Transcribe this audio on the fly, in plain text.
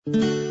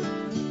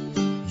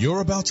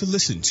You're about to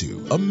listen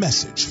to a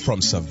message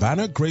from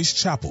Savannah Grace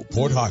Chapel,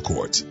 Port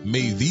Harcourt.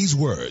 May these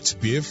words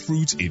bear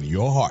fruit in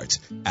your heart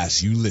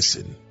as you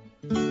listen.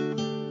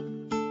 Amen.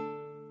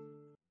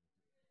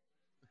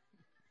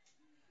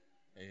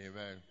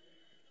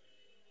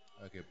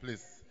 Okay,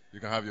 please, you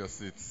can have your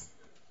seats.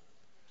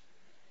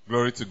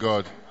 Glory to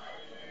God.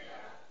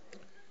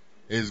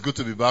 It's good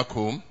to be back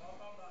home.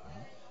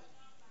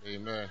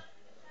 Amen.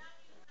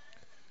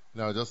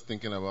 Now, just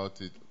thinking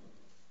about it.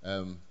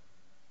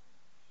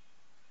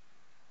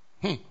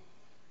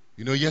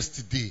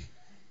 Yesterday,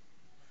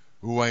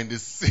 we were in the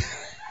same...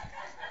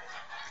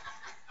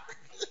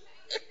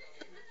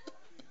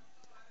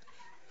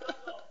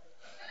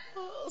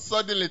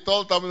 Suddenly,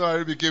 tall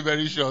terminal became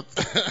very short.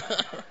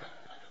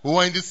 We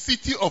were in the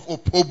city of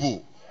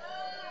Opobo,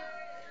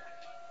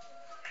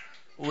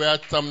 where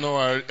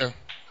terminal...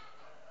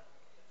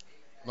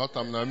 not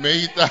terminal,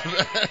 Meita.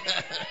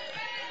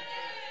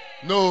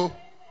 No,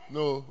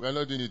 we are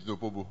not doing it in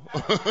Opobo.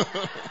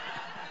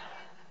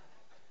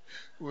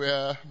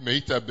 Where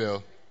Meita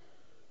Bell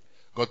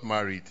got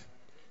married.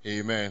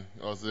 Amen.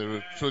 It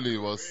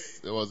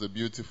was a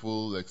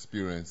beautiful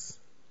experience.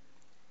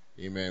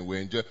 Amen. We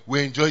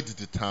enjoyed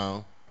the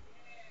town.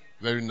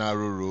 Very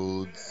narrow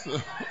roads.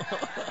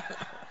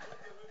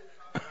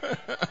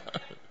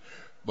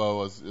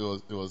 But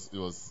it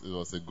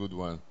was a good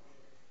one.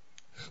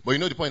 But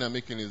the point I'm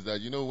making is that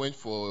went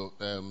for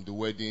the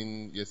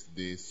wedding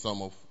yesterday.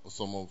 Some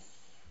of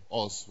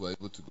us were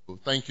able to go.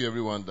 Thank you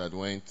everyone that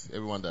went,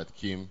 everyone that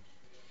came.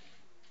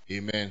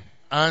 Amen.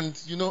 And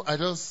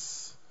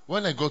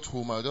when I got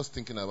home, I was just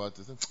thinking about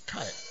it.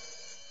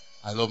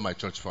 I love my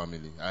church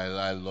family.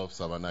 I love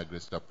Savannah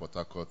Grace Chapel, Port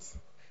Harcourt.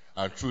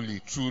 And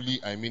truly,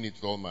 I mean it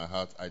with all my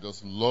heart. I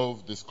just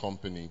love this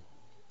company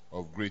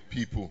of great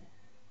people.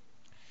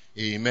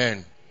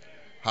 Amen.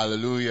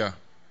 Hallelujah.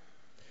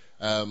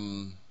 I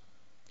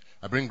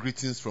bring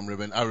greetings from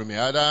Reverend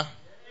Olumeyan.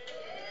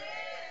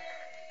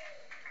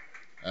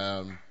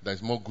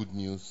 There's more good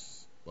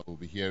news, but we'll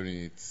be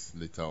hearing it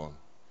later on.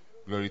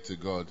 Glory to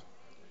God.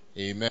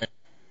 Amen.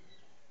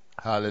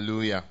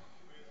 Hallelujah.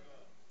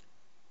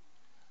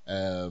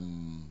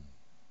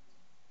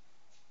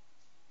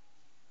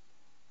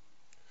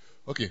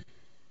 Okay.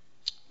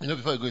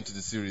 Before I go into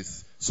the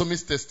series,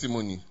 Somi's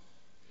testimony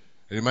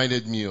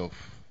reminded me of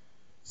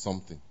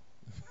something.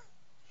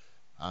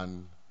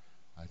 And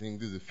I think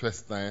this is the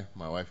first time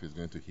my wife is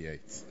going to hear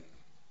it.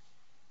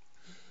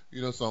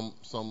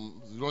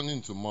 Some running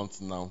into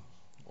months now.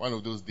 One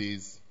of those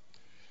days,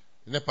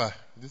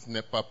 these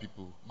Nepa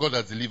people, God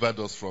has delivered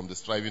us from the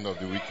striving of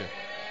the wicked.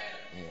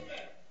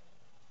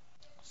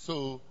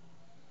 So,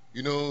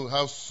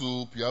 have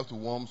soup, you have to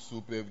warm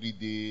soup every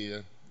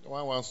day.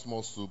 One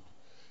small soup.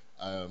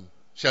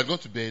 She had gone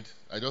to bed.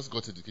 I just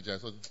got to the kitchen. I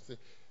said,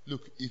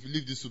 look, if you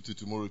leave this soup till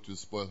tomorrow, it will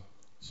spoil.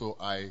 So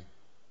I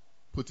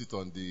put it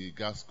on the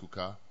gas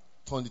cooker,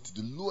 turned it to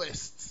the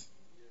lowest,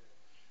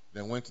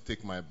 then went to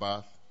take my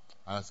bath.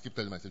 And I kept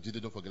telling myself,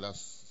 Jide, don't forget that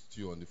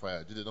stew on the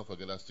fire. Jide, don't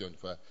forget that stew on the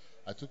fire.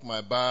 I took my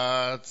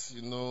bath,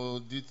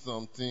 did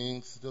some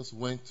things, just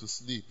went to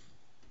sleep.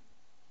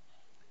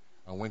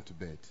 And went to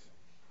bed.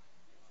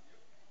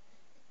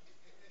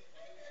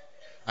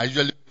 I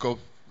usually wake up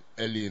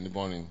early in the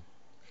morning.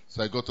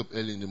 So I got up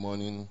early in the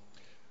morning.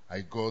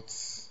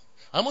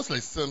 Almost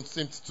like same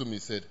to me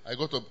said. I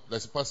got up,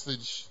 there's a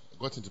passage, I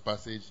got into the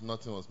passage,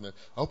 nothing was smelling.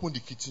 I opened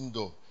the kitchen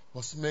door, it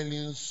was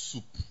smelling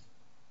soup. I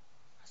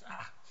said,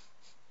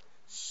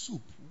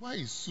 soup? Why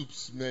is soup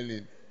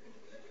smelling?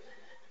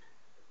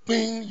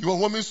 Bing, you were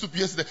warming soup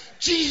yesterday.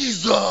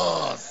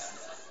 Jesus!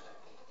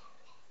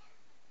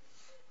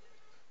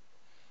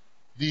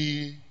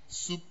 The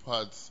soup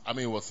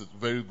it was a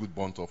very good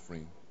burnt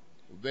offering.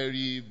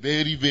 Very,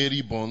 very,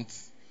 very burnt.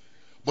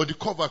 But the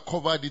cover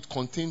covered it,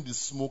 contained the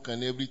smoke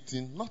and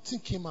everything. Nothing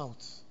came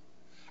out.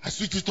 I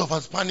switched it off, I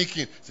was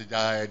panicking. I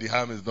said, the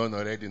harm is done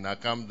already. Now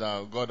calm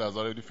down. God has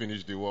already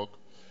finished the work.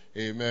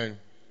 Amen.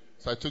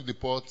 So I took the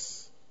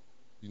pots,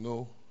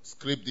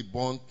 scrape the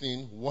burnt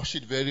thing, wash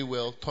it very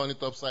well, turn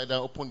it upside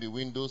down, open the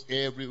windows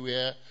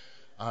everywhere.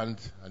 And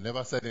I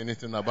never said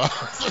anything about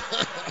it.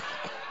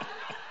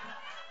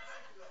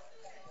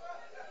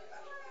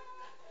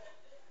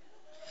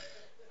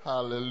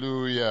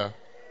 Hallelujah.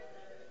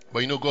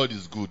 But God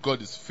is good.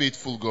 God is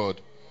faithful God.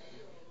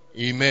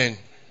 Amen.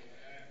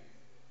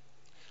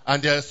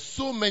 And there are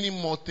so many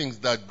more things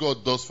that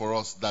God does for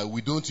us that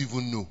we don't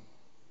even know.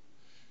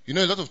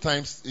 A lot of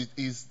times it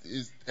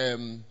is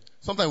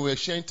sometimes we're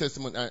sharing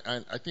testimony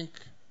and I think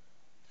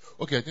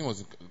it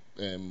was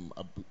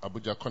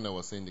Abuja Corner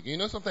was saying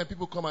again. Sometimes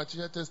people come and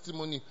share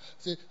testimony.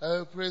 Say,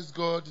 praise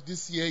God,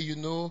 this year,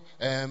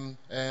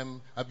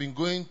 I've been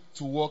going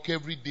to work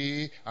every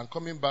day and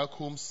coming back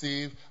home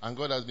safe, and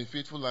God has been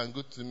faithful and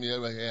good to me.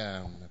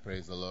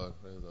 Praise the Lord,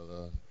 praise the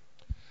Lord.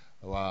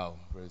 Wow,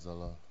 praise the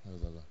Lord,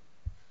 praise the Lord.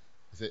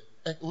 I said,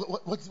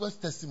 what's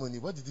testimony?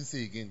 What did he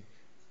say again?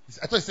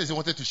 I thought he said he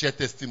wanted to share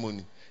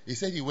testimony. He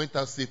said he went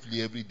out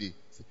safely every day.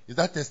 Said, is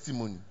that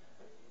testimony?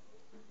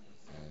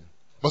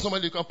 But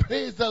somebody can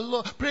praise the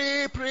Lord,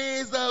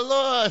 praise the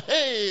Lord.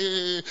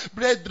 Hey,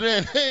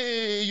 brethren,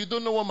 hey, you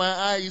don't know what my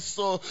eyes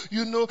saw.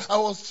 You know, I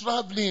was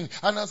traveling,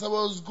 and as I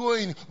was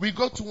going, we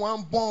got to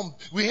one bomb.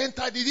 We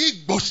entered the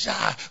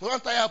Igbosha. One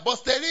tire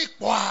busted.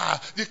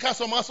 The car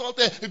some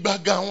assaulted.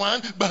 Baga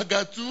 1,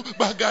 Baga 2,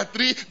 Baga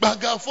 3,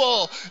 Baga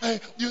 4.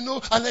 You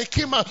know, and I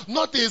came out,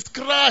 not a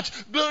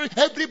scratch. Glory,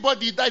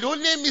 everybody died.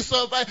 Only me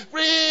survived.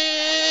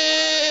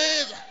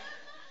 Praise.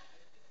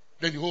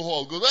 Then the whole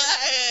hall goes,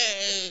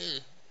 hey!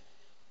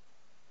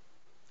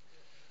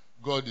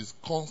 God is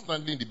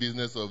constantly in the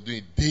business of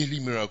doing daily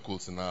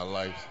miracles in our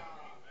lives.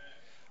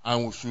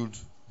 And we should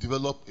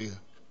develop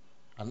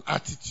an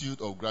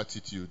attitude of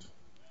gratitude.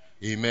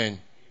 Amen.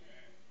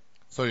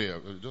 Sorry,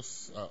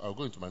 I'll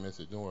go into my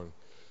message, don't worry.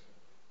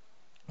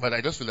 But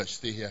I just feel like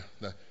stay here.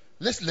 Now,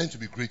 let's learn to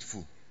be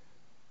grateful.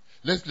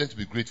 Let's learn to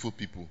be grateful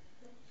people.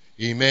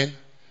 Amen.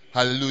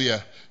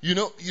 Hallelujah. You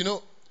know,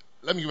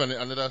 let me give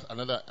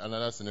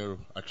another scenario.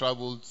 I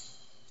traveled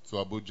to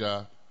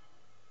Abuja.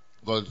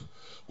 God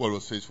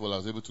was faithful. I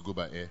was able to go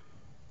by air.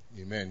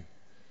 Amen.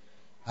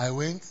 I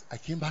went. I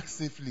came back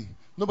safely.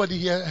 Nobody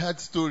here had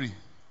story.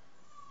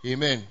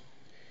 Amen.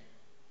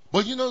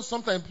 But you know,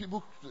 sometimes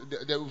people,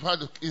 we've had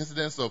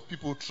incidents of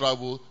people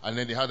travel and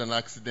then they had an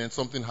accident.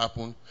 Something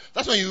happened.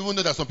 That's when you even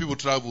know that some people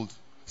traveled.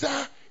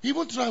 Say, he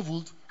even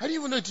traveled. I didn't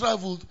even know he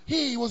traveled.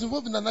 He was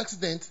involved in an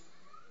accident.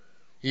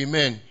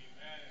 Amen.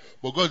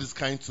 But God is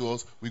kind to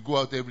us. We go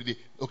out every day.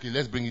 Okay,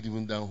 let's bring it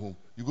even down home.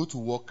 You go to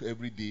work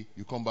every day.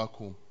 You come back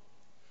home.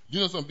 You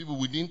know, some people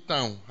within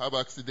town have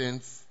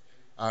accidents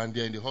and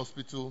they're in the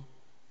hospital.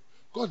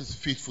 God is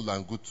faithful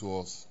and good to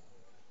us.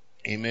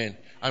 Amen.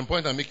 And the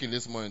point I'm making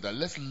this morning that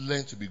let's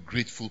learn to be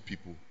grateful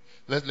people.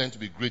 Let's learn to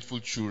be grateful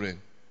children.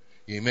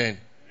 Amen.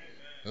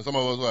 And some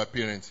of us who are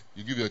parents,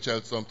 you give your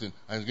child something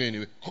and it's going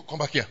anyway. Come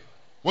back here.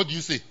 What do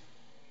you say?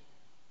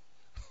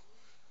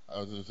 I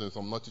was going to say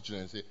some naughty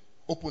children say,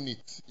 open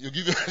it. You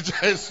give your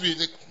child sweet.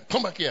 Like,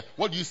 come back here.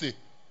 What do you say?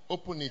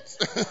 Open it.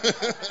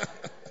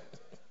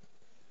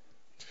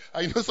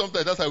 I know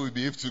sometimes that's how we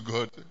behave to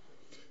God.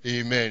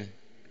 Amen.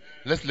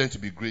 Let's learn to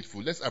be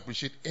grateful. Let's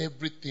appreciate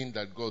everything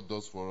that God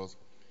does for us.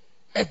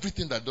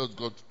 Everything that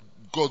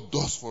God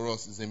does for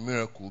us is a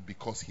miracle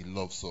because He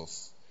loves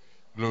us.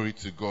 Glory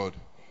to God.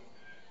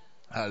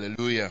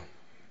 Hallelujah.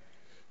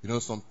 You know,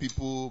 some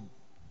people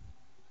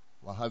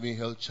were having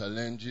health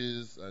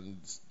challenges and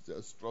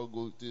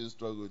struggle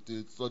with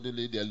it.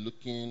 Suddenly they're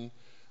looking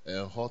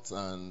hot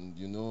and,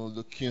 you know,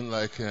 looking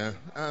like,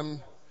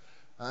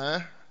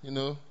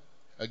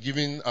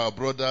 giving our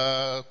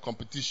brother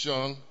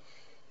competition,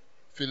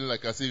 feeling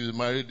like as if he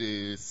married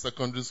a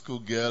secondary school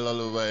girl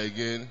all over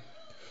again.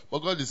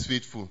 But God is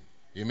faithful.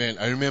 Amen.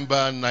 I remember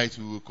a night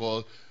we would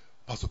call,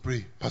 Pastor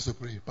pray, Pastor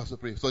pray, Pastor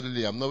pray.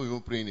 Suddenly I'm not even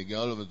praying again.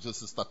 All of it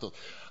just start up.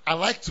 I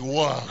like to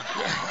walk.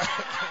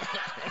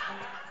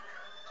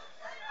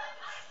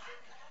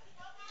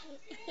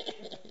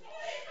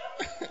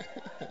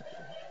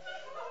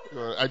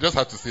 I just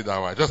had to say that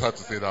one.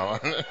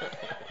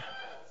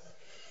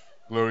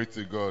 Glory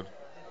to God.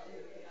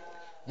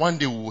 One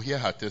day we will hear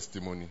her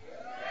testimony.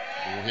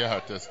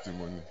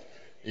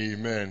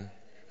 Amen.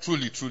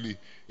 Truly,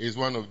 is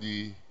one of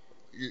the.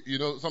 You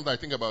know, sometimes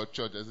I think about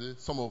church. I say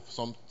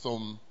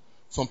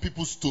some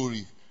people's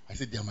story. I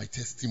say they are my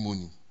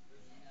testimony.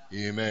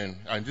 Amen.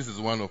 And this is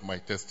one of my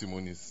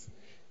testimonies.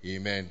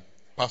 Amen.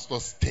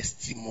 Pastor's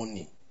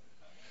testimony.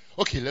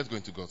 Okay, let's go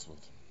into God's word.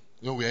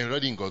 No, we are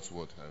already in God's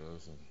word.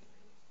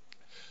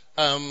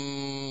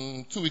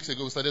 2 weeks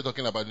ago we started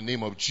talking about the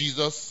name of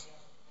Jesus.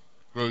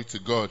 Glory to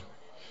God.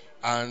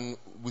 And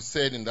we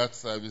said in that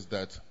service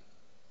that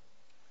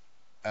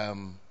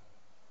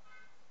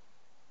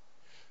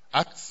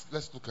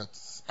let's look at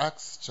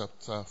Acts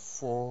chapter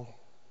 4.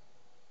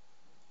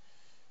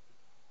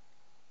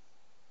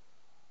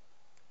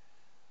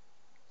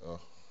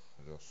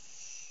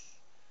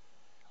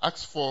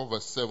 Acts 4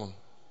 verse 7.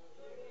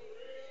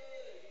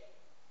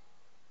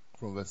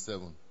 From verse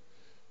 7.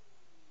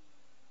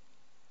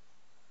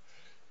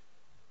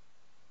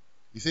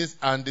 He says,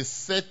 and they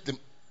set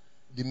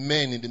the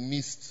men in the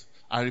midst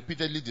and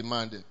repeatedly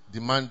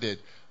demanded,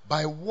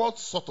 by what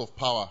sort of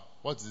power?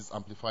 What is this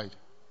amplified?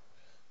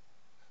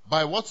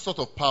 By what sort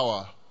of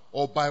power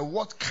or by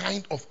what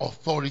kind of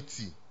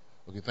authority?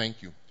 Okay,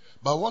 thank you.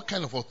 By what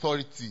kind of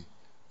authority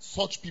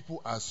such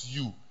people as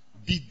you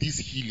did this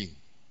healing?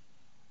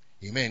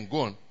 Amen.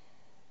 Go on.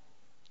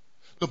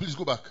 No, please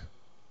go back.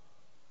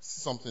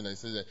 Something that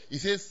says that. It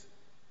says,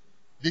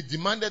 they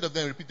demanded of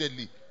them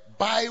repeatedly,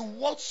 by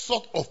what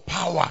sort of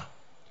power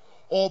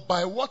or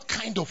by what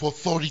kind of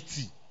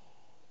authority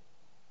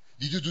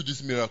did you do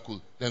this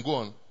miracle? Then go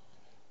on. It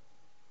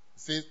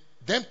says,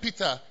 then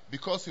Peter,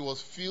 because he was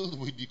filled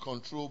with the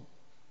control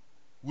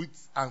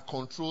and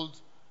controlled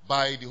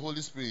by the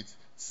Holy Spirit,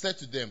 said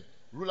to them,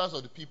 rulers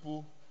of the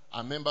people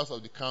and members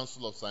of the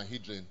council of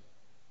Sanhedrin,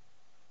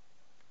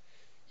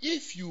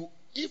 if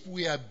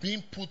we are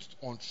being put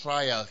on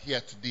trial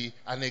here today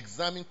and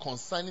examined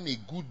concerning a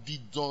good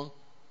deed done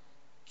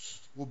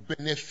will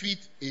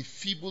benefit a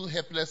feeble,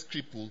 helpless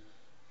cripple,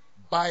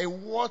 by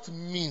what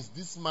means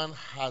this man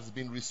has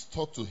been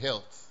restored to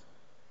health.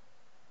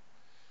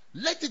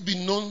 Let it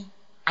be known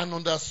and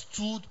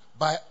understood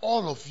by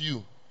all of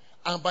you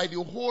and by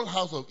the whole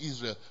house of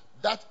Israel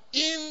that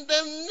in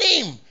the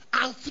name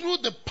and through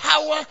the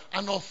power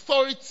and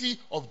authority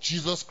of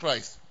Jesus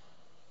Christ.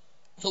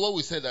 So what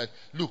we said that,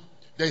 look,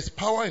 there is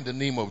power in the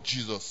name of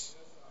Jesus.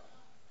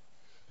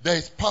 There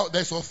is power,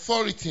 there is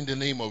authority in the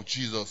name of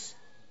Jesus.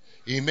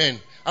 Amen.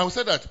 And we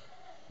said that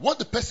what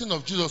the person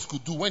of Jesus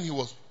could do when he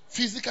was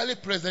physically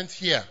present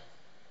here.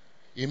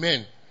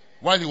 Amen.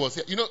 While he was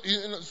here.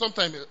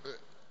 Sometimes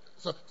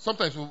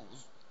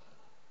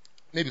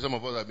maybe some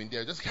of us have been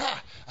there. Just,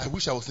 I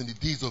wish I was in the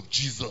days of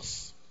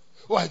Jesus.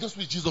 Oh, I just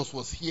wish Jesus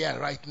was here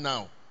right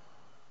now.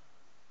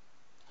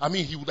 I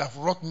mean, he would have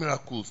wrought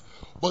miracles.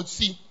 But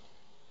see,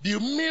 the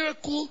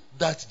miracle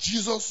that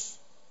Jesus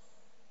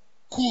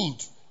could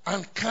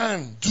and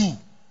can do,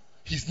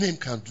 his name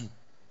can do.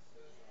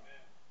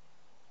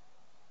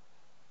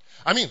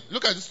 I mean,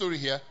 look at the story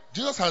here.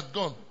 Jesus had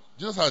gone.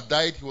 Jesus had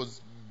died. He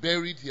was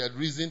buried. He had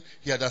risen.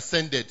 He had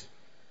ascended.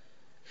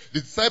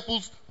 The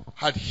disciples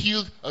had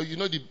healed. The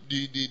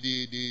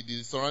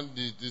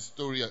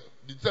story.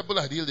 The disciples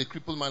had healed a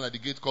crippled man at the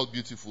gate called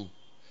Beautiful,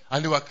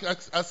 and they were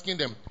asking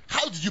them,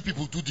 "How did you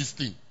people do this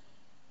thing?"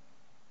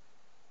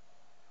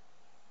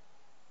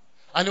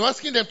 And they were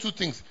asking them two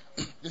things.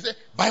 They said,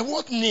 "By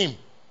what name?"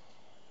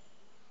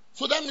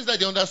 So that means that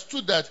they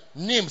understood that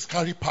names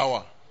carry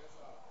power.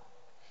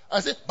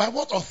 I said, "By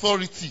what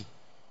authority?"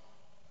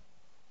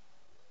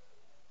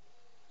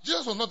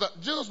 Jesus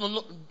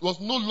was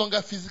no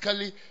longer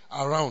physically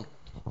around,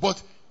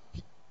 but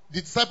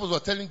the disciples were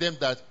telling them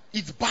that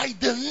it's by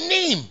the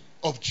name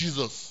of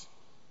Jesus.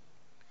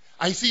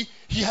 I see,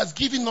 he has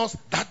given us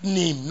that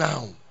name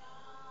now. And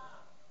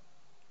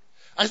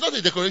it's not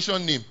a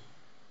decoration name.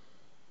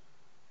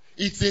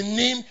 It's a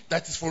name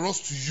that is for us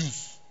to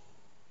use.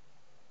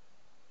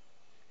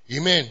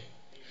 Amen.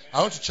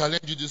 I want to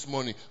challenge you this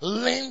morning.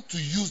 Learn to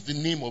use the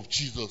name of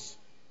Jesus.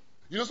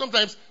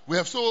 Sometimes we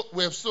have so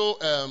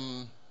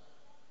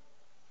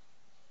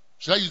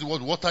should I use the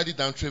word watered it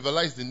down,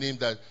 trivialize the name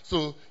that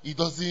so it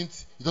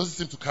doesn't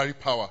seem to carry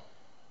power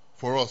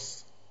for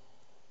us.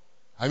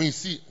 I mean,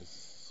 see,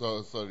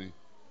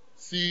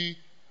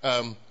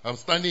 I'm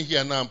standing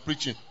here now, I'm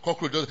preaching,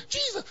 cockroach,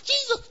 Jesus.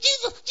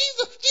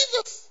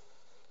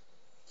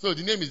 So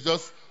the name is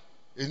just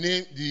a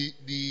name,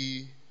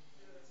 the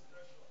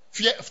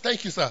fear.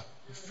 Thank you, sir.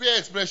 Fear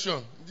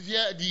expression.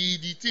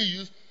 The thing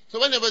used. So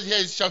whenever you hear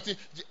is shouting,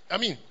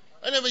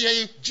 whenever you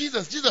hear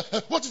Jesus,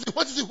 what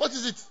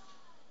is it?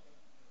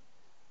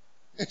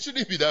 It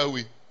shouldn't be that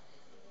way.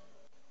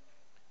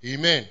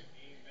 Amen.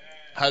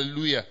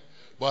 Hallelujah.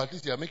 But at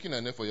least you are making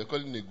an effort. You're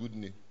calling a good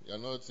name. You're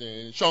not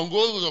saying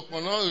Shango,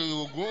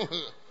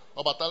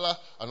 Obatala,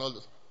 and all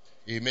this.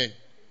 Amen.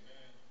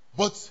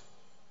 But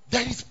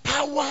there is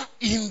power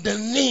in the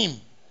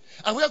name.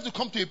 And we have to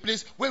come to a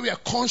place where we are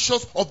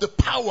conscious of the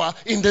power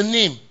in the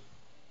name.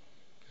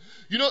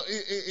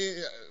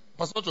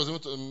 Pastor was able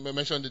to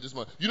mention it this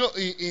morning.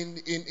 In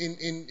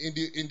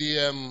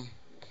the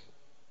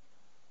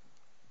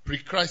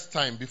pre-Christ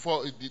time,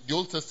 before the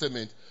Old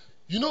Testament,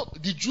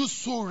 the Jews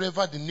so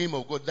revered the name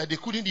of God that they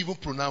couldn't even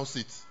pronounce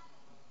it.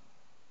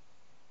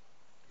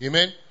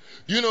 Amen.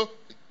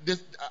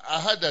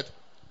 I heard that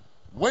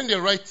when they're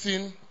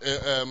writing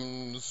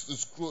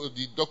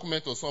the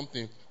document or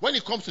something, when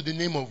it comes to the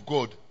name of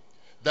God,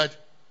 that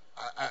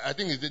I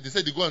think they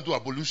said they go and do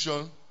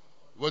ablution.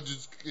 What do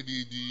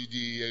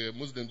the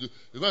Muslims do?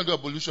 They go and do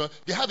ablution.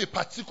 They have a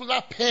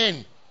particular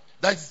pen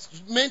that is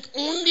meant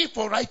only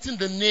for writing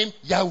the name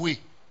Yahweh.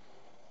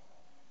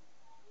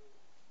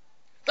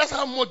 That's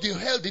how much they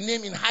held the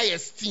name in high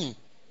esteem.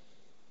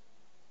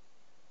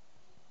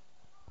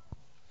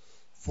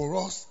 For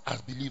us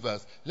as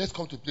believers, let's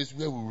come to a place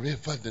where we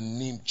rever the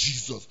name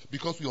Jesus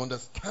because we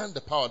understand the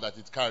power that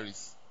it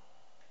carries.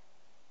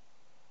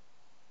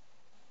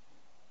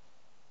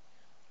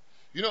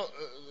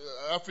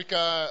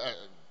 Africa,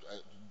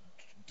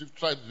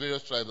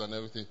 various tribes and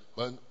everything,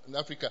 but in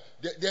Africa,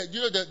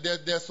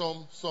 there are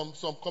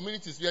some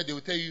communities where they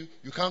will tell you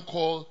you can't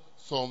call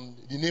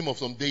the name of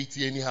some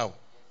deity anyhow.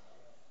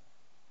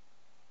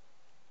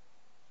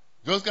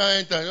 Just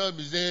can't enter.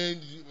 Be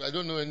saying, I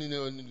don't know any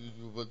name,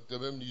 but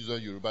let me use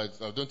on Yoruba.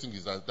 I don't think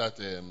it's that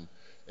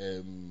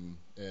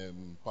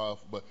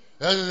powerful. But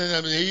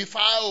he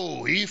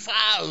foul.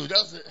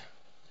 Just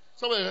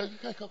somebody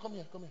come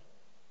here.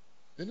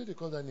 They know they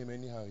call that name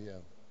anyhow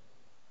here.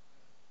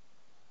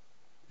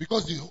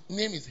 Because the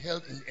name is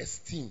held in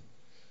esteem.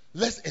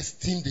 Let's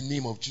esteem the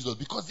name of Jesus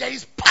because there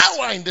is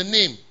power in the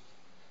name.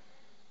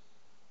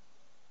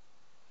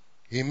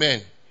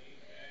 Amen.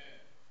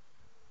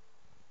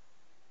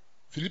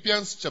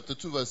 Philippians chapter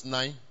 2 verse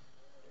 9.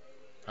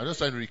 I'll just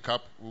try to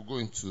recap. We'll go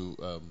into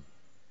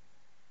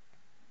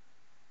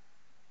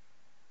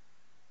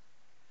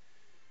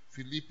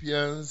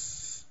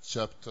Philippians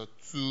chapter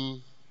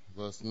 2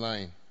 verse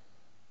 9.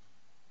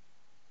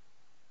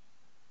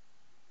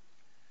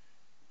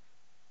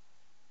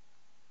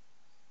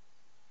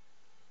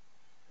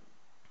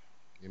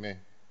 Amen.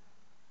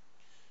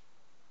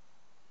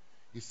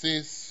 He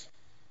says,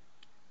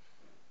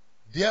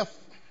 therefore,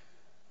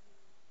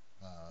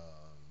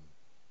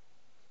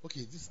 okay,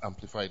 this is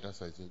amplified. That's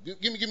why I said,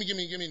 give me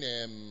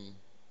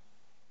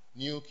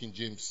New King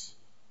James.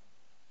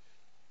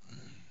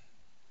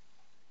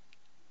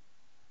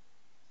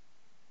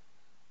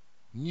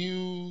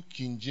 New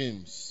King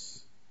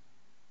James.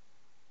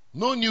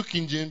 No New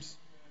King James.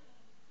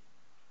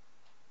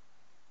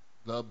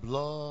 The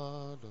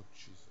blood of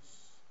Jesus.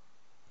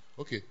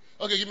 Okay,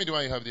 give me the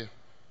one you have there.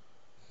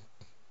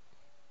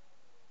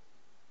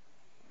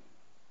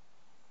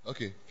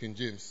 Okay, King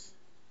James.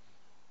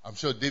 I'm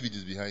sure David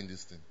is behind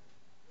this thing.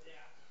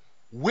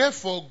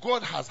 Wherefore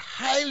God has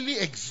highly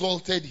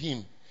exalted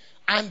him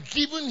and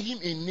given him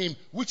a name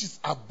which is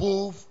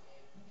above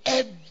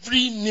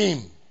every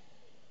name.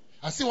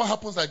 And see what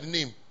happens at the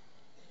name.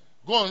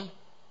 Go on.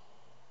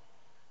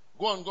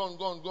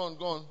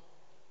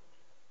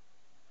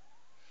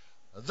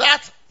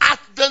 That at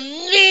the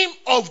name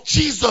of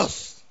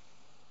Jesus,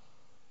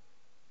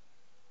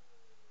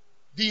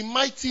 the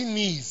mighty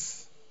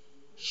knees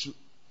should.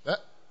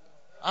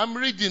 I'm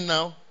reading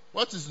now.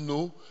 What is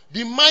no?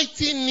 The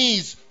mighty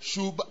knees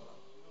should.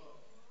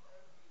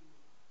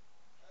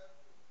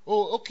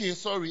 Oh, okay,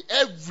 sorry.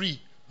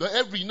 Every.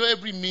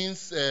 Every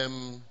means.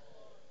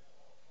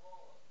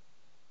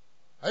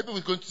 I hope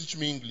you're going to teach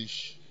me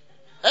English.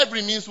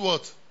 Every means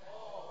what?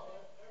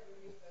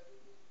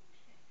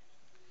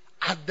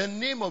 At the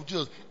name of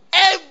Jesus,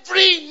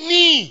 every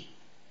knee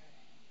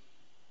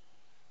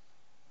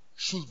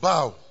should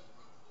bow.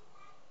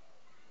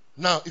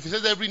 Now, if it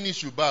says every knee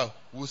should bow,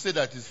 we'll say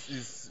that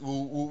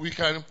we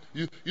can.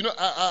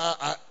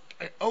 I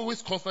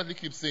always constantly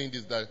keep saying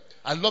this, that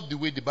I love the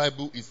way the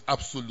Bible is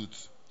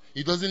absolute.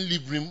 It doesn't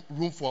leave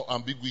room for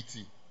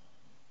ambiguity.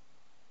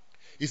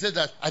 He said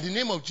that at the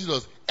name of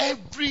Jesus,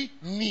 every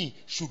knee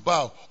should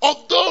bow.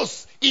 Of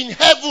those in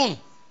heaven.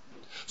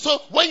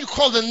 So when you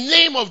call the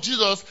name of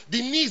Jesus,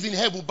 the knees in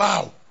heaven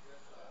bow.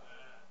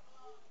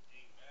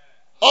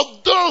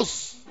 Of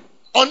those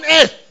on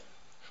earth.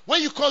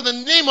 When you call the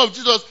name of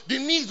Jesus, the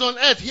knees on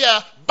earth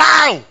here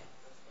bow.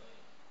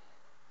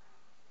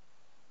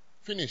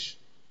 Finish.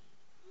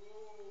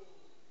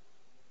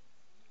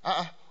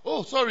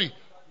 Oh, sorry.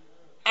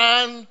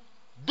 And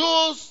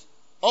those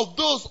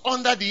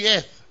under the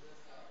earth.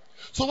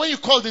 So when you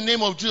call the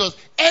name of Jesus,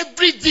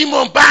 every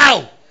demon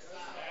bow.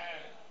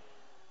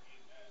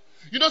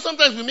 You know,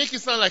 sometimes we make it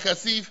sound like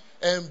as if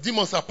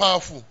demons are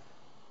powerful.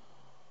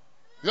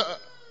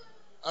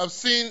 I've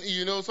seen,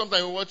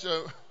 sometimes we watch.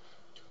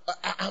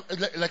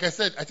 Like I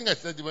said, I think I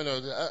said it when I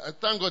was there. I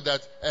thank God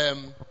that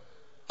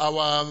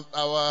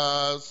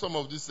our some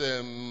of these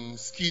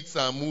skits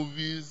and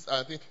movies,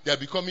 I think they are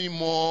becoming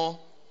more.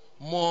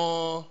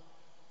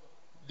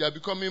 They are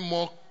becoming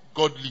more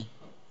godly.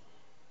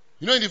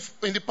 In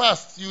the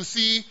past, you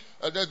see,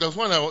 there's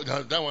one.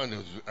 That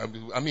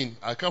one,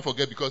 I can't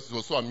forget because it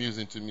was so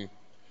amusing to me.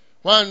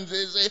 One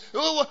they say,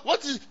 "Oh,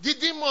 what is the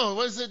demon?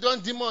 What is the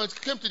demon?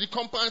 Came to the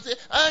compound and say,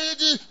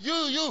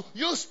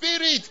 you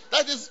spirit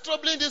that is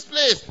troubling this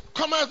place,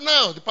 come out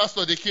now." The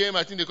pastor they came.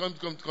 I think they come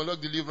to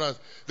conduct deliverance.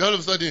 Then all of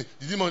a sudden,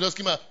 the demon just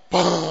came out.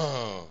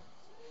 Bam!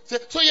 Say,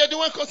 so you're the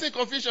one causing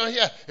confusion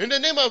here. In the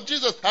name of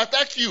Jesus,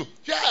 attack you.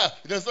 Yeah.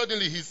 Then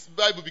suddenly his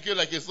Bible became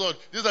like a sword.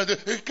 These are the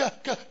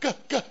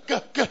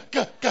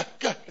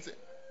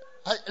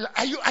I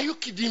say, are you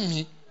kidding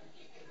me?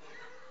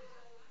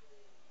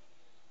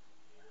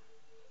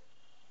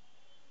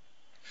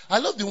 I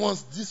love the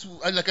ones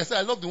like I said,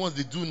 I love the ones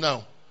they do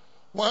now.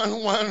 One of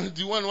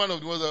the ones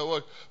that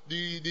what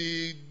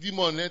the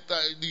demon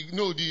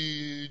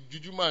the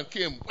juju man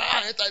came,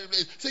 entered the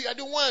place. Say you're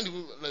the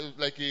one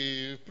like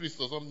a priest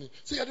or something.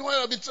 Say you're the one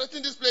that have been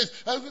threatening this place.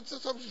 I've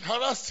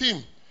harassed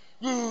him.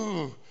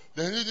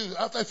 Then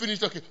after I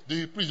finished talking,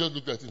 the priest just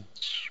looked at him.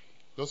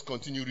 Just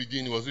continue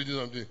reading. He was reading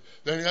something.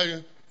 Then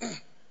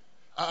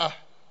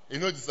he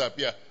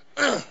disappear.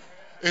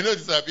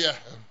 Disappear.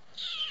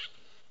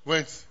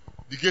 Went.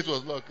 The gate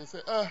was locked. He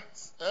said, I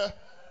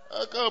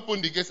can't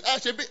open the gate.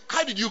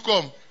 How did you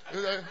come?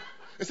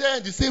 He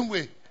said, the same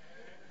way.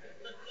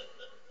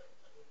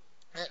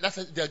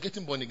 They are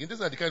getting born again.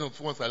 These are the kind of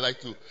ones I like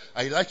to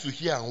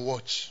hear and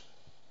watch.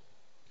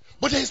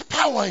 But there is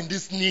power in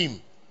this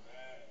name.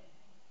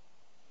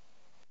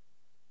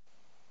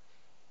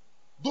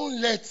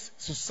 Don't let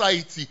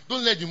society,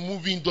 don't let the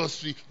movie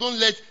industry, don't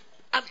let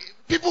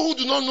people who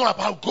do not know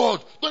about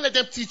God, don't let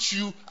them teach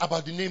you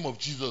about the name of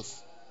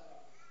Jesus.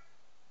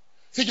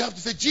 So you have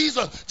to say,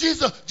 Jesus,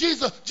 Jesus,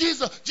 Jesus,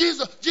 Jesus,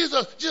 Jesus,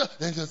 Jesus, Jesus.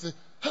 Then you say,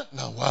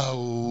 now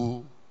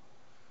wow.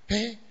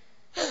 Hey,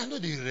 I know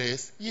the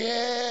rest.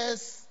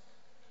 Yes.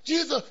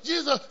 Jesus,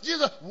 Jesus,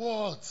 Jesus.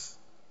 What?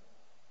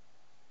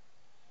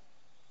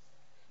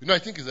 I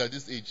think it's at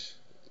this age.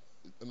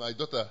 My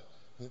daughter,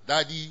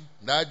 daddy,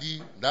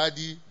 daddy,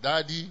 daddy,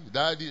 daddy,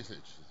 daddy.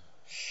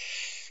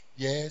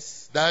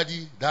 Yes,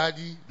 daddy,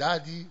 daddy,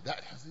 daddy,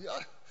 daddy.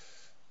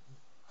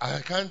 I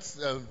can't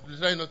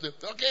try not to.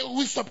 Okay,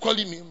 we stop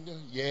calling me.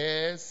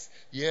 Yes,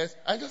 yes.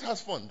 I just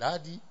has fun.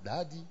 Daddy,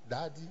 daddy,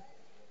 daddy.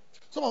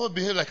 Some of us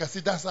behave like I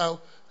said, that's how,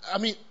 I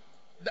mean,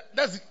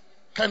 that's the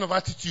kind of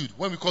attitude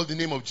when we call the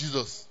name of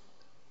Jesus.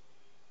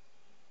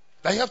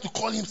 That you have to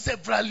call him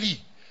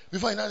severally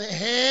before you know,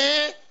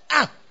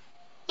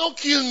 don't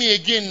kill me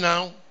again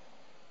now.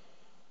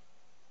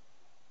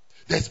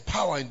 There's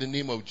power in the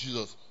name of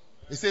Jesus.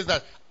 It says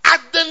that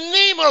at the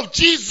name of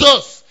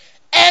Jesus,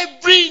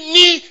 every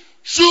knee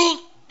should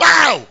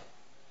bow.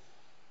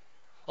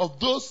 Of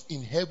those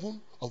in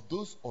heaven, of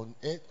those on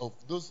earth,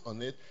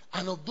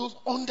 and of those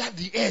under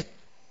the earth.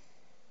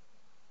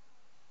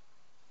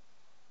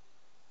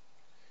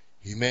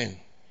 Amen.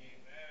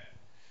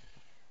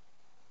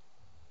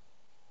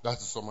 That's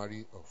the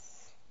summary of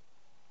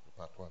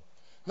part 1.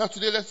 Now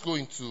today let's go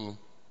into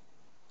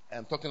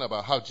talking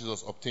about how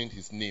Jesus obtained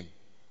his name.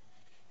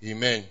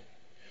 Amen.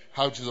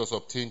 How Jesus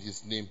obtained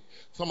his name.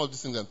 Some of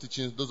these things I'm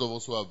teaching, those of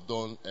us who have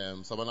done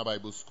Savannah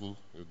Bible School,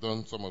 we've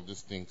done some of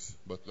these things.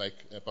 But like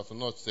Pastor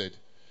North said,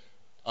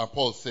 and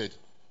Paul said,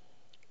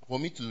 for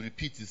me to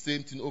repeat the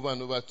same thing over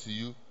and over to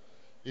you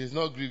is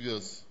not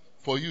grievous.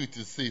 For you it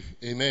is safe.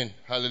 Amen.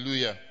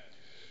 Hallelujah.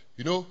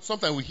 You know,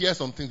 sometimes we hear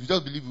some things, we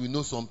just believe we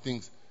know some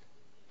things.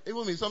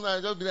 Even me,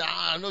 sometimes I just believe,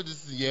 I know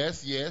this is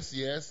yes, yes,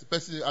 yes.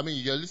 Person, I mean,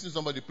 you're listening to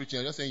somebody preaching,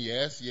 and you're just saying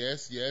yes,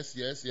 yes, yes,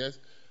 yes, yes.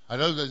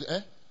 And all of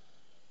that,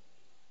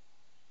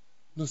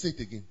 No, say it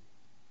again.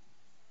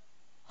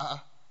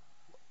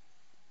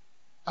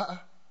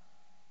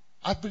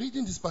 I've been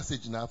reading this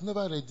passage now. I've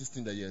never read this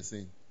thing that you're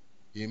saying.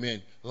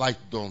 Amen. Light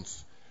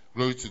dawns.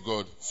 Glory to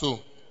God. So,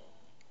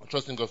 I'm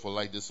trusting God for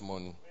light this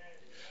morning.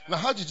 Now,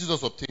 how did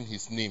Jesus obtain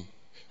his name?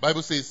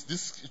 Bible says,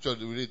 this scripture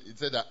we read, it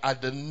said that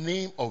at the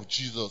name of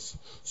Jesus.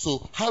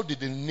 So, how did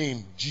the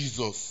name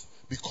Jesus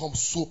become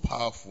so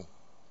powerful?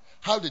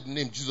 How did the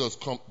name Jesus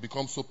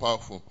become so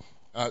powerful?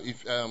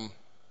 If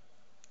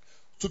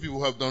two people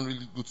who have done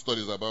really good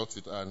studies about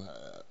it, and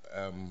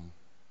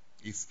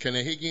it's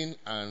Kenneth Hagin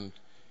and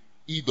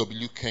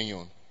E.W.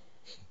 Kenyon.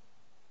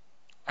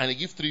 And they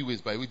give 3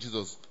 ways by which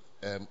Jesus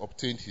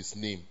obtained his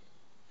name.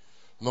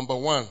 Number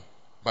 1,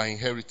 by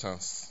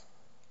inheritance.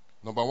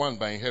 Number 1,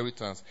 by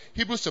inheritance.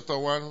 Hebrews chapter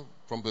 1,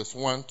 from verse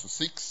 1 to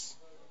 6.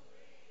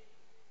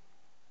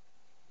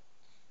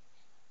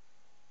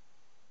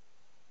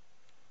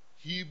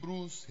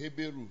 Hebrew.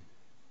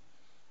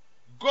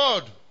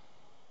 God,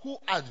 who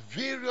at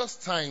various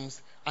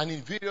times and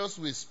in various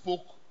ways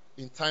spoke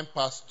in time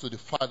past to the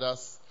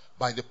fathers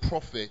by the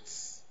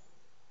prophets,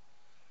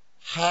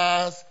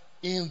 has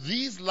in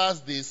these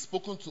last days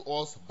spoken to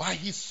us by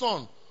his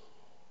Son,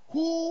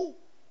 whom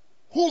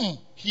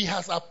he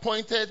has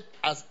appointed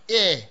as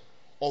heir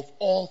of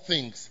all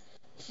things,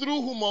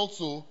 through whom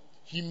also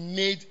he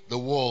made the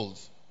world.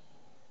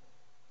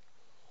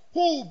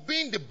 Who,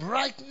 being the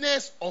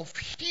brightness of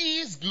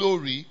his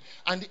glory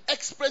and the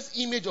express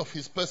image of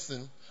his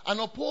person, and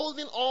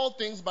upholding all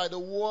things by the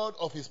word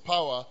of his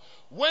power,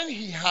 when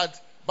he had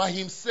by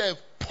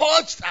himself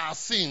purged our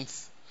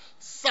sins,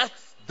 sat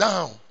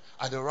down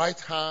at the right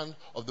hand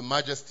of the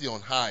majesty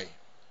on high.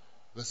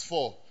 Verse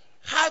 4.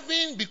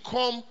 Having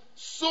become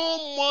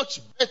so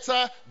much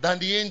better than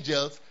the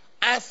angels,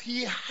 as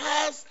he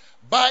has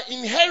by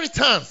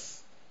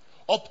inheritance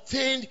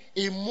obtained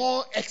a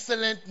more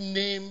excellent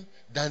name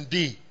than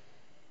they.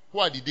 Who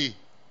are the they?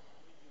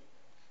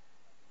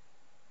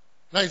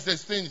 Now he's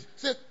explaining. He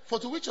said, for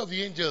to which of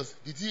the angels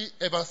did he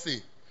ever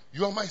say,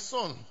 you are my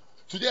son,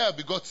 today I have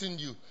begotten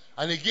you.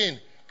 And again,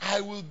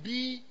 I will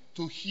be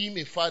to him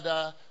a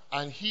father,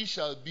 and he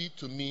shall be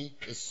to me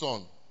a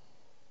son.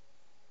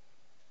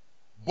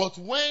 But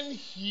when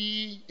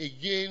he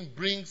again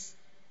brings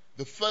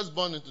the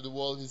firstborn into the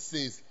world, he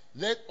says,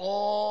 let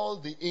all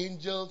the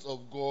angels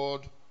of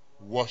God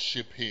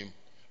worship him.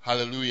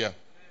 Hallelujah.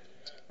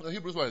 Now,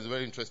 Hebrews 1 is a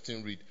very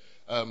interesting read.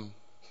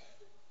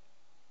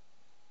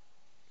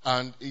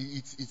 And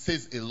it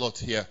says a lot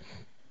here.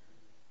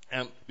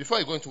 Before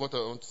I go into what I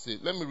want to say,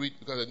 let me read,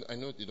 because I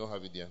know they don't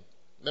have it there.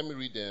 Let me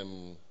read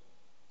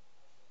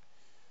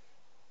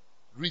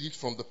it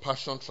from the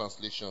Passion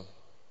Translation.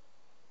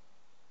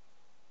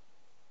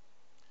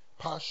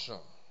 Passion.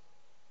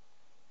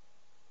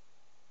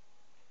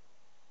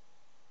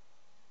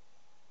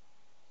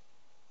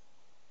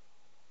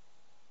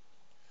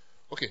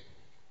 Okay.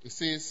 It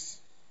says,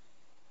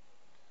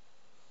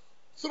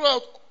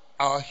 throughout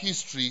our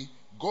history,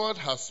 God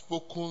has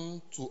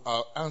spoken to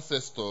our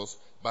ancestors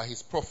by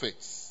his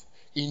prophets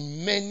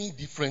in many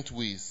different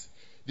ways.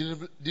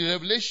 The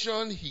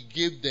revelation he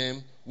gave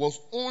them was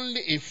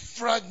only a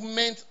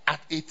fragment at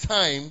a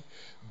time,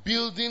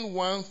 building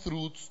one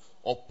truth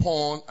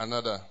upon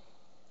another.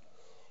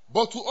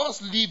 But to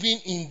us living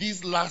in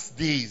these last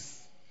days,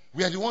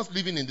 we are the ones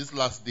living in these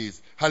last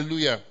days.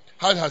 Hallelujah.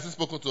 How has he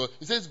spoken to us?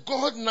 He says,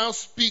 God now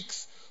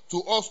speaks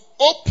to us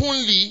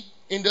openly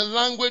in the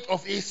language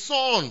of a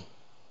son.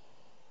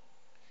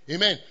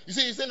 Amen. You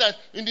see, he said that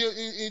in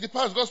the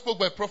past, God spoke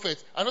by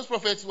prophets. And those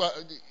prophets were,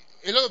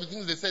 a lot of the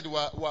things they said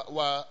were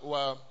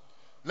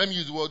let me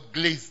use the word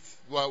glazed.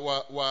 What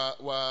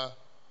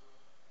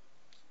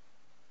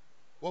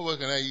word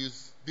can I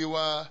use? They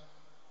were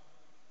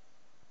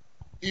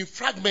in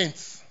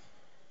fragments.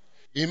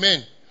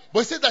 Amen. But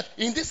he said that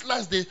in this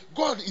last day,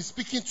 God is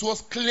speaking to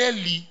us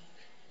clearly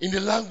in the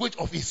language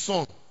of His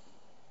Son.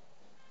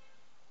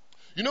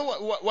 You know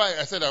why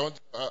I said I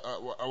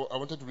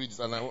wanted to read this,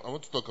 and I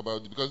want to talk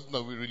about it, because it's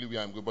not really where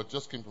I'm going, but it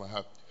just came to my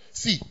heart.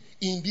 See,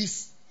 in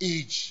this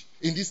age,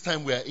 in this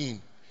time we are in,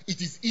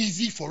 it is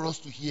easy for us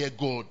to hear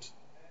God.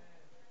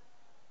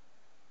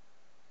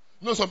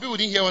 No, some people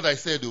didn't hear what I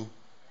said, though.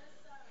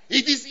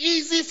 It is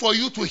easy for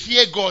you to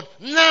hear God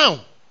now.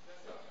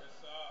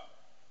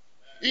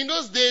 In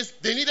those days,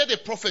 they needed a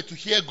prophet to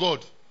hear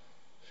God.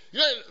 You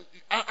know,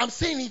 I'm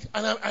saying it,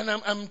 and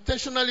I'm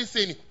intentionally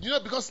saying it. You know,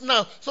 because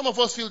now some of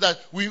us feel that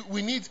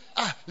we need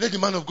let the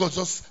man of God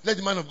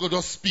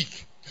just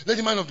speak. Let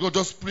the man of God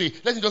just pray.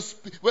 Let him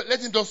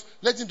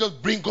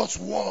just bring God's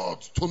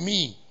word to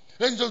me.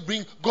 Let him just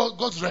bring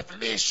God's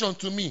revelation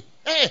to me.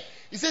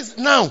 He says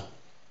now,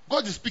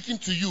 God is speaking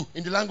to you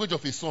in the language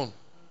of His Son.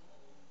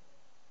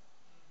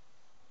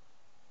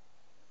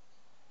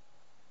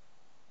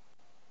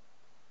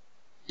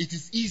 It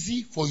is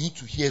easy for you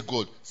to hear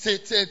God. Say,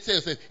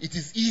 it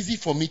is easy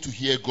for me to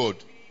hear God.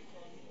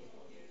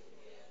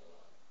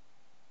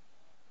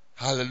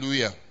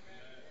 Hallelujah.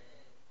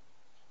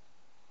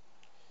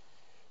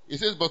 It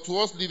says, but to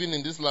us living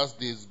in these last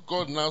days,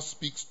 God now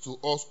speaks to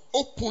us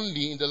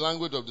openly in the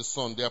language of the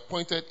Son, the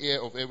appointed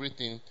heir of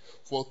everything.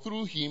 For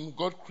through Him,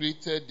 God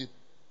created the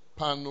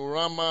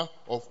panorama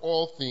of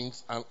all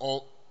things and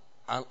all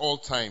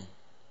time.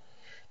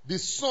 The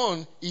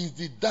Son is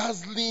the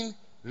dazzling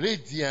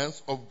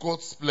radiance of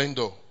God's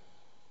splendor,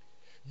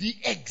 the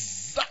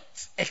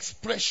exact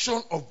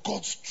expression of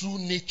God's true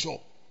nature.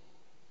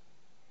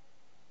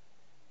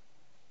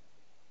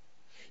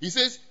 He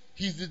says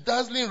He's the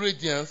dazzling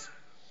radiance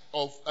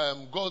of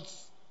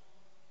God's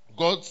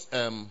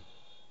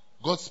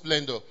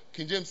splendor.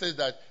 King James says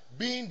that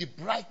being the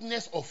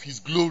brightness of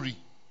His glory.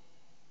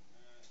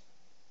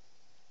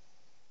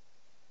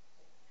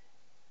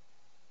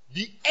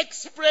 The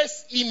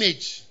express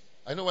image.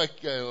 I know why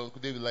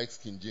Uncle David likes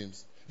King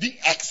James. The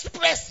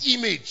express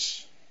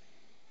image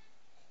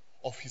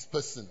of His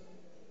person.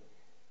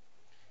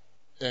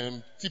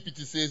 TPT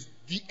says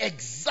the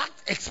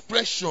exact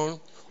expression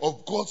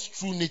of God's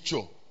true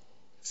nature.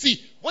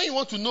 See, when you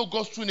want to know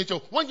God's true nature,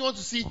 when you want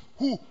to see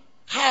who,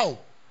 how,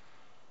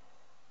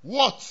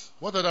 what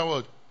other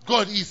word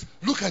God is,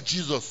 look at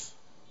Jesus.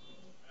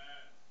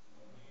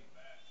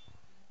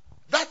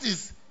 That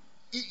is,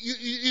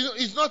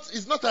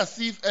 it's not as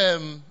if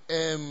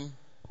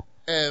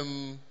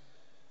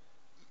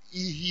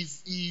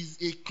he's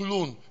a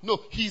clone. No,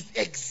 he's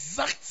the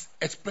exact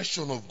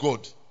expression of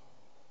God.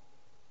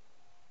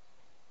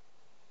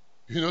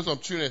 You know, some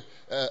children,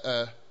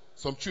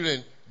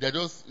 they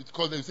just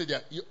call them, you say,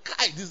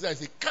 this guy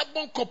is a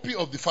carbon copy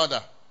of the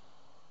Father.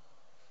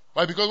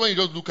 Why? Because when you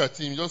just look at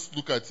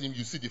him,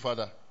 you see the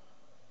Father.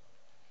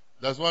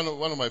 That's one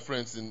of my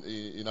friends in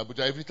Abuja.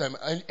 Every time,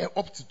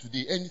 up to today,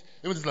 even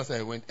this last time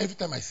I went, every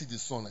time I see the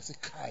Son, I say,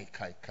 Kai.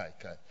 I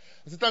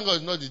say, thank God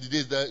it's not the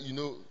days that,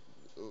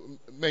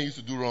 men used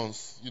to do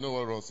runs. You know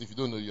what runs? If you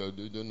don't know, you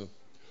don't know.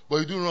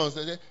 But you do runs.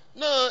 I say,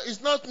 no,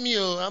 it's not me.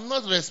 I'm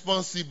not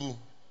responsible.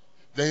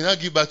 Then you now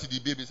give back to the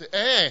baby. Say,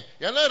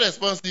 you're not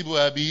responsible,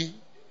 Abby.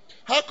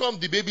 How come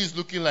the baby is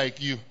looking like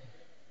you?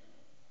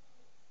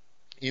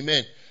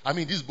 Amen. I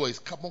mean, this boy is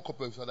carbon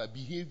copy of his father.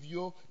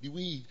 Behavior, the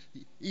way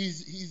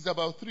he's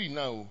about 3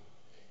 now.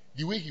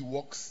 The way he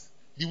walks,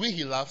 the way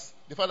he laughs.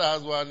 The father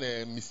has one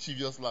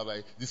mischievous laugh.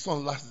 Like the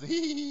son laughs.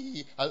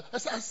 I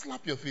say, I'll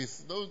slap your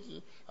face.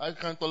 I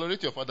can't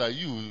tolerate your father.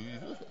 You.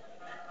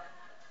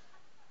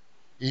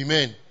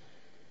 Amen.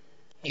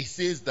 He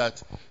says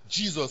that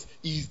Jesus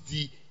is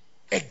the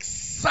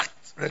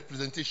exact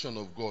representation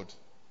of God.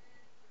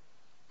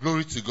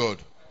 Glory to God.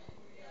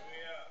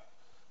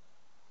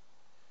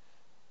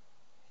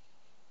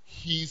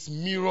 His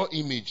mirror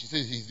image. He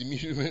says he's the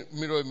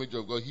mirror image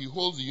of God. He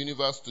holds the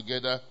universe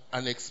together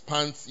and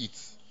expands it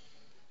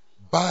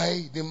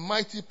by the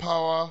mighty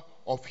power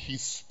of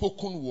His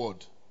spoken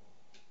word.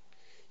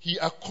 He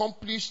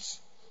accomplished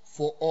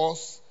for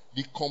us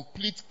the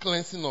complete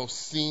cleansing of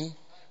sin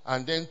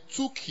and then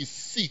took His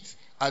seat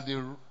at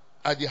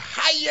the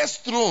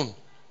highest throne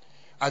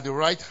at the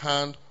right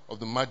hand of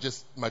the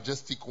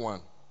majestic one.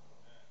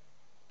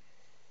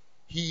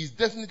 He is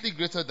definitely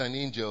greater than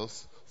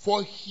angels,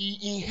 for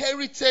He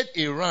inherited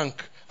a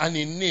rank and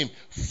a name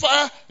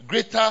far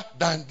greater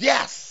than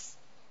theirs.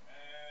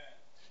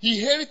 He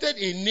inherited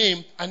a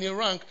name and a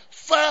rank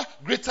far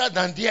greater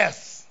than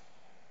theirs.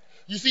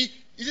 You see,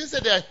 it didn't say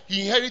that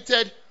He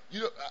inherited,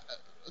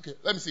 okay,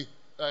 let me see.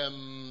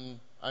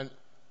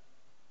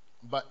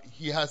 But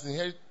he has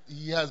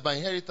by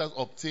inheritance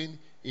obtained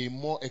a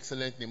more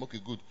excellent name. Okay,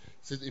 good.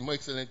 It says a more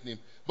excellent name.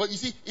 But you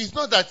see, it's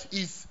not that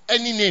it's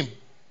any name.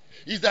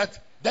 It's that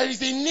there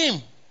is a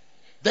name.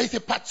 There is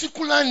a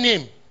particular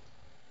name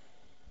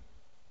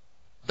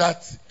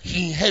that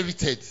He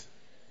inherited.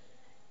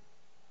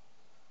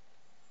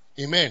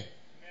 Amen.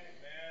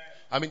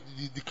 I mean,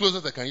 the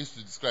closest I can use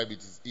to describe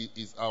it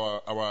is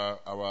our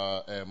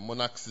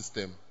monarch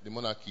system, the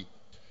monarchy.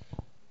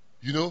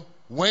 You know,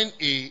 when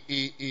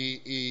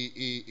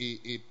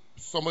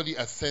somebody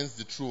ascends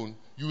the throne,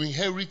 you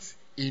inherit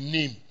a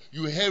name,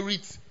 you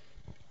inherit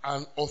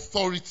an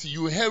authority,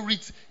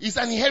 it's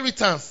an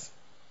inheritance.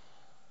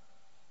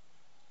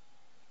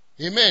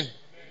 Amen.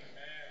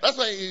 That's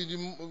why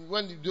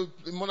when the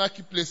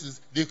monarchy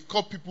places, they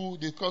call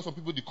some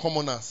people the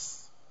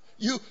commoners.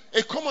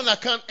 A commoner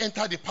can't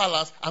enter the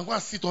palace and go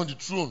and sit on the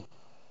throne.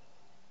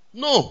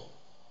 No.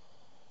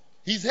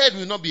 His head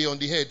will not be on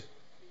the head.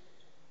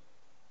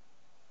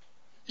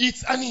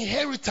 It's an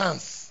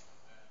inheritance.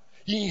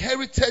 He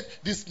inherited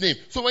this name.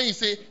 So when you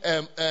say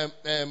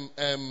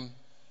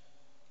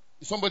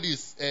somebody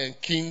is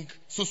king,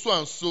 so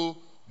and so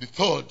the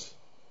third,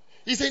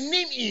 it's a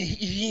name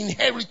he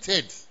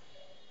inherited.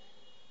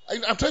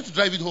 I'm trying to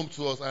drive it home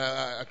to us.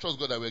 I trust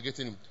God that we're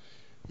getting him.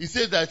 He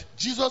says that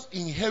Jesus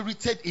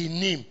inherited a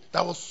name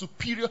that was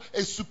superior,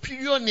 a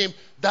superior name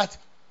that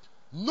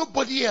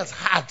nobody else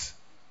had.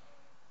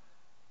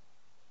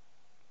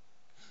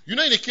 You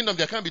know, in the kingdom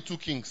there can't be two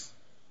kings.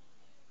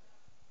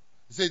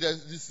 He said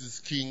that this is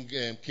King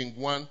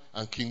 1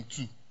 and King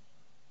 2.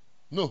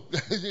 No,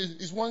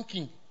 it's one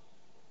king.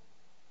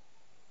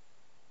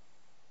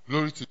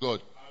 Glory to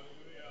God.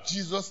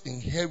 Jesus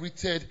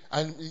inherited,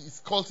 and he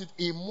calls it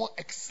a more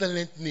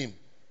excellent name.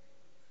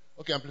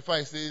 Okay,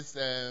 Amplified says,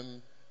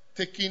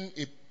 taking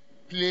a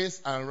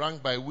place and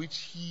rank by which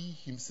he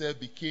himself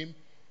became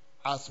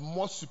as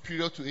much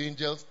superior to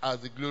angels as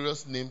the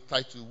glorious name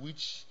title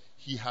which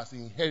he has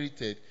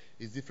inherited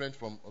is different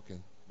from. Okay.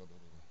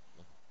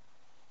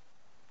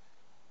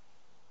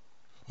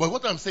 But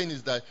what I'm saying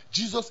is that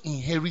Jesus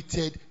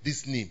inherited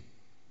this name.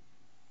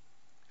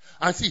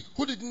 And see,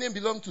 who did the name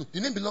belong to?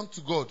 The name belonged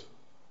to God.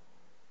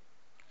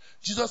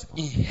 Jesus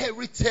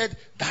inherited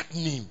that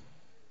name.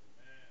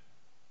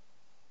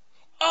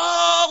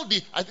 I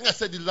think I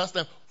said it last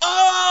time,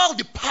 all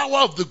the power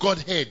of the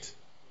Godhead.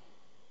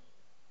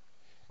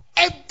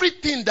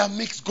 Everything that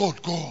makes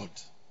God God.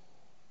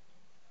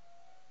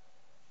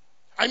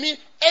 I mean,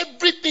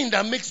 everything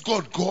that makes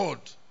God God.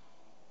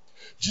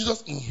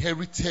 Jesus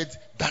inherited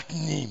that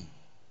name.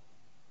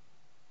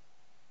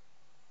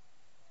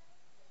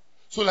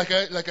 So like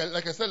I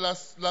said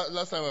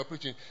last time we were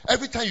preaching,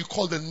 every time you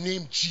call the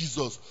name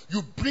Jesus,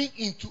 you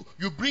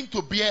bring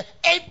to bear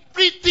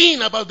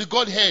everything about the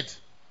Godhead.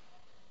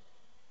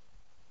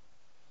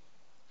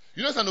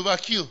 You know it's an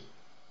overkill.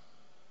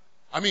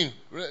 I mean,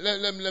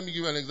 let me give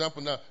you an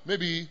example now.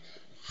 Maybe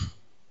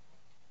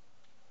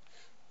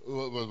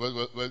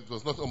it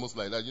was not almost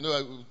like that. You know,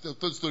 I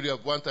told the story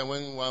of one time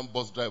when one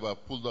bus driver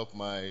pulled up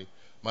my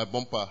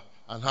bumper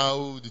and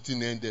how the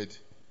thing ended.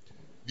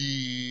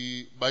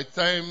 By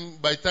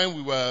time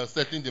we were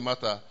settling the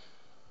matter,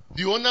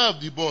 the owner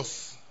of the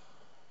bus,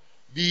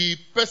 the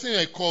person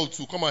I called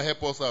to come and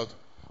help us out,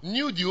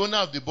 knew the owner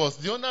of the bus.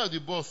 The owner of the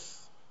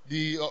bus,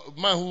 the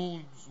man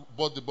who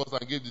bought the bus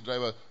and gave the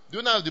driver, the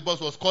owner of the bus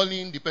was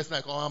calling the person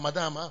like, "Oh,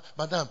 madam,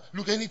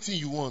 look, anything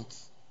you want."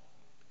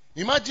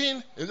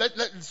 Imagine,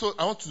 so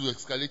I want to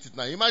escalate it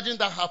now. Imagine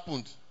that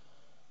happened.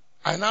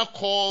 I now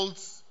called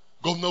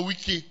Governor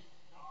Wiki.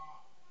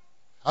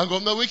 And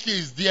Governor Wiki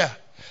is there.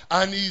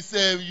 And he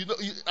said,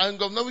 and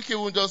Governor Wiki I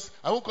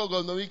won't call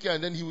Governor Wiki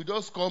and then he will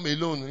just come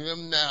alone.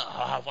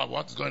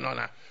 What's going on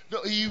now?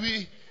 No,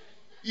 he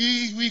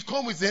will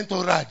come with his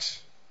entourage.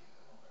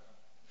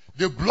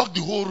 They block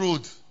the whole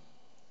road.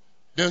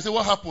 They will say,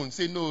 what happened?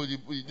 Say, no,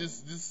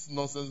 this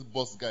nonsense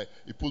boss guy,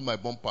 he pulled my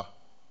bumper.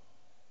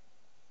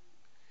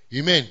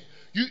 Amen.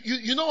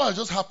 You know what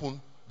just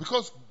happened?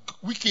 Because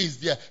Wiki is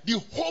there. The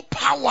whole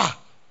power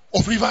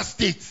of River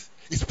State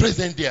is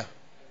present there.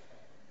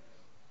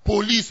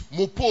 Police,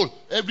 Mopol,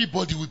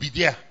 everybody will be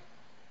there.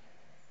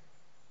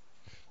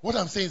 What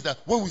I'm saying is that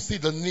when we say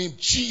the name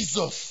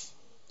Jesus,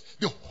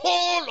 the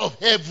whole of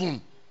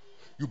heaven,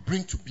 you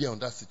bring to bear on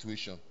that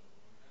situation.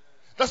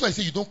 That's why I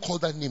say you don't call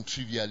that name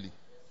trivially.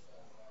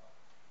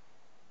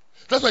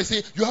 That's why I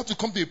say you have to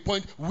come to a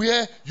point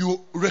where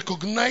you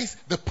recognize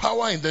the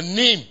power in the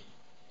name.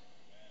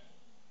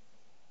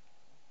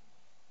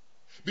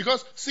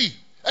 Because, see,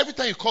 every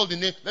time you call the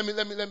name, let me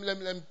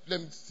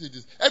say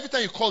this. Every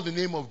time you call the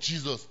name of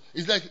Jesus,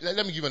 it's like,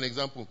 let me give an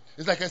example.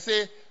 It's like I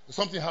say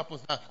something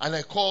happens now, and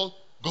I call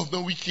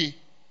Governor Wiki.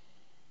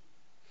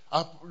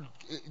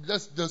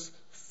 Let's just,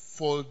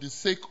 for the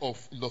sake of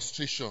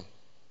illustration,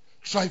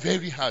 try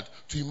very hard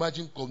to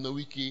imagine Governor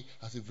Wiki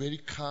as a very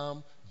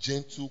calm,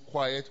 gentle,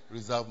 quiet,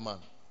 reserved man.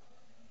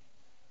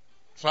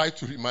 Try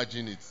to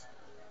imagine it.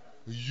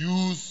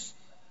 Use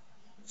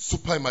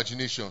super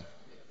imagination.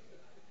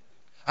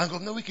 And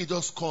Governor Wiki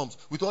just comes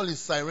with all his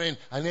siren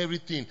and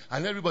everything.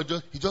 And everybody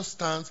he just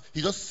stands,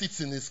 he just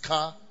sits in his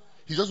car.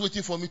 He's just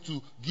waiting for me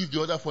to give the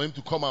order for him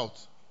to come out.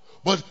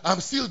 But I'm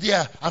still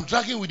there. I'm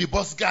dragging with the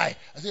boss guy.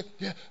 I say,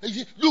 yeah,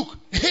 look,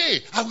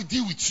 hey, I will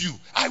deal with you.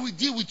 I will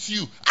deal with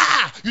you.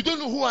 You don't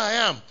know who I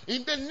am.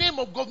 In the name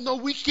of Governor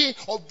Wiki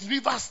of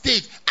River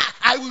State,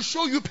 I will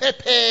show you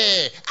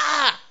Pepe.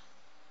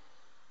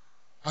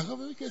 And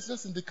Governor Wiki is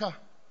just in the car.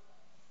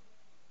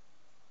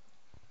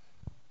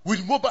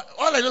 With mobile,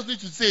 all I just need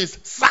to say is,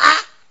 sir,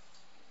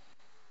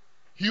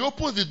 He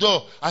opens the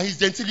door and his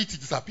gentility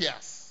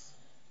disappears.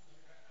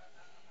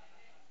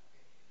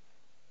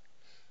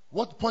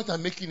 What point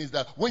I'm making is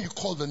that when you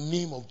call the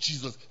name of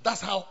Jesus, that's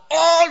how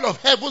all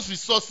of heaven's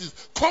resources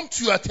come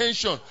to your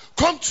attention,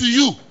 come to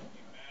you.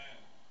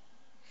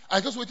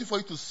 I'm just waiting for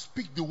you to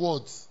speak the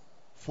words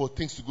for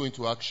things to go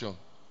into action.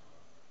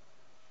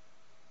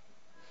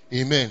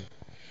 Amen.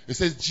 It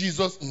says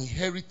Jesus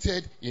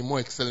inherited a more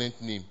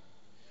excellent name.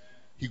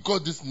 He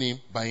got this name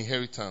by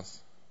inheritance.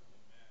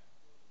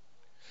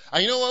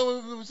 And you know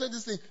what we said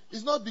this thing?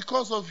 It's not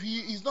because of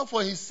it's not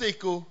for his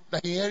sake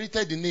that he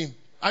inherited the name.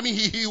 I mean,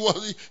 he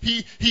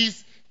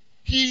is,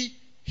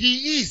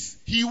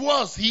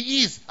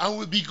 and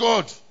will be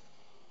God.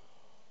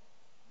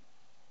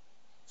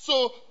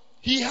 So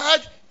he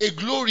had a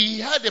glory, he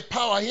had a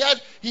power,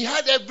 he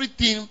had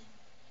everything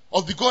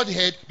of the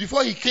Godhead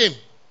before he came.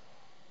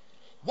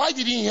 Why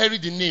did he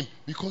inherit the name?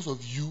 Because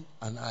of you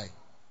and I.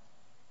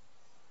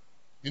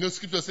 You know,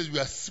 Scripture says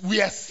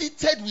we are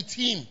seated with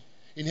him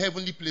in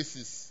heavenly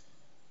places.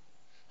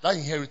 That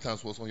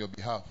inheritance was on your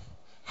behalf.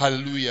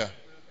 Hallelujah.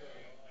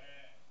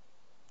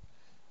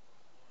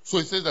 So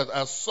it says that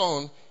as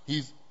son,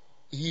 he's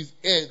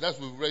heir. That's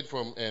what we've read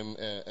from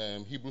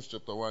Hebrews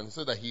chapter 1. He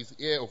said that he's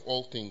heir of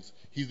all things.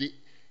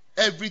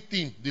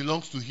 Everything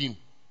belongs to him.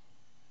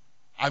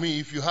 I mean,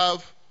 if you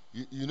have,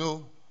 you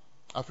know,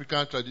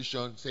 African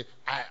tradition, say,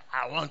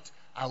 I want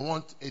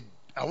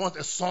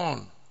a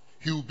son.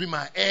 He will be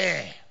my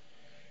heir.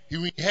 He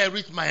will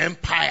inherit my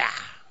empire.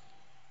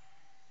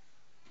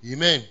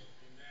 Amen.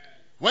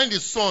 When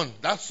that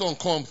son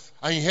comes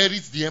and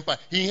inherits the empire,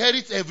 he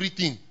inherits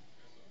everything.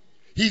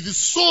 He's the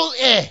sole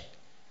heir.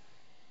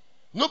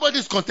 Nobody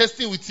is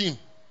contesting with him.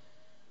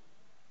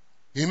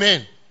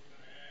 Amen.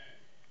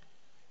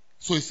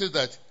 So he says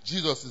that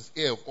Jesus is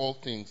heir of all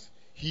things.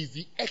 He's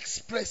the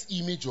express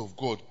image of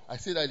God. I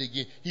say that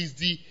again. He's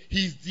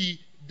the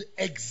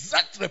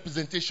exact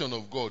representation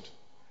of God.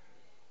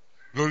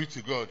 Glory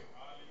to God.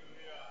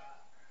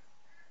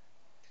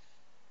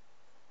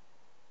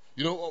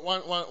 You know,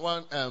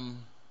 one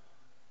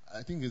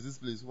I think it's this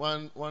place.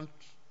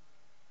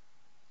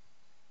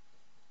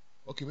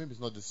 Okay, maybe it's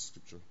not this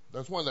scripture.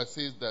 There's one that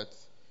says that,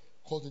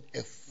 calls it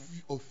a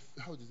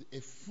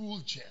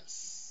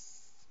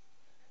fulgence.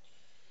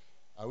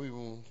 I will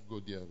even go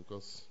there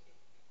because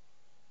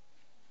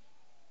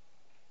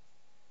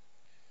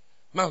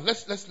now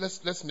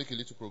let's make a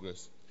little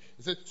progress.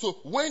 He said, so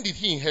when did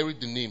he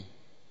inherit the name?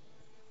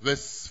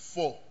 Verse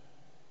 4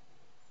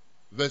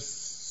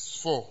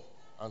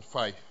 and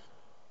 5.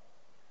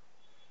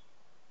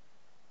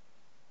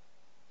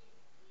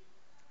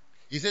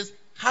 He says,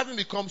 having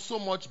become so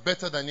much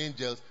better than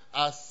angels,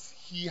 as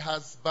he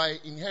has by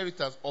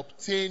inheritance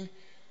obtained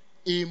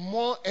a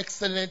more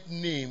excellent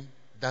name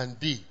than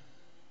they.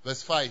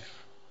 Verse 5.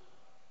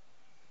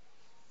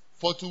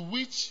 For to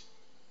which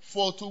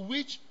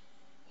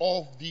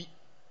of the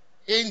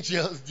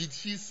angels did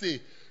he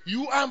say,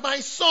 you are my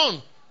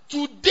son,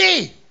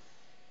 today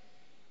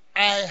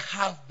I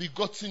have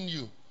begotten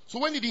you. So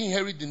when did he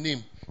inherit the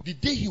name? The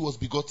day he was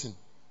begotten.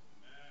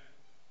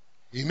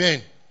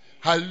 Amen.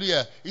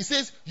 Hallelujah. He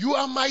says, you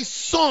are my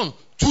son.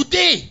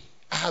 Today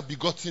I have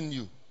begotten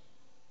you.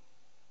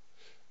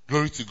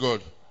 Glory to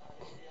God.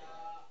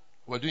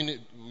 We're doing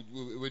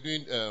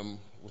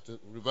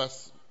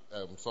reverse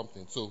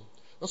something. So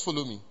let's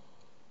follow me.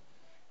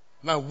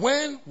 Now,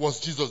 when was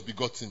Jesus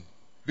begotten?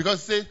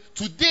 Because it says,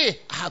 today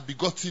I have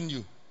begotten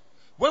you.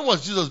 When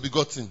was Jesus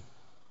begotten?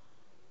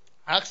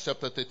 Acts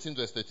chapter 13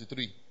 verse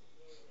 33.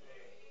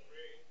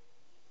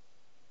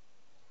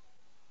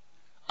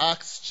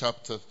 Acts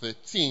chapter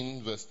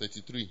 13 verse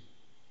 33.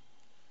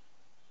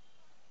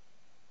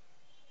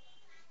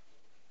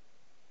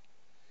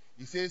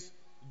 He says,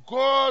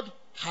 God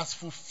has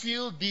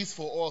fulfilled this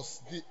for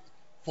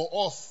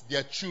us,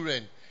 their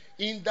children,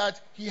 in that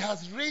he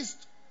has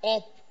raised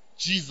up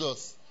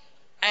Jesus,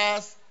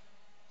 as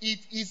it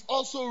is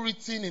also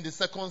written in the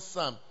second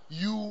Psalm,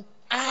 you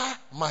are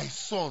my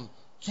son.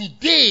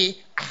 Today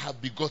I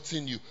have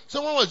begotten you.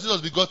 So when was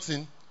Jesus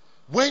begotten?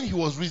 When he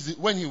was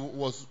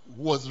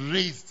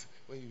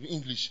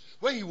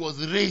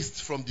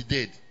raised from the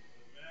dead.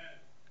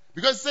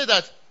 Because it said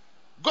that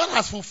God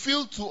has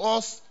fulfilled to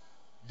us,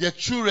 their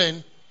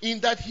children, in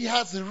that he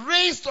has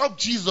raised up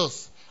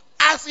Jesus.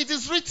 As it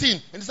is written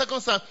in the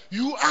second Psalm,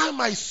 you are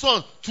my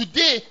son.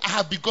 Today I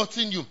have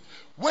begotten you.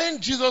 When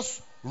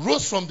Jesus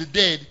rose from the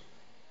dead,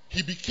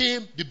 he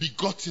became the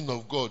begotten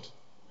of God.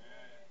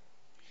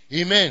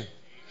 Amen.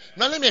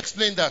 Now let me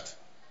explain that.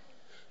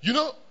 You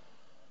know,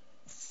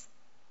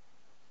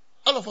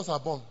 all of us are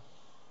born.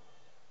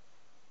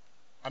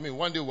 I mean,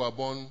 one day we are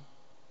born,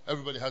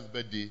 everybody has a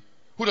birthday.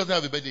 Who doesn't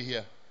have a birthday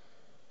here?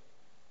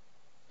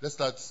 Let's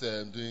start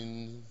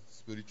doing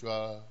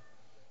spiritual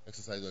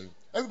exercise.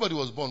 Everybody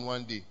was born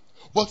one day.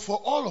 But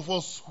for all of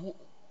us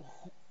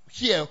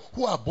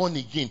who are born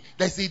again,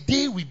 there's a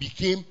day we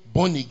became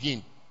born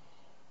again,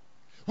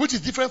 which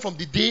is different from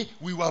the day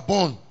we were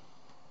born.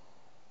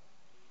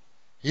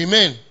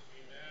 Amen.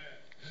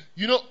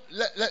 You know,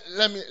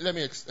 let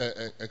me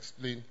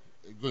explain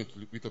go into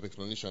a bit of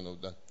explanation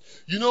of that.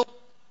 You know,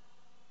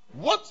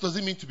 what does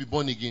it mean to be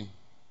born again?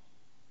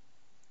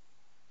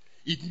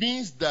 It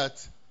means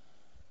that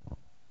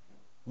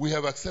we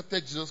have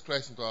accepted Jesus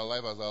Christ into our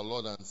life as our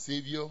Lord and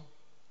Savior.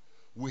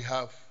 We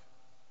have,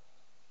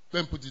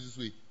 let me put it this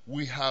way,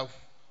 we have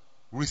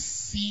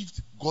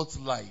received God's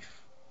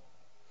life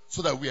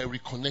so that we are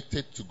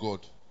reconnected to God.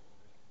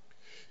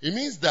 It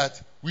means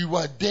that we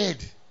were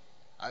dead.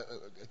 I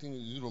think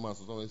in Romans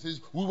or something, it says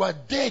we were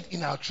dead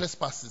in our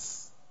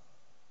trespasses.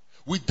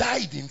 We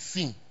died in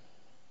sin.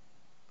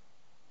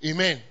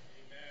 Amen.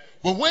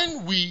 But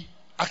when we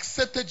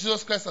accepted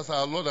Jesus Christ as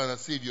our Lord and our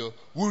Savior,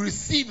 we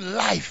received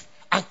life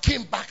and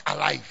came back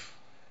alive.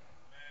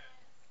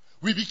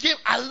 We became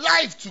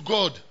alive to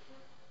God.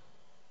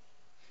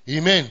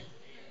 Amen.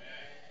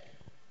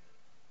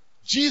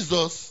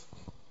 Jesus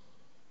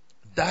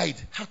died,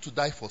 had to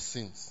die for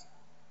sins.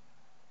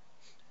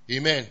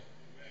 Amen.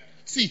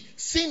 See,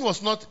 sin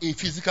was not a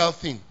physical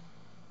thing.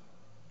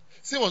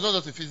 Sin was not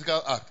just a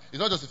physical act. It's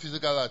not just a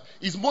physical act.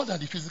 It's more than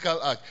the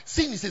physical act.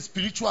 Sin is a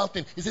spiritual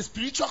thing. It's a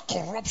spiritual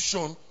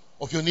corruption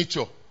of your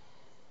nature.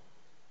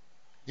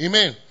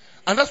 Amen.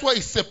 And that's why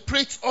it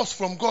separates us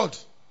from God.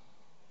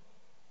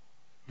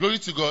 Glory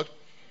to God.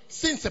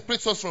 Sin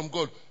separates us from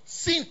God.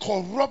 Sin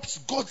corrupts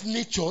God's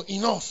nature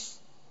in us.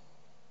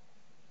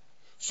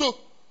 So,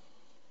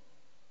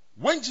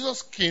 when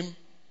Jesus came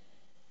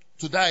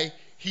to die,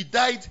 he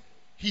died.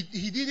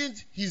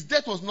 His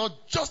death was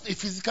not just a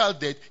physical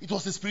death, it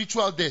was a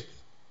spiritual death.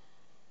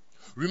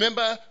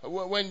 Remember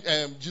when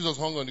Jesus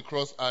hung on the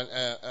cross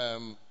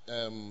and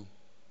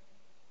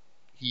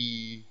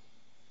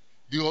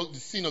the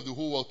sin of the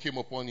whole world came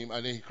upon him,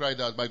 and then he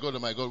cried out, my God,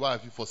 why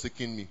have you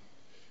forsaken me?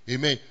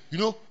 Amen. You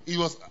know, it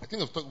was, I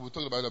think we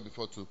talked about that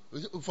before too.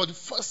 For the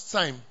first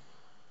time,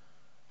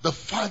 the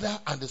Father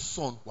and the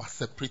Son were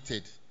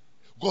separated.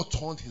 God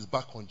turned his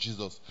back on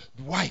Jesus.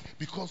 Why?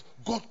 Because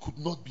God could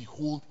not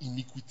behold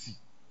iniquity.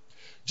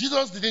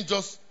 Jesus didn't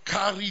just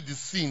carry the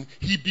sin,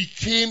 he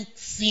became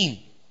sin.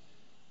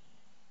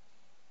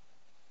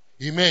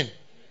 Amen.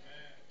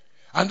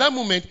 And that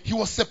moment, he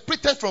was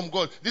separated from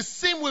God. The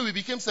same way we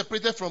became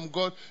separated from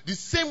God, the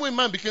same way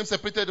man became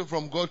separated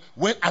from God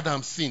when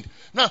Adam sinned.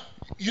 Now,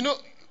 you know,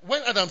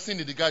 when Adam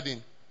sinned in the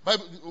garden,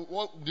 Bible,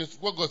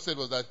 what God said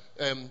was that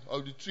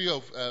of the tree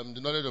of the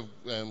knowledge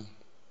of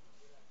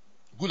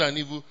good and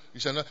evil, you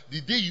shall not.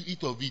 The day you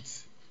eat of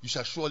it, you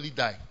shall surely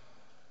die.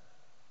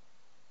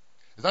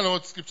 Is that not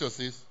what Scripture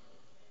says?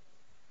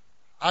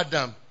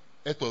 Adam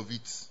ate of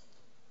it.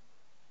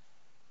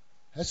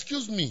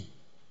 Excuse me,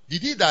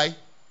 did he die?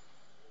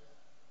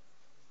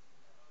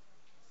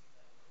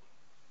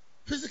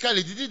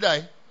 Physically, did he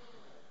die?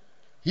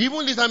 He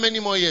even lived how many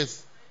more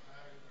years?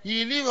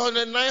 He lived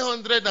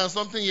 900 and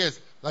something years.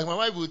 Like my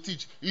wife will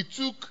teach. It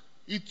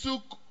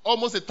took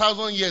almost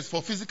 1,000 years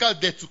for physical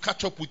death to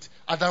catch up with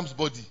Adam's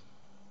body.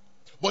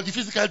 But the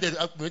physical death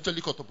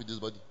eventually caught up with his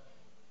body.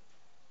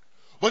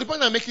 But the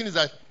point I'm making is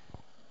that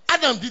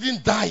Adam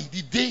didn't die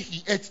the day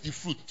he ate the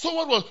fruit. So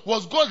what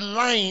was God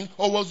lying,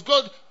 or was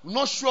God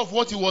not sure of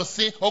what he was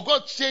saying, or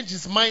God changed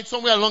his mind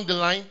somewhere along the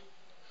line?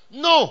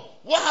 No.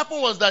 What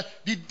happened was that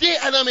the day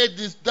Adam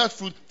ate that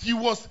fruit, he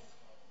was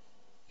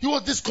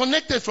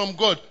disconnected from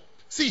God.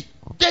 See,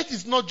 death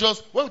is not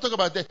just, when we talk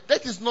about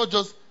death is not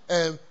just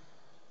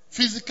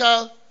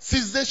physical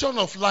cessation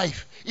of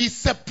life. It's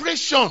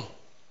separation.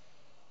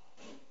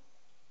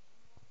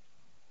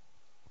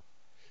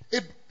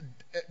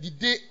 The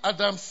day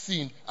Adam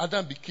sinned,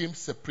 Adam became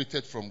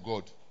separated from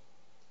God.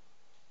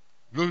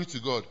 Glory to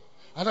God.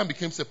 Adam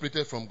became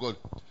separated from God.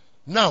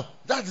 Now,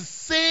 that's the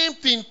same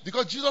thing,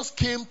 because Jesus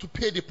came to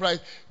pay the price.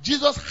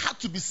 Jesus had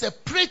to be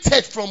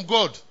separated from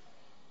God.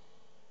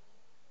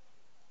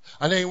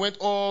 And then he went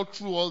all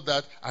through all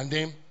that, and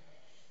then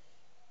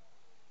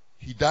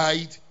he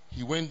died.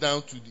 He went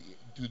down to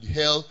the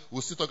hell.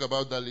 We'll still talk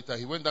about that later.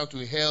 He went down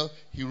to hell.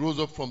 He rose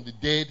up from the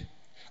dead,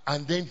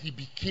 and then he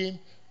became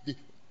the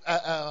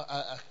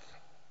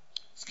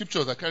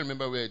scriptures. I can't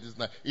remember where it is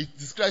now. It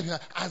describes him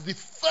as the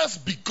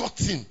first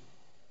begotten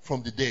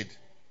from the dead.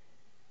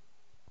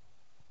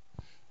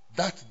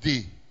 That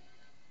day,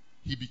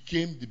 he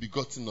became the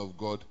begotten of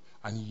God,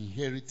 and he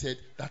inherited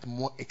that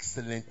more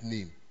excellent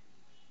name.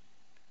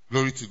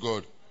 Glory to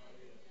God.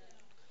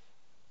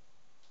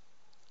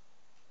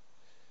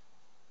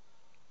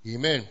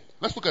 Amen.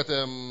 Let's look at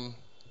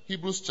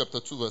Hebrews chapter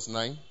 2 verse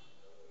 9.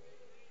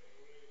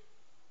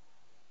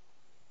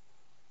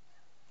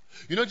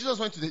 You know, Jesus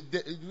went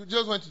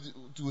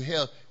to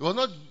hell.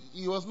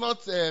 He was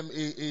not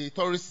a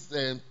tourist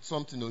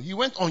something. No. He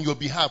went on your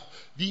behalf.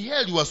 The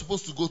hell you were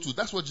supposed to go to,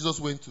 that's what Jesus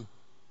went to.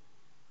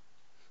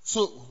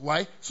 So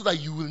why? So that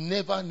you will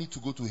never need to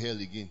go to hell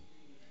again.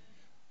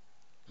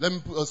 Let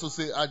me also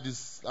say, add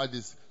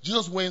this.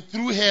 Jesus went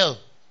through hell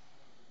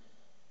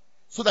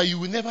so that you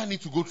will never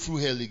need to go through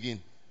hell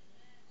again.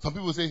 Some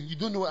people say, you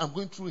don't know, I'm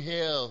going through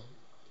hell.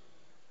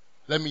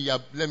 Let me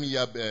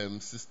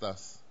yab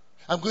sisters.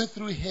 I'm going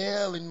through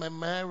hell in my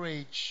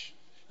marriage.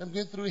 I'm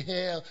going through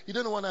hell. You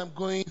don't know what I'm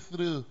going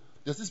through.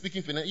 They're still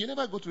speaking finance. You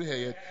never go through hell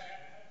yet.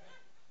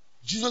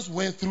 Jesus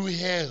went through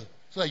hell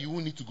so that you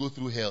won't need to go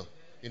through hell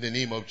in the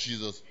name of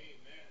Jesus.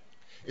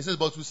 It says,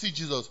 but we see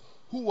Jesus,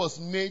 who was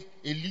made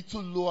a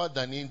little lower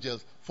than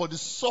angels for the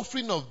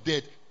suffering of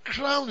death,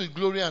 crowned with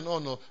glory and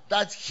honor,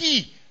 that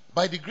he,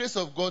 by the grace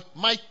of God,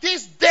 might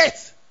taste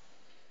death.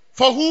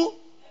 For who?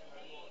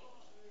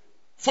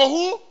 For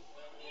who?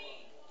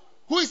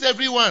 Who is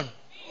everyone?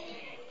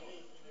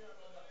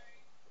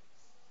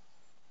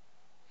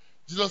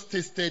 Jesus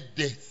tasted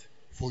death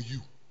for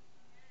you.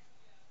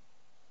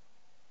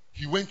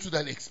 He went through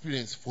that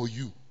experience for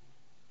you.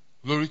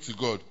 Glory to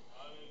God.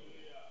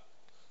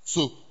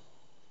 So,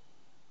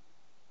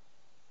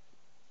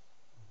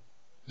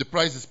 the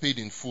price is paid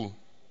in full.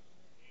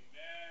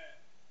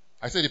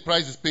 I said the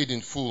price is paid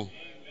in full.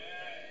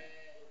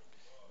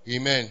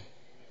 Amen.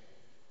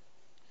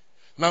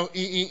 Now,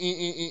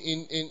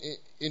 in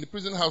the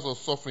prison house of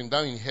suffering,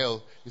 down in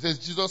hell, it says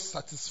Jesus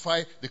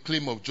satisfied the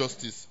claim of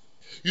justice.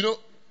 You know,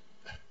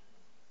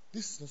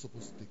 this is not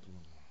supposed to take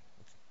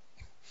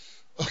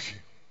long. Okay.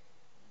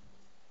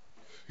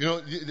 You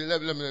know,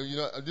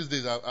 these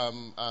days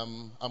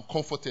I'm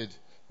comforted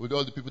with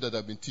all the people that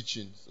have been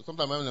teaching. So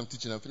sometimes when I'm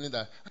teaching, I'm feeling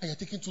that you're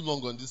taking too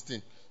long on this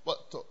thing.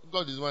 But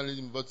God is one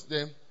leading me. But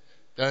then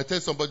I tell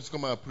somebody to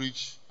come and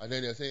preach, and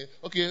then they say,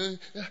 okay,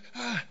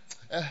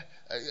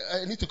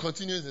 I need to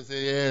continue. They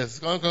say, yes,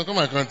 come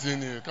and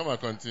continue. Come and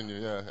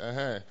continue.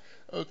 Yeah.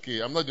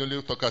 Okay, I'm not the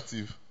only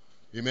talkative.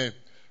 Amen.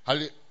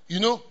 You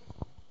know,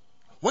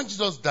 when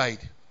Jesus died,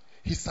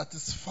 he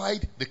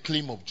satisfied the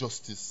claim of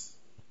justice.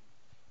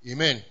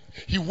 Amen.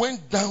 He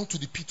went down to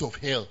the pit of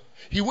hell.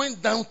 He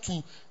went down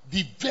to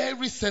the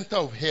very center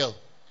of hell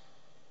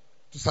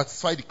to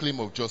satisfy the claim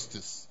of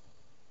justice.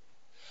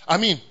 I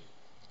mean,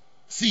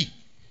 see,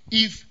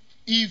 if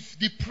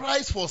the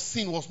price for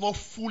sin was not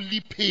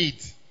fully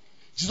paid,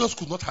 Jesus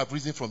could not have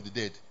risen from the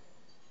dead.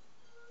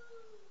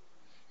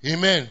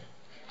 Amen.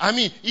 I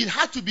mean, it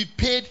had to be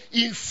paid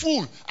in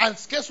full. And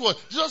guess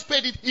what? Jesus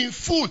paid it in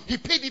full. He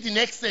paid it in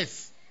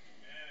excess.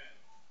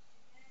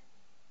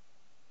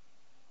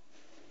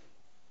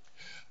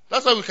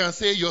 That's why we can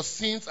say your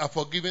sins are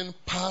forgiven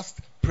past,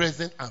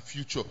 present, and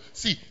future.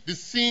 See, the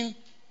sin,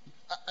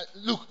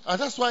 look, and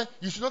that's why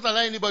you should not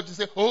allow anybody to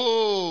say,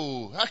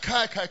 oh,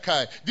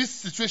 this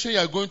situation you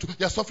are going through,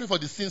 you are suffering for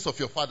the sins of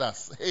your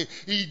fathers. Hey,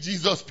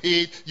 Jesus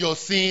paid your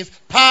sins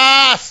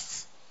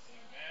past.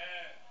 Amen.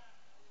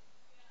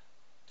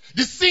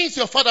 The sins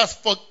your fathers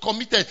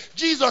committed,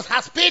 Jesus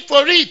has paid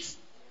for it.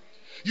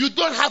 You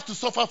don't have to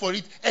suffer for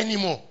it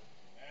anymore. Amen.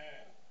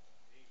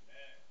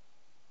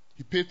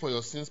 He paid for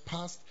your sins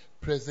past,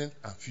 present,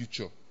 and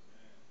future.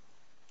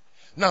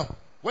 Now,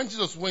 when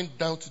Jesus went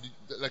down to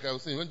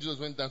when Jesus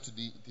went down to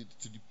the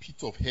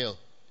pit of hell,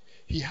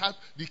 he had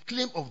the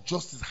claim of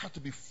justice had to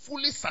be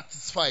fully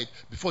satisfied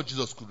before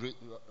Jesus could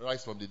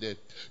rise from the dead.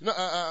 You know,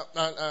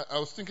 I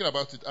was thinking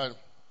about it, and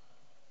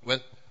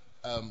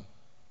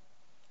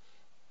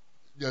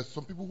there are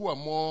some people who are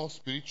more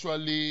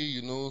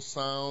spiritually,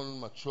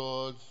 sound,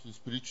 matured,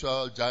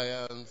 spiritual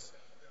giants.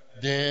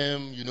 They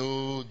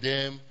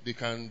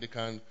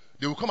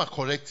will come and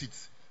correct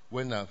it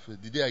when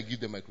the day I give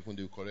them microphone,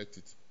 they will correct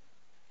it.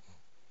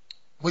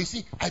 But you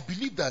see, I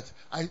believe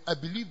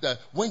that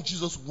when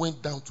Jesus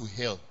went down to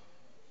hell,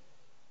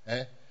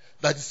 that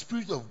the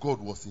Spirit of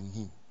God was in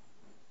him.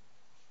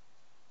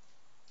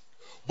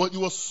 But he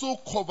was so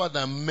covered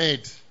and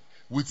made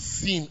with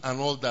sin and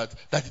all that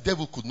the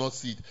devil could not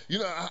see it. You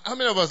know, how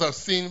many of us have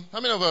seen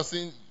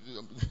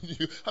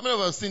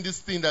this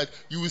thing that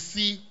you will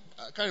see?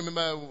 I can't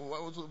remember,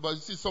 but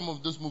you see some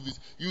of those movies.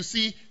 You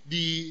see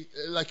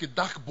like a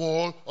dark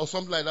ball or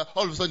something like that.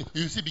 All of a sudden,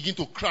 you see begin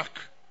to crack,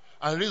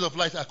 and rays of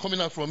light are coming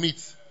out from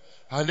it,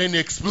 and then it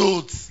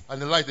explodes,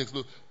 and the light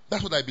explodes.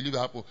 That's what I believe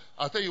happened.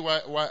 I'll tell you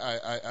why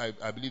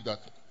I believe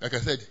that. Like I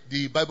said,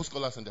 the Bible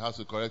scholars in the house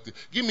will correct it.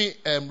 Give me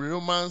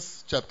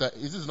Romans chapter.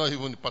 This is not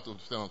even the part of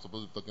the thing I'm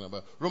supposed to be talking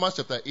about. Romans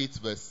chapter 8,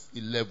 verse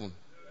 11.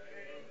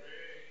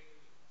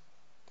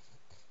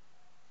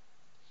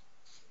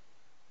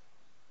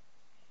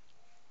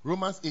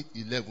 Romans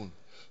 8:11.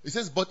 It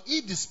says, but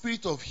if the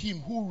spirit of him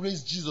who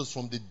raised Jesus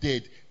from the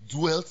dead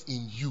dwelt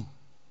in you,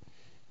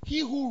 he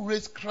who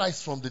raised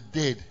Christ from the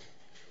dead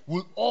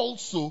will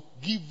also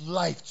give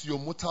life to your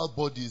mortal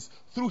bodies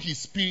through his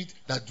spirit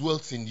that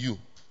dwells in you.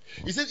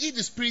 It says, if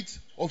the spirit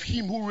of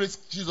him who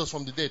raised Jesus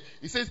from the dead,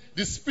 it says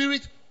the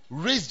spirit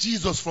raised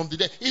Jesus from the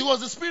dead. It was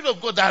the spirit of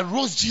God that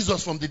rose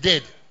Jesus from the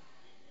dead.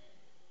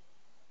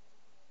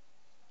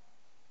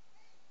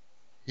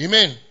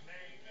 Amen.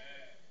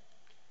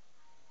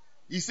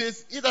 He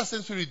says, if that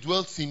same spirit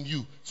dwells in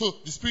you, so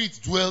the spirit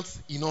dwells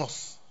in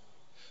us.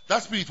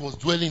 That spirit was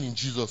dwelling in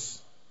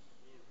Jesus.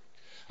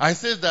 I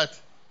said that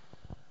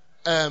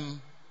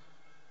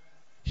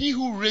he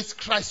who raised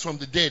Christ from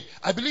the dead,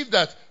 I believe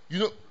that,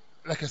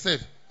 like I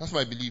said, that's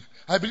my belief.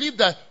 I believe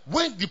that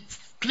when the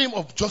claim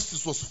of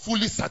justice was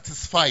fully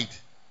satisfied,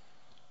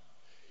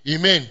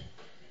 amen.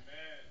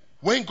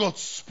 When God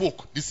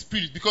spoke, the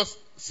spirit, because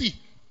see,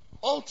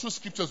 all through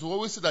scriptures we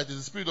always say that it's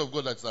the spirit of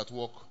God that's at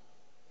work.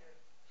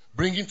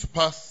 bringing to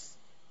pass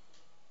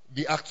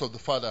the acts of the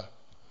Father.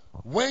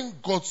 When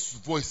God's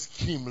voice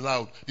came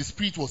loud, the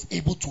Spirit was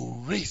able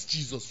to raise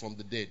Jesus from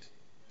the dead.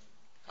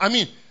 I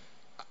mean,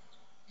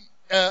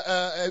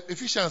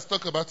 Ephesians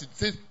talk about it. It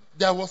says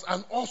there was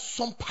an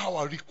awesome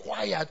power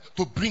required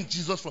to bring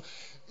Jesus from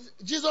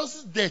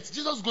Jesus' death.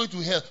 Jesus going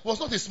to hell was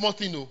not a small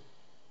thing, no.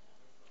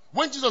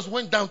 When Jesus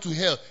went down to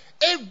hell,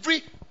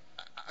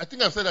 I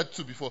think I've said that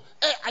too before.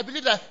 I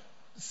believe that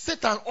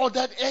Satan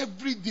ordered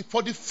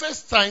for the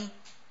first time.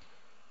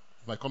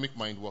 My comic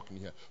mind working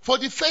here. For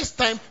the first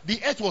time, the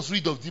earth was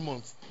rid of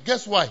demons.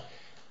 Guess why?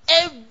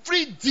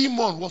 Every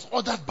demon was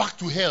ordered back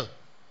to hell.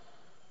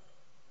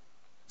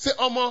 Say,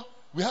 Omo,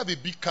 we have a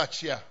big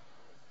catch here.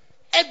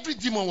 Every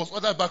demon was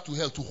ordered back to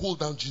hell to hold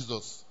down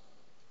Jesus.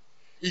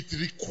 It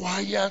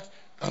required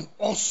an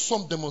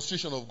awesome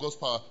demonstration of God's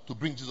power to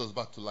bring Jesus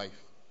back to life.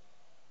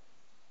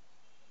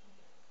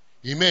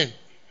 Amen.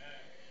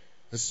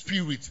 The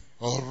Spirit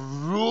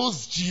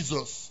rose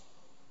Jesus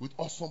with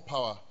awesome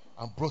power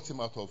and brought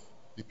him out of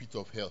the pit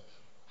of hell.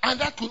 And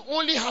that could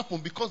only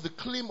happen because the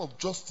claim of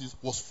justice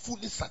was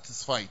fully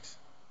satisfied.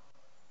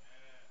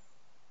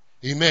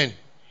 Amen.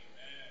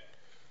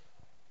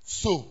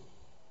 So,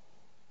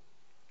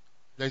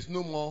 there is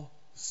no more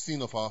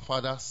sin of our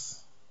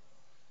fathers.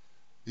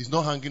 It's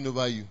not hanging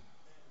over you.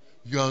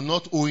 You are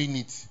not owing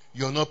it.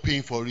 You are not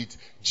paying for it.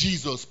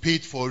 Jesus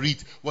paid for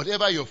it.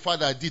 Whatever your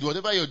father did,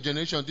 whatever your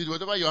generation did,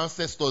 whatever your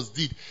ancestors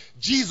did,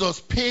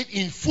 Jesus paid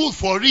in full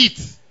for it.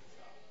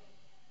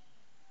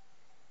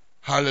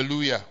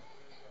 Hallelujah.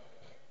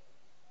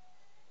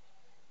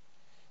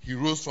 He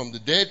rose from the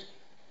dead.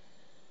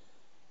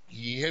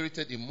 He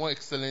inherited a more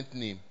excellent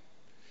name.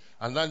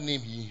 And that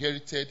name he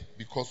inherited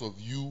because of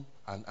you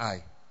and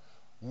I.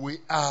 We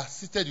are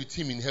seated with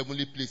him in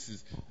heavenly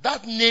places.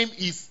 That name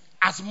is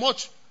as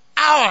much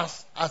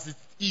ours as it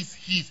is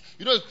his.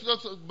 You know,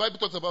 the Bible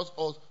talks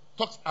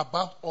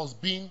about us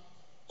being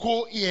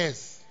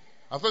co-heirs.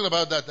 I've talked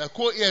about that.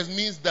 Co-heirs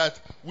means that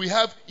we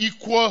have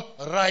equal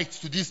rights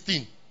to this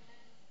thing.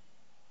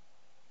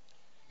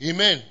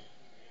 Amen.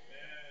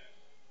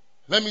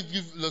 Let me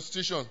give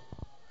illustration.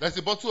 There's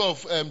a bottle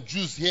of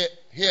juice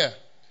here.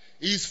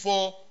 It's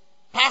for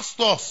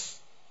pastors.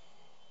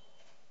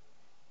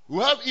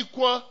 We have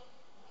equal,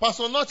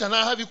 Pastor Notch and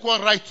I have equal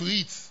right to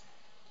it.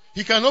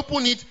 He can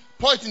open it,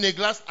 pour it in a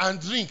glass and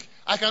drink.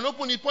 I can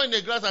open it, pour it in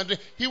a glass and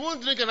drink. He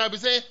won't drink and I'll be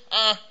saying,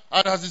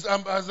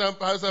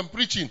 as I'm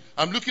preaching,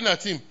 I'm looking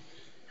at him.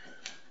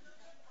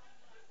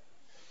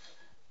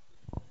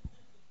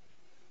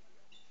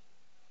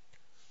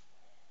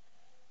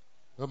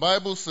 The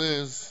Bible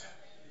says,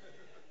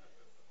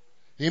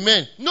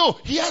 amen. No,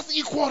 he has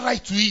equal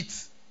right to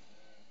it.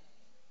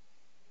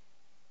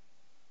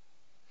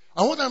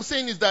 And what I'm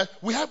saying is that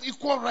we have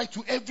equal right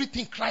to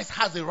everything Christ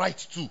has a right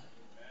to.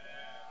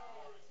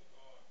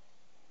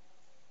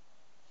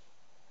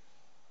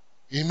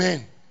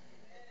 Amen.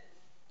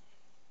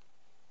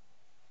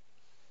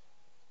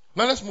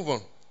 Now let's move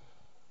on.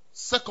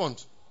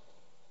 Second,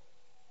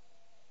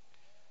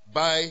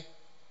 by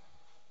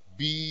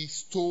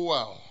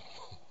bestowal.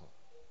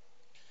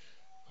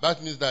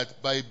 That means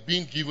that by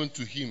being given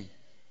to him.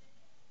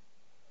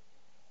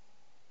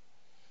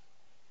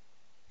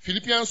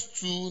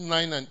 Philippians 2,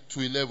 9 and to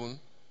 11.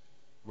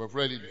 We've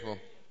read it before.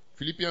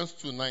 Philippians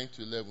 2, 9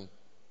 to 11.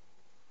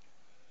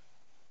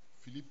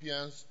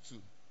 Philippians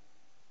 2.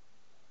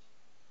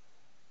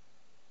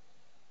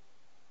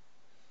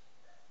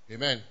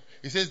 Amen.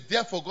 It says,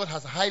 therefore God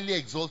has highly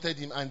exalted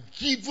him and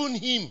given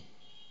him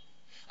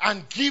a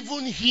name,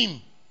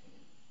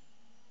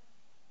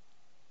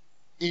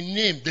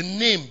 the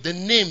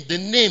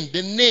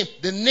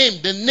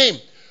name,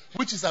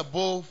 which is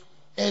above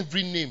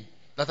every name.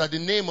 That at the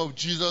name of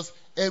Jesus,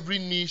 every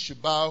knee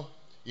should bow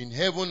in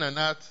heaven and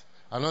earth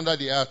and under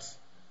the earth.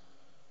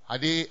 Are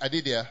they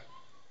there?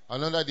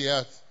 And under the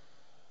earth.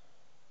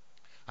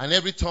 And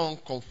every tongue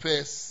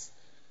confess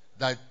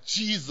that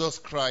Jesus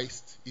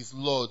Christ is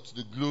Lord to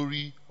the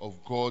glory of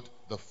God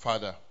the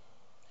Father.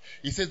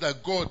 He says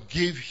that God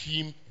gave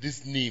him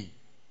this name.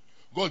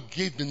 God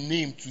gave the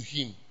name to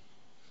him.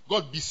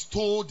 God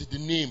bestowed the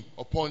name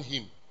upon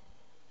him.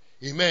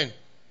 Amen.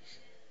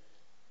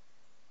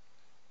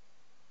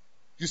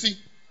 You see,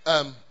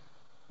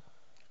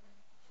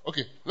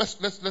 okay,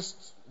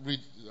 let's read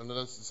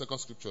another second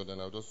scripture, then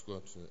I'll just go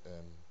to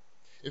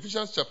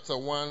Ephesians chapter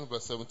 1,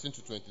 verse 17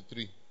 to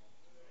 23.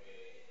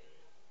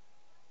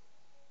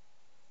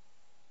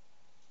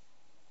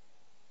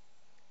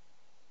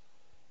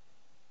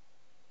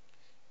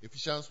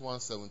 Ephesians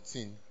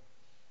 1:17.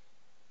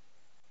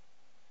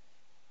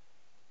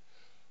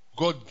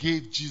 God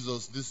gave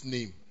Jesus this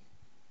name.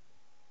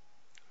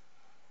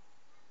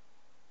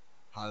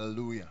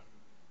 Hallelujah.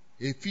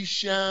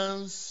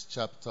 Ephesians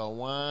chapter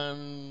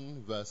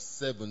 1 verse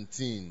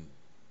 17.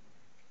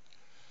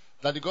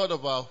 That the God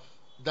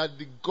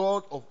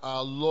of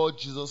our Lord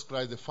Jesus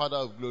Christ, the Father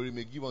of glory,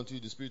 may give unto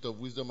you the spirit of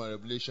wisdom and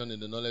revelation in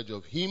the knowledge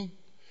of him,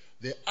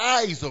 the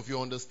eyes of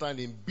your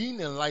understanding being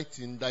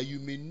enlightened, that you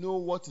may know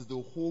what is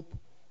the hope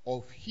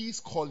of his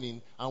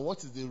calling, and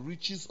what is the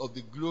riches of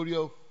the glory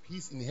of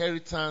his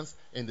inheritance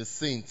in the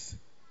saints.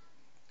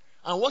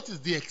 And what is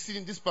the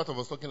exceeding, this part I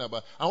was talking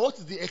about, and what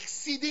is the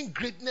exceeding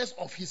greatness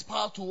of his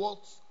power toward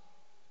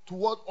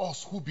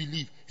us who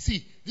believe.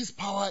 See, this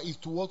power is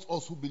towards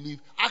us who believe,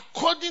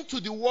 according to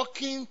the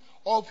working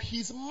of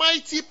his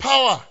mighty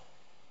power,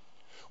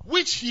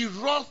 which he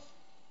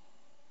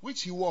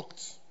worked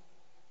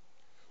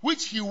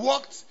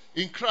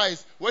in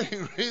Christ when he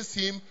raised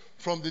him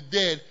from the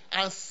dead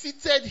and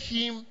seated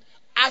him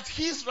at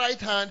his right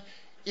hand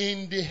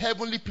in the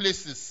heavenly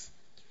places,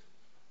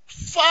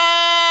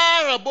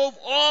 far above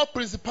all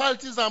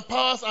principalities and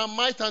powers and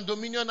might and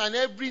dominion and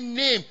every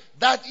name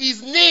that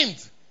is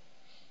named,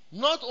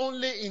 not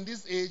only in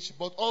this age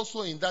but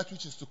also in that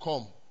which is to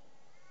come,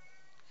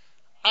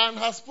 and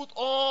has put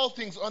all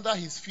things under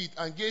his feet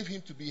and gave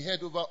him to be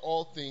head over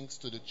all things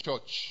to the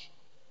church,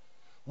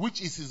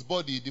 which is his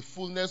body, the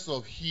fullness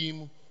of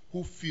him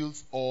who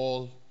fills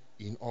all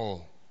in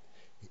all.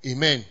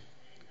 Amen.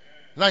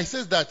 Now he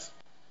says that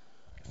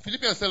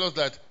Philippians tells us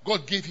that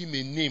God gave him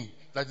a name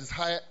that is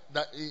higher,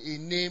 that a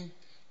name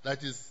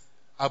that is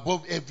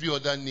above every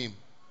other name.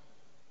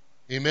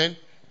 Amen.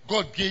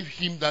 God gave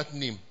him that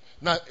name.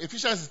 Now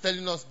Ephesians is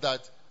telling us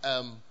that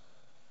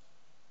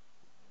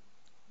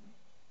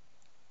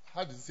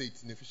how does it say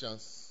it in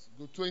Ephesians?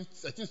 Go 20, I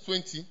think it's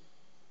 20.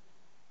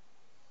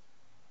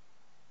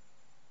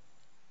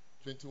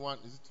 21,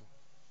 is it?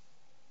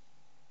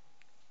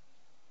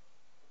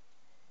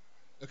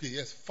 Okay,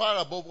 yes.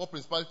 Far above all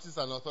principalities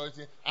and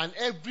authority and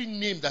every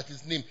name that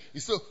is named.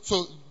 So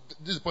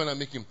this is the point I'm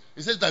making.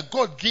 It says that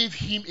God gave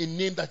him a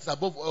name that is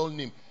above all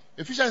names.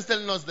 Ephesians is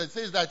telling us that it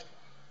says that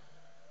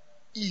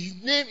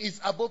his name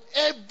is above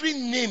every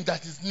name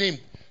that is named.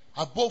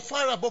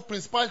 Far above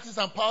principalities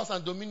and powers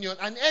and dominion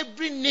and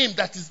every name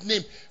that is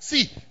named.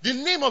 See, the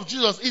name of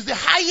Jesus is the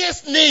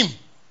highest name.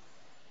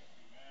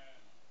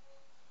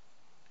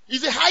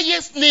 It's the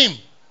highest name.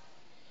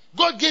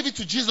 God gave it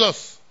to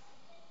Jesus.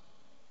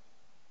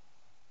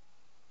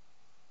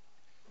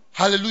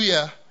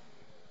 Hallelujah.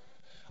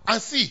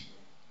 And see,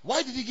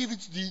 why did he give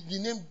it the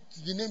name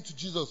to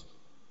Jesus?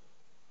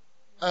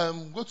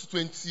 Go to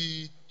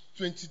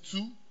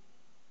 2022.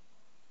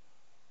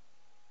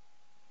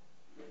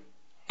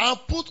 And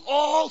put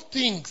all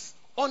things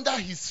under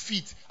his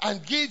feet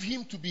and gave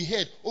him to be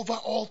head over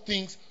all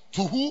things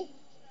to who?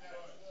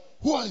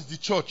 Who is the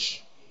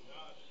church?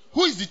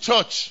 Who is the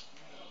church?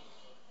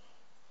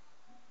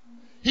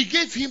 He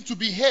gave him to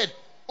be head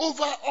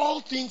over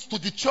all things to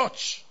the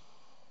church.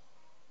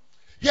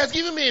 He has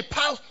given me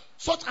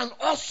such an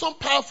awesome,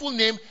 powerful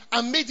name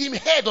and made him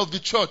head of the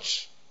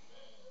church.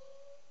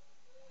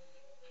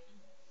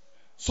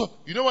 So,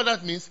 you know what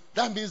that means?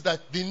 That means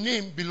that the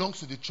name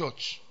belongs to the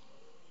church.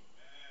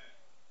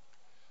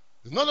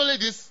 Not only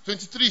this,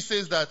 23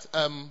 says that,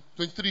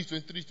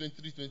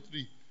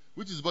 23,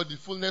 which is about the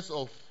fullness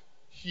of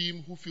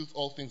him who fills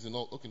all things in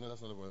all. Okay, no,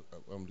 that's not what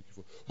I'm looking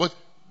for. But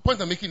the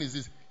point I'm making is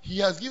this. He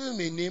has given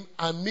him a name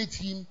and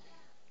he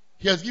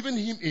has given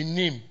him a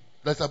name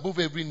that's above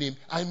every name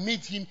and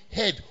made him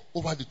head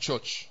over the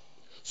church.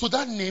 So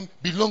that name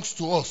belongs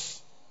to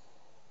us.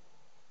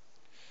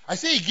 I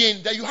say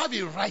again that you have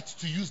a right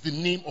to use the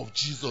name of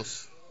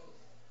Jesus.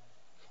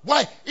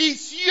 Why?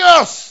 It's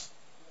yours.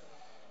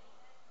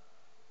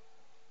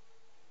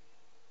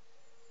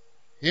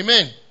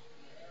 Amen.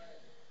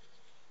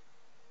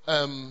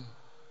 Let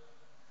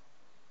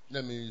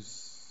me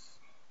use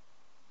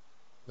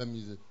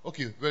it.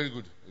 Okay, very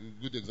good.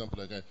 Good example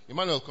again.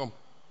 Emmanuel, come.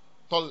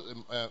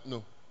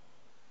 No.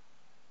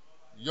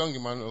 Young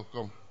Emmanuel,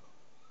 come.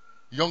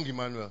 Young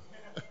Emmanuel.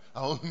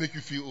 I want to make you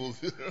feel old.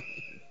 The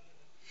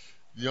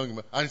young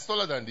Emmanuel. And it's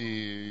taller than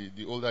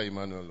the older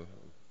Emmanuel.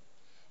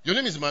 Your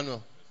name is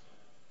Emmanuel.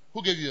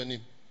 Who gave you your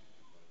name?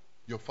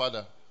 Your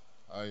father.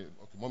 Okay,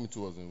 mommy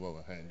too was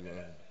involved.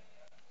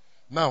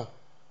 Now,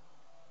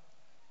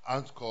 I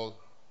want to call.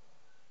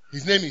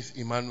 His name is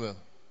Emmanuel.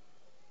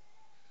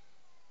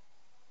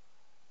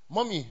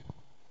 Mommy,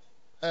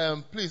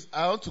 please,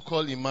 I want to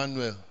call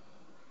Emmanuel.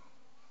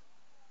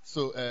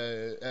 So,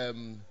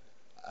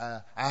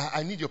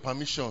 I need your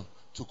permission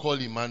to call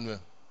Emmanuel.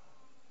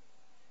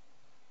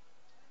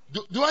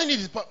 Do I need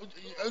his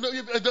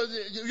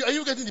are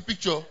you getting the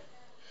picture?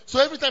 So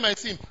every time I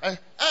see him,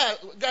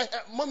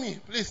 Mommy,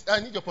 please,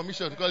 I need your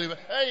permission to call him.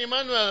 Hey,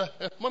 Emmanuel,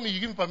 Mommy, you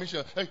give me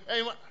permission.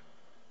 Hey,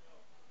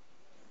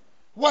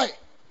 why?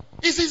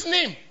 It's his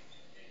name.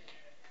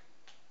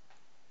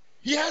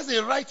 He has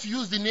a right to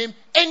use the name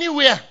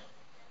anywhere.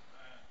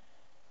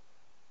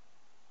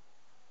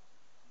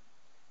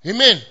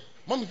 Amen.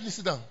 Mommy, please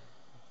sit down.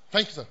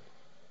 Thank you, sir.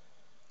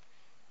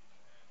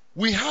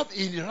 We have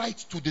a right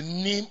to the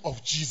name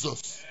of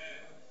Jesus.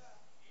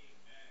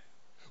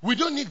 We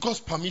don't need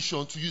God's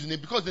permission to use the name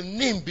because the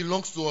name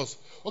belongs to us.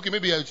 Okay,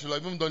 maybe I should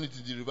have even done it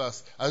in the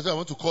reverse. I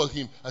want to call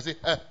him. I say,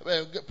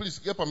 please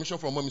get permission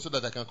from Mommy so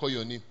that I can call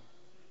your name.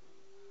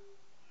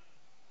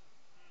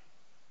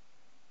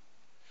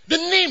 The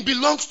name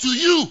belongs to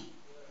you.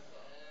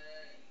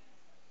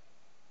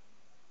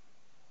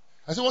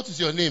 I said, what is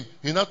your name?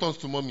 He now turns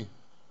to mommy.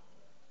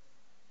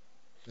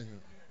 He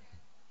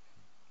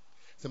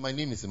said, my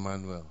name is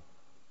Emmanuel.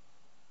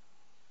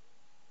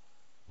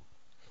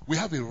 We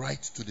have a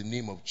right to the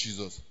name of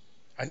Jesus.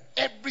 And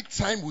every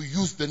time we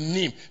use the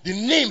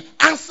name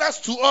answers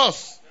to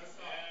us.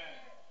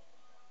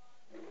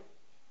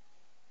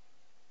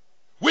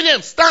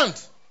 William,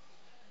 stand.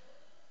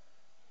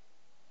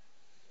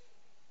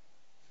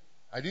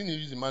 I didn't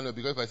use Emmanuel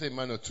because if I say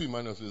Emmanuel, two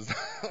Emmanuels will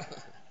stand.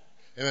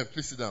 Amen.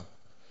 Please sit down.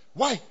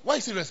 Why? Why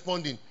is he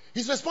responding?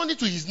 He's responding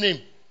to his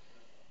name.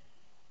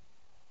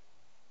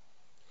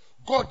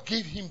 God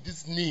gave him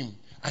this name,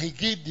 and he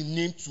gave the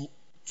name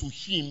to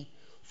him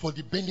for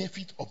the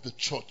benefit of the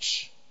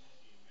church.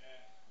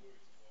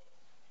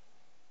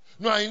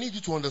 No, I need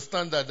you to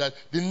understand that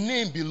the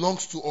name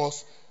belongs to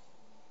us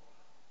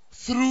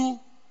through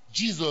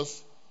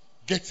Jesus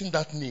getting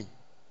that name.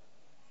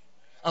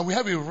 And we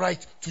have a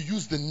right to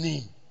use the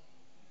name.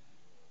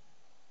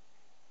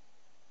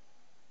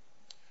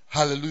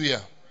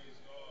 Hallelujah.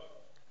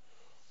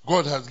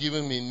 God has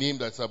given me a name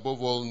that's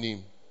above all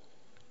name.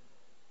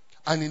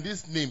 And in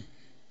this name,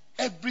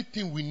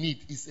 everything we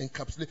need is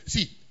encapsulated.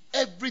 See,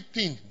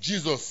 everything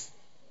Jesus.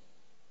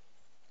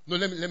 No,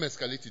 let me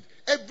escalate it.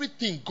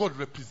 Everything God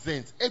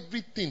represents,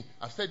 everything,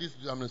 I've said this,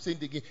 I'm saying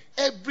it again,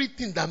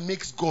 everything that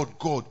makes God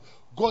God,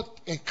 God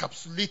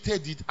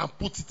encapsulated it and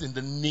put it in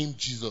the name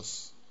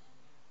Jesus.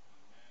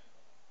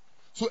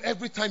 So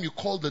every time you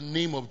call the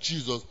name of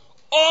Jesus,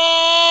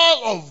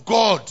 all of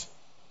God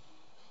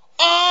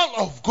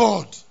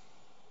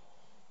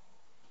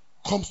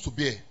comes to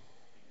bear.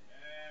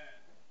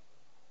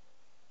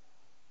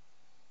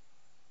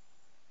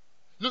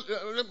 Look,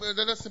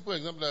 another simple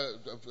example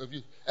of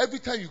you. Every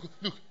time you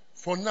look,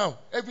 for now,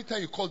 every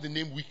time you call the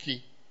name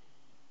Wiki,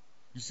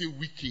 you say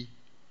Wiki.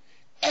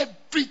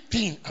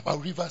 Everything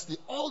about River State,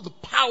 all the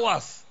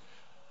powers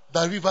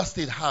that River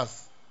State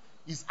has,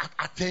 is at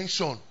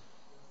attention.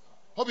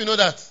 Hope you know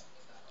that.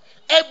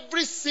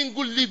 Every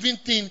single living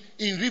thing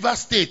in River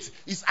State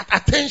is at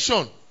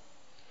attention.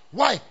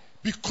 Why?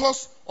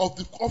 Because of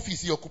the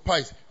office he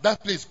occupies.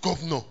 That place,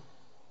 governor.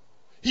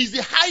 He's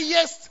the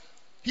highest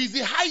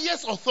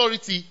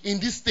authority in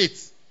this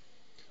state.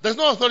 There's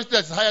no authority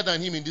that's higher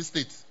than him in this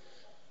state.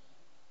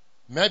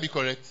 May I be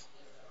correct?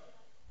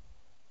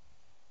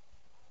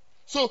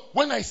 So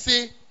when I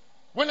say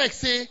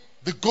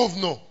the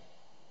governor,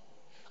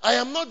 I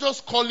am not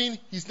just calling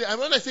his name.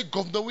 When I say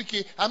Governor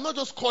Wike, I'm not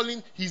just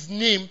calling his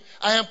name.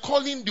 I am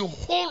calling the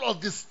whole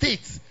of the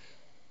state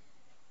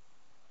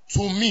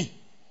to me.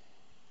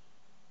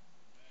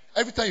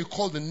 Every time you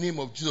call the name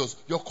of Jesus,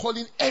 you're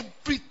calling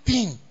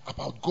everything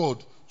about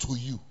God to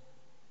you.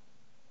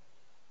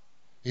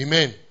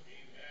 Amen.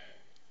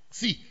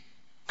 See,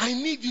 I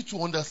need you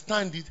to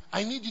understand it.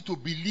 I need you to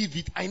believe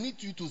it. I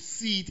need you to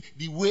see it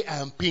the way I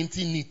am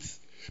painting it.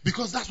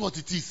 Because that's what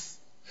it is.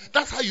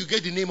 That's how you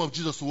get the name of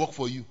Jesus to work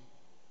for you.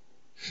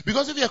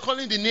 Because if you're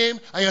calling the name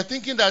and you're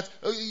thinking that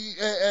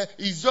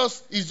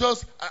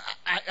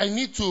I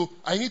need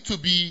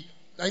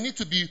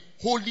to be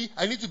holy,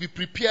 I need to be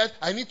prepared,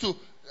 I need to.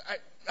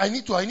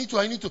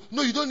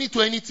 No, you don't need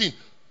to anything.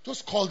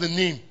 Just call the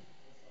name.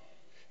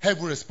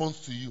 Heaven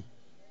responds to you.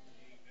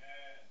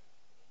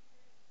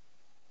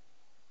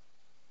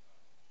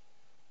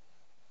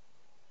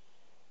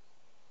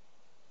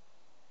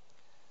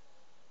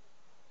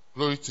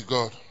 Glory to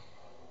God.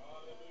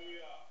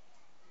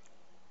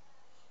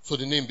 So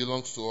the name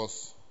belongs to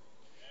us.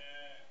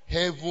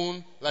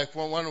 Heaven, like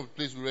one of the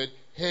places we read,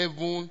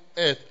 heaven,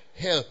 earth,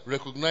 hell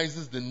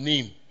recognizes the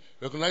name.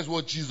 Recognize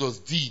what Jesus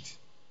did.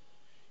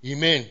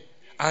 Amen.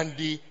 And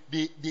they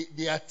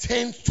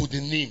attend to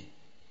the name.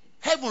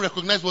 Heaven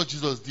recognized what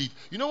Jesus did.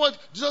 You know what?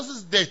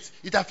 Jesus' death,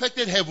 it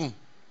affected heaven.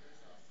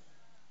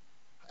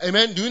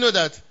 Amen. Do you know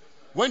that?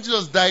 When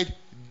Jesus died,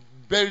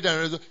 buried and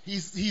resurrected,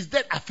 his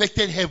death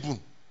affected heaven.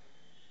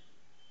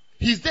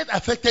 His death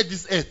affected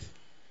this earth.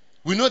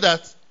 We know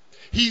that.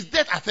 His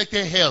death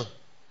affected hell.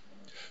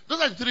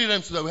 Those are the three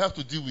realms that we have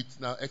to deal with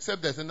now,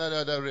 except there's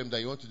another realm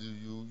that you want to do.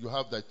 You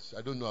have that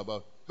I don't know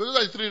about. But those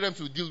are the three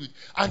realms we deal with.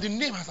 And the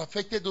name has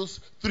affected those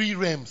three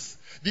realms.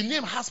 The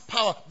name has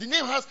power. The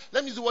name has,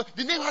 let me use the word,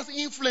 the name has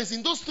influence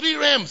in those three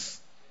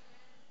realms.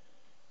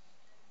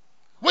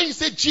 When you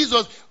say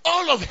Jesus,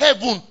 all of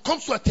heaven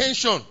comes to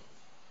attention.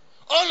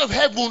 All of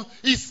heaven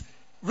is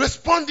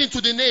responding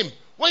to the name.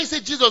 When you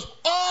say Jesus,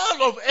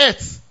 all of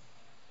earth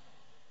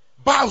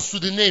bows to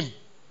the name.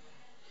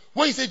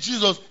 When you say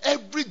Jesus,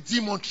 every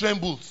demon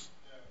trembles.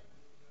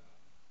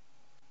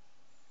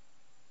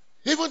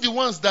 Even the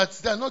ones that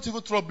they are not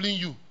even troubling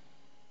you.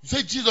 You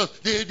say Jesus,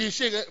 they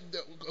shake.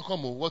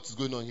 Come on, what is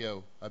going on here?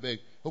 I beg.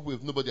 Hope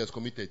nobody has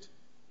committed.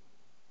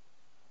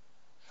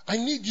 I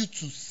need you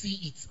to see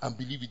it and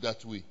believe it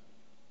that way.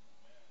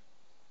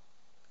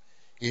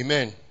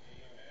 Amen.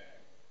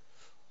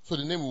 So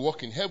the name will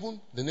walk in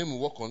heaven, the name will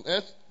walk on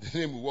earth, the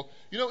name will walk.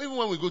 You know, even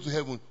when we go to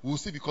heaven, we will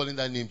still be calling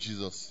that name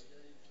Jesus.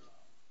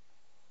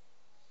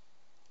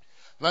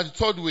 Now the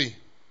third way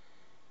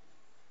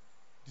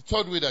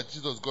that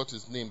Jesus got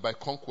his name, by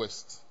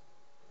conquest.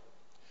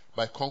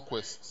 by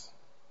conquest.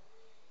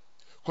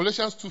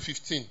 Colossians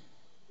 2:15.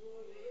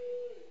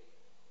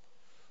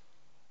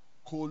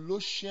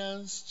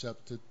 Colossians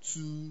chapter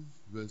 2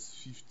 verse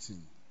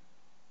 15.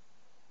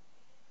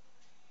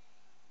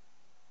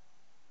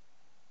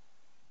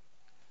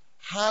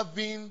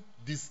 Having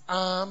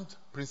disarmed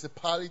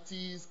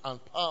principalities and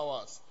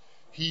powers,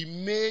 he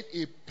made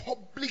a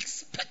public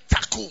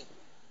spectacle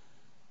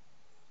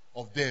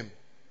of them,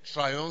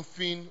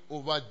 triumphing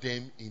over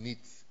them in it.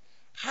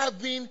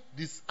 Having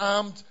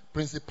disarmed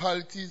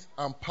principalities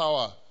and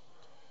power.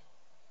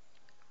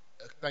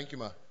 Thank you,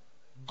 ma.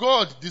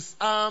 God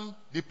disarmed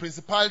the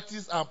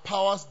principalities and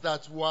powers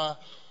that were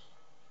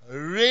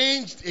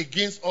ranged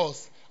against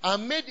us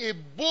and made a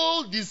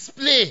bold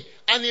display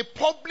and a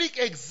public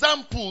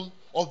example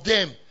of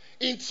them,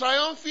 in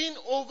triumphing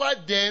over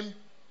them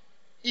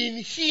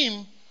in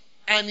him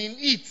and in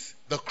it,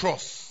 the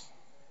cross.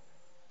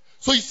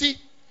 So you see,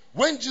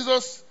 when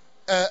Jesus,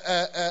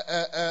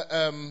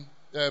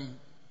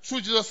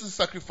 through Jesus'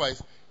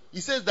 sacrifice, he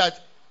says that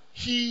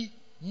he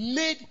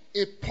made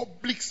a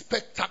public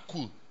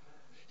spectacle.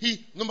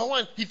 Number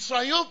one, he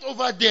triumphed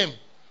over them.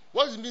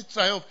 What does it mean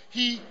triumph?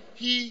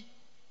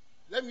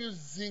 Let me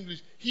use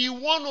English. He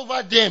won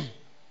over them.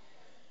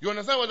 You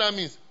understand what that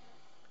means?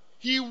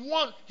 He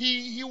won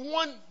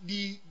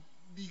the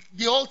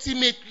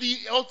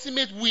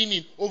ultimate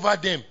winning over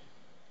them.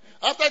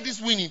 After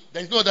this winning,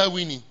 there is no other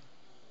winning.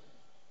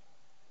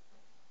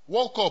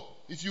 World Cup.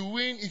 If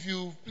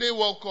you play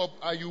World Cup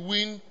and you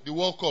win the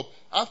World Cup,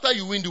 after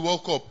you win the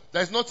World Cup,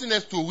 there is nothing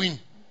else to win.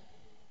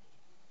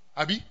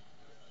 Abi?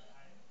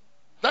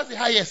 That's the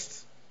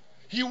highest.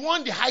 He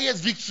won the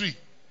highest victory.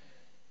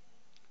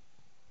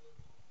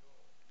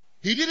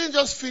 He didn't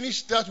just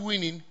finish that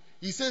winning.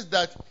 He says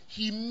that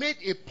he made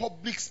a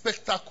public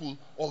spectacle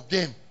of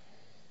them.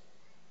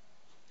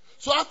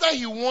 So after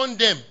he won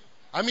them,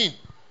 I mean,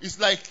 it's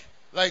like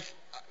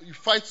you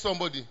fight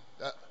somebody.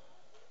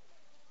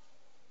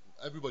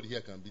 Everybody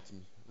here can beat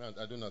me. No,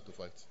 I don't know how to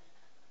fight.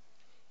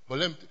 But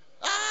let me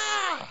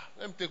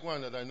take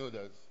one that I know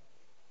that.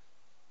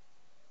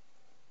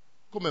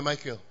 Come on,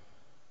 Michael.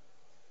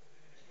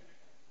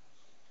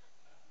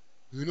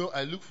 You know,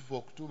 I look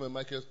for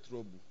Michael's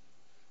trouble.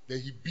 Then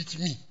he beat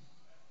me.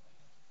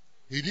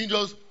 He didn't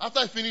just, after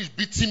I finished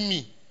beating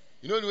me,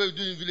 you know the way we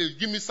do in the village,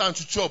 give me something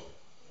to chop.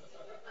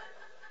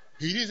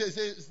 He didn't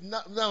say,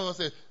 now I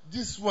say,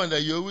 this one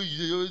that you always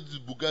do,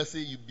 Buga say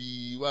you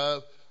be,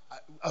 well,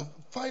 I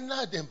find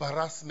out the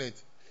embarrassment.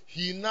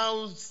 He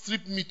now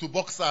stripped me to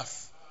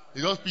boxers.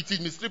 He just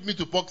pitied me, stripped me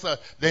to boxers.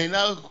 Then he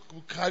now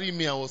carried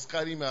me and was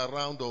carrying me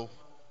around of.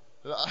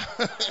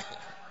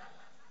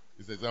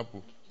 This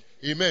example.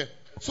 Amen.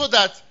 So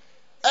that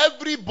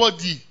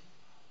everybody,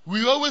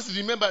 we always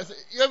remember,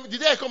 the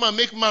day I come and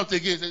make mouth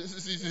again,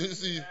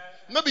 see.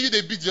 Maybe you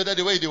they beat the other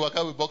the way they work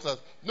out with boxers.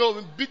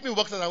 No, beat me with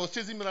boxers, I was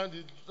chasing me around.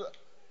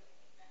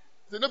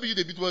 Maybe you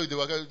they beat me with the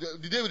work out.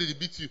 The day they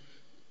beat you.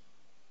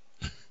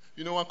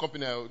 You know one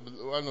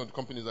of the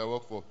companies I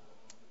work for,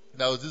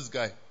 there was this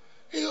guy.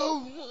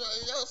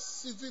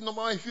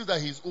 Number one, he feels that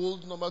he's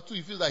old. Number two,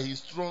 he feels that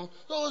he's strong.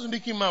 So I was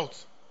making him out.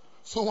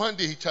 So one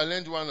day he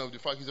challenged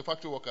he's a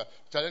factory worker,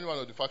 challenged one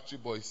of the factory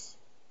boys.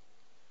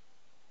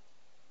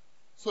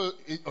 So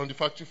on the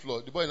factory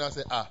floor, the boy now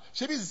said,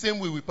 maybe it's the same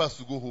way we pass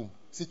to go home.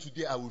 He said,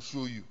 today I will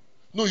show you.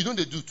 No, you don't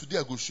do. Today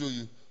I will show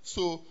you.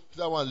 So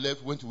that one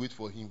left, went to wait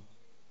for him.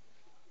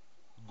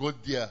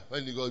 Got there.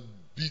 When he got,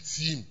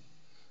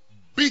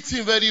 beat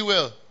him very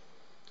well.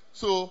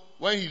 So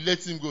when he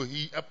let him go,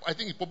 I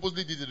think he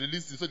purposely did the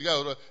release. So the guy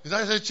was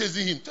started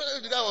chasing him.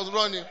 The guy was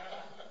running.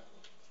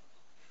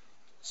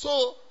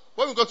 So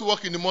when we got to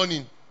work in the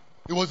morning,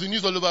 it was the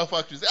news all over our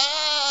factories.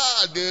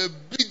 They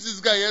beat this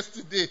guy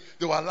yesterday.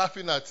 They were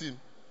laughing at him.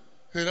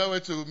 He now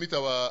went to meet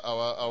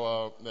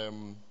the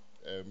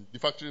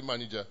factory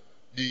manager,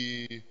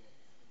 the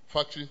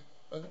factory.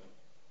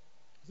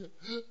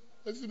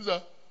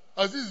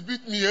 Aziz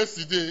beat me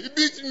yesterday. He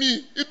beat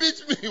me.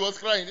 He was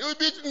crying. He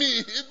beat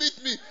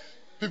me.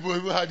 People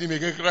even had him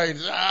again crying.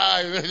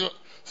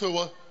 So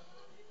what?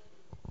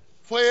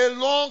 For a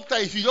long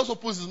time, if he just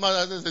opens his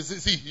mouth and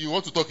says, see, you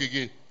want to talk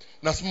again.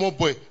 Now, small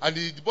boy. And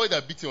the boy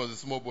that beat him was a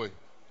small boy.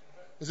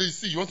 He says,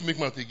 see, you want to make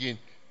mouth again.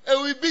 They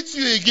will beat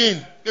you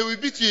again.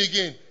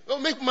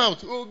 Don't make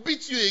mouth. They will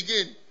beat you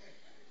again.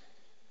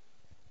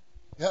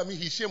 Yeah, I mean,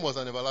 his shame was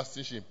an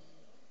everlasting shame.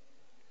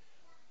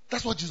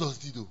 That's what Jesus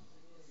did, though.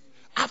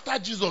 After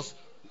Jesus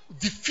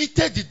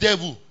defeated the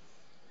devil,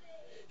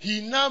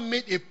 he now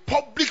made a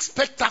public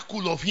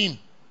spectacle of him.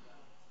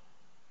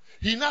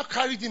 He now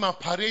carried him and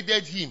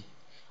paraded him.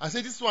 And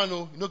said, this one,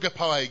 you don't get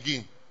power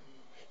again.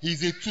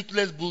 He's a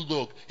toothless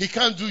bulldog. He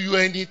can't do you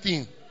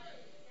anything.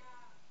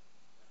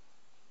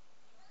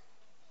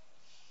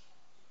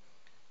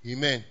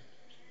 Amen.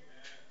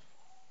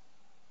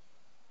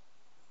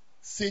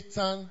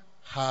 Satan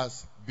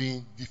has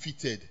been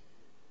defeated.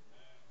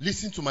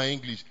 Listen to my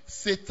English.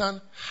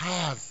 Satan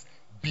has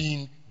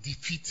been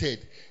defeated.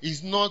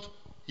 It's not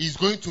is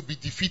going to be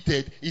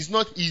defeated. It's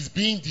not is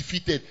being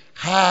defeated.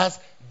 Has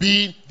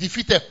been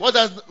defeated. What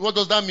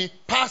does that mean?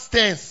 Past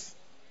tense.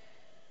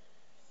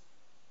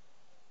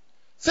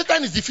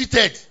 Satan is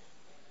defeated.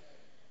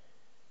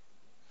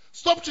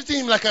 Stop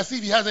treating him like as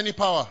if he has any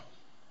power.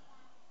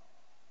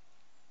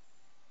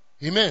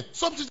 Amen.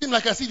 Stop treating him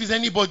like as if he's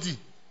anybody.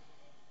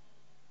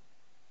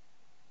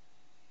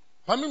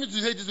 Permit me to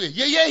say it this way.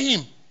 Yeah,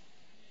 him.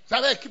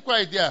 Say, keep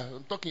quiet there.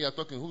 I'm talking, you're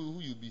talking. Who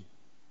you be?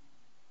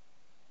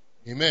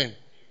 Amen.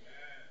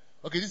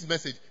 Okay, this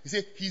message. He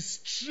said, he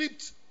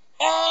stripped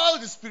all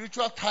the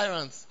spiritual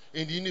tyrants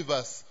in the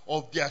universe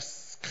of their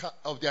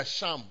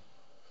sham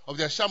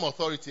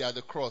authority at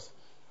the cross.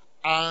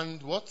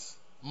 And what?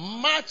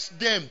 Marched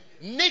them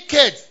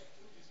naked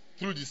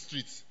through the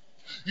streets.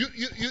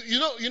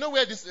 You know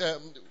where this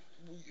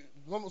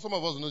some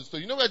of us know the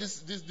story. You know where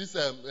this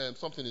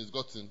something is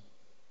gotten?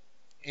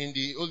 In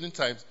the olden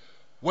times,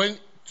 when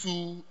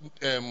two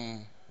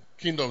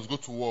kingdoms go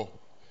to war,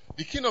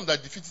 the kingdom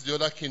that defeats the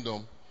other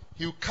kingdom,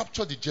 he will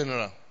capture the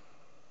general.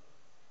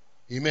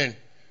 Amen.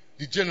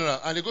 The general,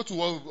 and they go to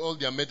war with all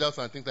their medals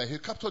and things like that. He'll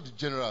capture the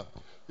general.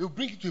 He'll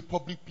bring it to a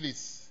public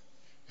place.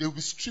 They will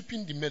be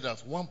stripping the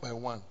medals one by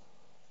one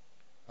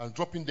and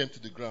dropping them to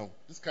the ground.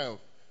 This kind of,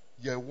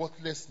 you're a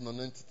worthless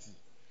non-entity.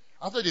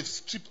 After they've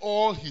stripped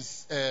all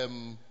his,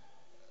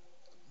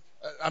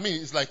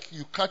 it's like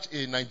you catch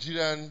a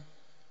Nigerian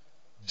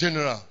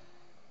general,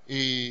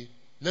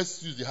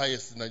 let's use the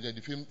highest in Nigeria,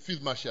 the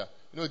field marshal.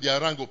 You know, their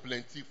rank of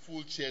plenty,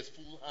 full chest,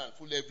 full hand,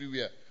 full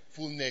everywhere,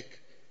 full neck.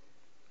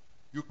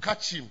 You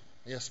catch him,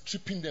 and you're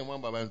stripping them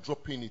one by one and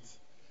dropping it.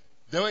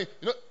 Then,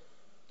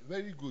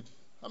 very good.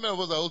 How many of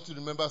us are old to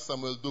remember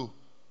Samuel Doe?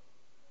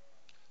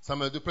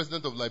 Samuel Doe,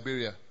 president of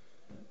Liberia.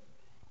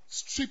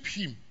 Strip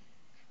him.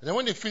 And then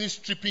when they finish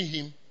stripping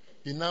him,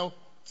 they now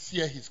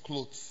tear his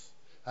clothes.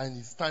 And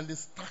he's standing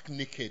stark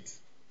naked.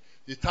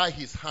 They tie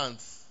his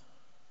hands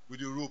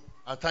with a rope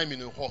and tie him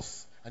in a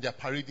horse. And they're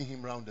parading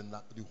him around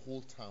the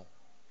whole town.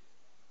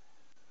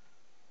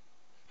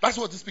 That's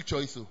what this picture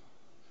is. So.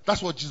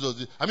 That's what Jesus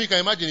did. You can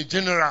imagine a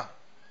general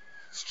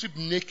stripped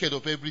naked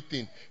of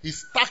everything.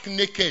 He's stark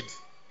naked.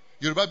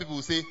 Yoruba people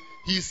will say,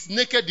 he's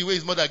naked the way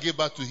his mother gave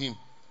birth to him.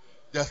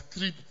 They're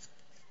stripped,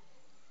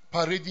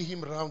 parading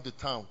him around the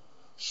town,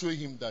 showing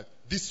him that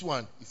this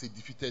one is a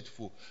defeated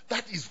foe.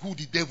 That is who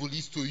the devil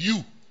is to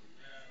you.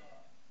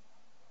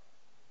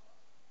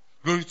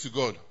 Glory to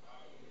God.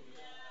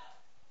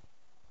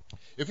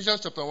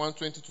 Ephesians chapter 1,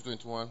 20 to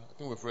 21. I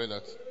think we've read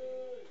that.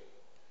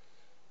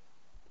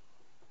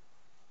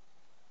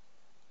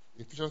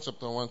 Ephesians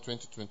chapter 1, 20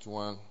 to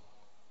 21.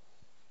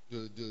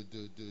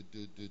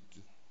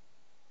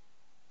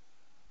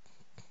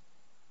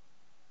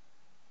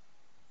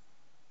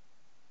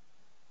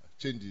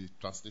 Change the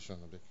translation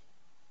a bit.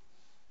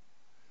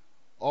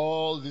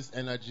 All these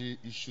energy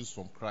issues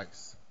from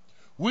Christ,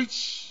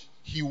 which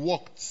he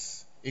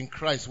worked in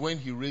Christ when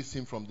he raised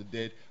him from the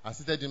dead and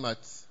seated him at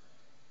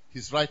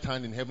his right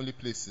hand in heavenly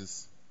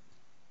places.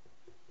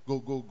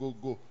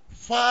 Go.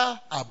 Far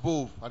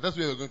above, and that's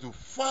where we're going to,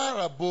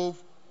 far above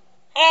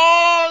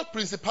all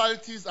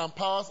principalities and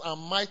powers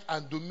and might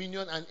and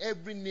dominion and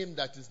every name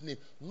that is named,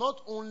 not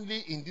only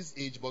in this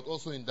age but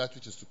also in that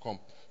which is to come.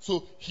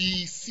 So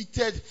he is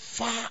seated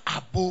far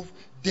above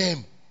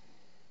them.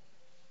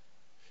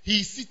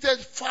 He is seated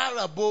far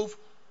above.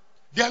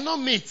 They are not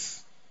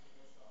mates.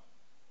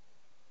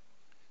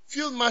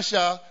 Field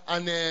marshal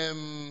and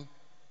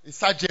a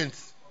sergeant,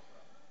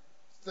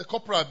 the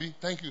corporal,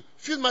 thank you.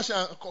 Field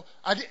marshal,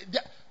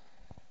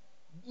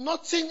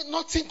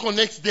 nothing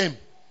connects them.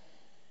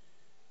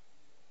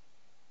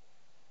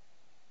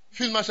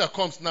 Field marshal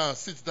comes now,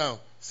 sits down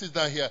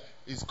here.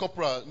 His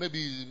corporal, maybe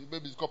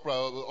his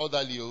corporal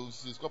orderly or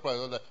his corporal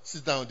orderly,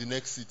 sits down on the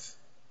next seat.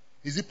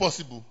 Is it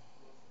possible?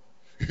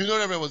 You know,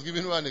 I was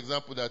giving one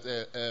example that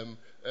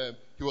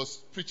he was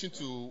preaching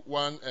to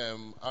one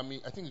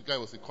army. I think the guy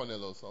was a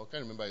colonel also. I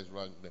can't remember his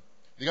rank there.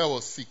 The guy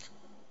was sick.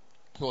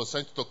 He was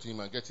trying to talk to him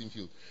and get him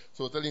healed.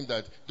 So tell him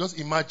that, just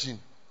imagine.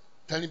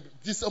 Tell him,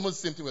 this is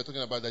almost the same thing we're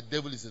talking about, that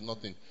devil is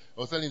nothing. I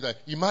was telling him that,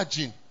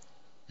 imagine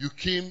you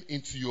came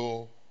into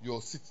your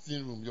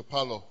sitting room, your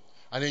parlor,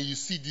 and then you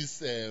see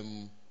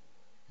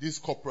this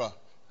corporal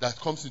that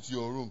comes into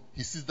your room.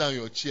 He sits down in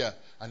your chair,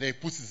 and then he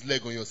puts his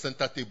leg on your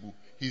center table.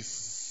 He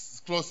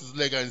crosses his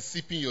leg and is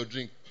sipping your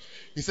drink.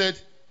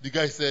 The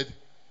guy said,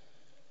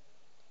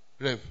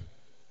 Rev,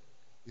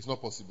 it's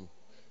not possible.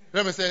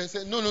 Rev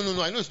said, no,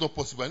 I know it's not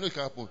possible. I know it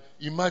can happen.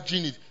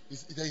 Imagine it. He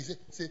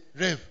said,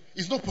 Rev,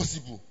 it's not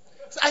possible.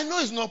 I said, I know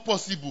it's not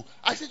possible.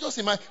 I said, just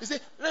imagine. He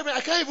said, Rev,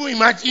 I can't even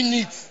imagine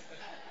it.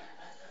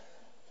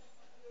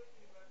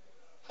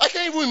 I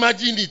can't even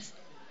imagine it.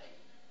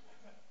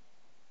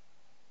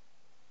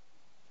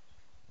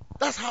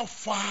 That's how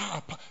far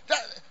apart.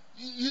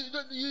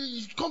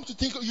 You come to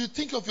think. You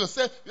think of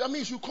yourself.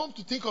 You should come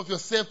to think of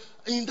yourself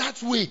in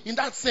that way, in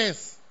that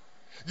sense.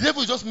 The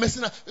devil is just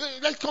messing up.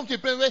 Let's come to a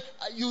place where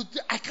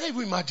I can't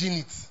even imagine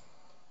it.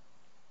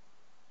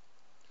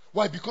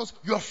 Why? Because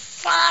you are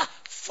far,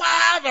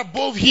 far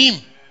above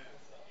him.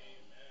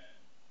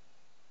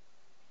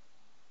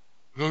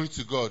 Glory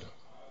to God.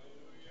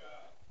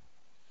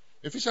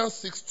 Ephesians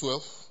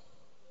 6:12.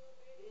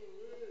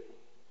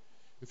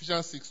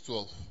 Ephesians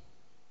 6:12.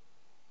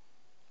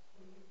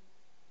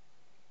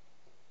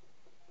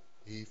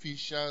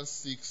 Ephesians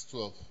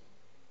 6:12.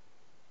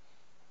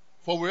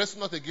 For we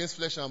wrestle not against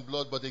flesh and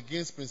blood, but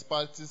against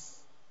principalities,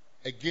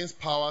 against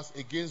powers,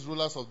 against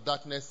rulers of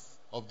darkness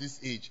of this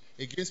age,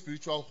 against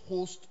spiritual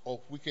hosts of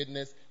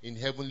wickedness in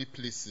heavenly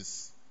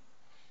places.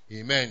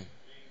 Amen.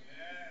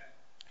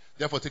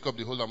 Therefore, take up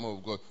the whole armor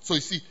of God. So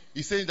you see,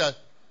 he's saying that,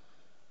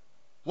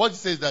 what he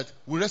says that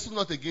we wrestle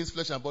not against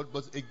flesh and blood,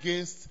 but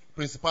against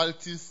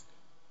principalities,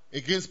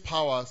 against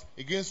powers,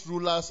 against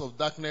rulers of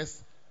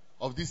darkness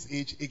of this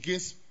age,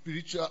 against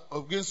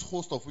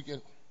hosts of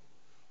wicked,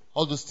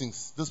 all those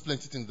things, those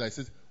plenty things that he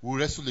says we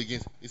wrestle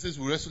against. He says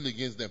we wrestle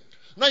against them.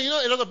 Now, you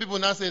know, a lot of people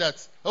now say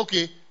that,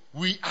 okay,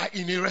 we are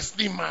in a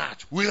wrestling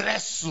match. We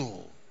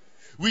wrestle.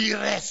 We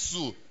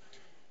wrestle.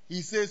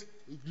 He says,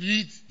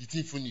 read, you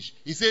didn't finish.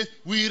 He says,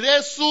 we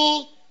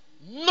wrestle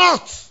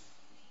not.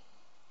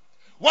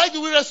 Why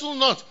do we wrestle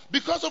not?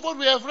 Because of what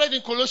we have read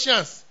in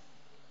Colossians.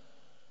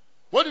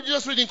 What did you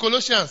just read in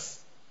Colossians?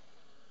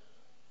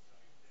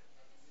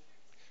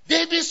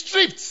 They've been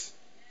stripped.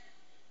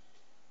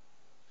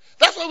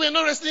 That's why we're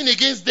not wrestling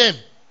against them.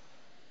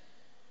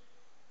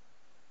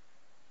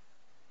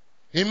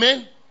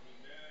 Amen?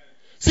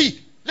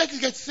 See, let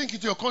it get sink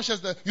into your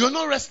conscience that you're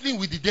not wrestling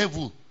with the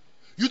devil.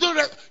 You don't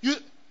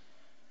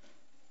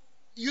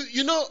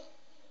you know,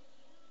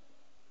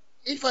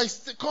 if I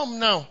come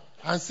now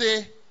and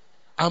say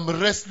I'm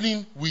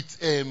wrestling with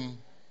Eluid,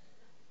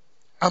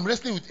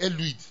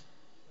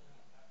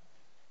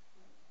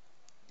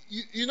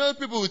 you know,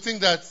 people will think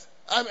that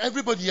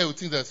everybody here will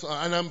think that,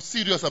 and I'm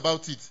serious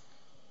about it.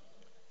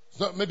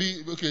 So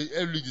maybe, okay,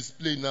 Eluid is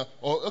playing now,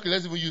 or okay,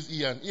 let's even use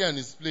Ian. Ian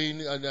is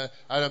playing, and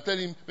I'm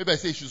telling him, maybe I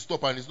say he should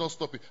stop, and he's not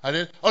stopping. And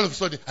then all of a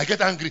sudden, I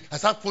get angry. I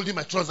start folding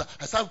my trouser.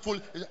 I start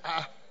folding.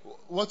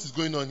 What is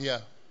going on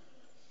here?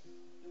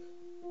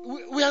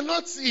 We are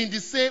not in the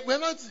same. We are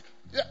not.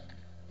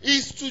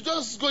 It's to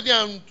just go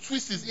there and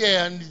twist his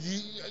ear, and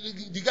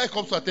the guy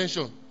comes to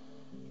attention.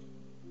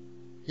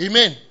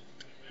 Amen.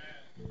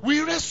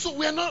 We wrestle.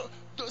 We are not.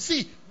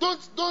 See,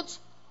 don't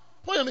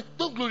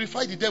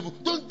glorify the devil.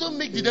 Don't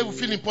make the devil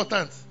feel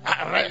important.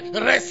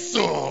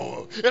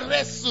 Wrestle.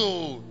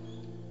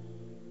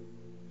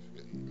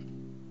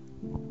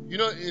 You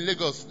know, in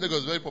Lagos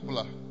very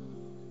popular.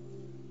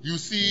 You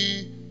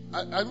see,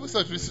 I saw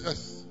it recently.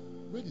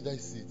 Where did I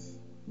see it?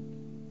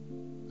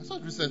 I saw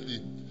it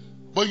recently.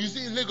 But you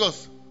see, in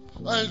Lagos,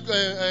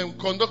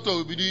 conductor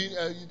will be doing.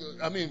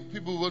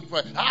 People will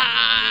fight.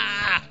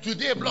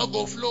 Today blood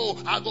go flow.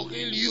 I go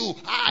kill you.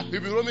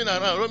 He'll be roaming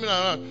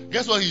around.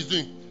 Guess what he's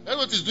doing? That's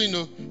what he's doing,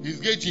 no? He's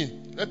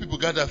gauging. Let people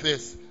gather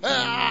first.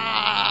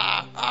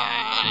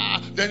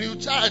 Then he'll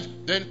charge.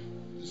 Then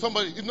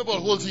somebody, if nobody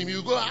holds him,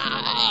 you go,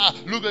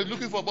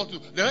 looking for a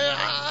bottle. Then,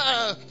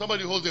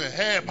 somebody holds him.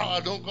 Hey,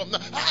 power, don't come now.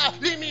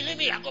 Leave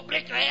me, I go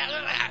break your hair.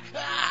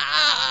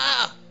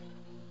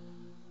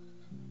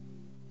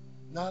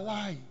 Now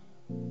lie.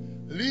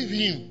 Leave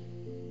him.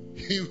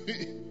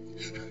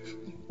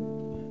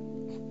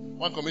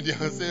 One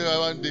comedian said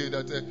one day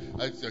that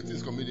I think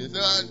this comedian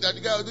said that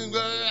the guy was doing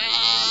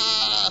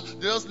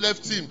they just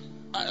left him.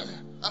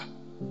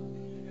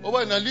 Oh,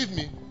 why now leave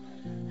me?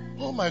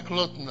 Oh, my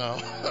cloth now.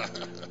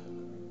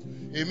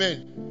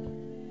 Amen.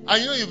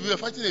 And you know, if you were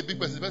fighting a big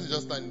person, the person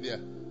just standing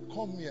there.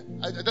 Come here.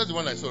 That's the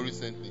one I saw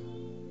recently.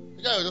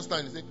 The guy was just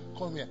standing and say,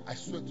 come here. I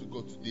swear to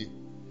God today,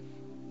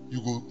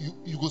 you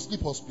go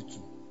sleep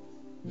hospital.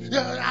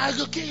 Yeah, I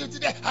go kill you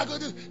today. I go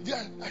do.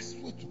 Yeah, I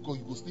swear to God,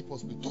 you go sleep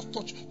hospital. Just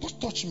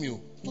touch me.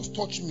 Just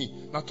touch me.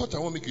 Now touch, I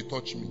won't make you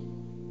touch me.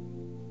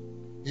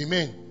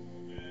 Amen.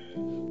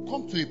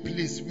 Come to a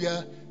place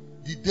where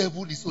the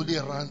devil is only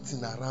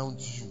ranting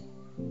around you.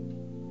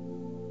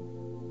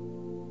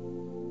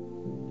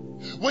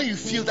 When you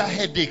feel that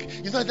headache,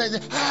 it's not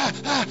that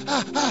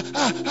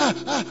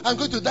I'm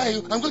going to die.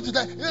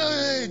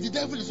 The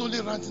devil is only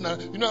ranting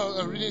around. You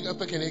know, reading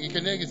after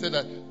Kenegi said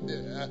that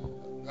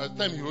at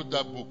the time he wrote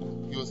that book,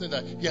 he was saying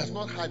that he has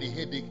not had a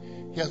headache.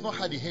 He has not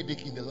had a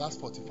headache in the last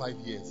 45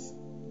 years.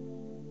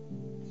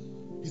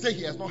 He said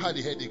he has not had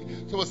a headache.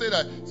 So he was saying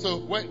that. So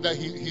when that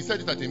he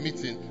said it at a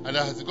meeting, and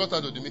as he got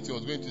out of the meeting, he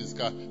was going to his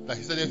car, that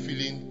he started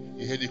feeling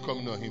a headache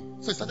coming on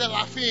him. So he started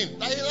laughing.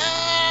 That he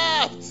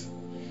laughed.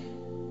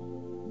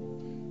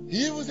 He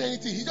didn't even say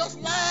anything. He just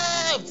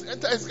laughed.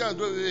 Enter his car and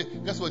drove away.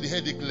 Guess what? The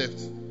headache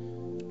left.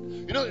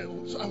 You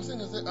know. So I was saying,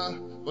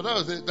 but that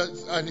was it.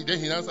 And then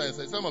he answered and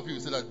said, some of you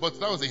say that, but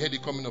that was a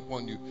headache coming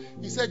upon you.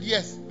 He said,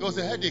 yes, it was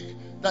a headache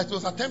that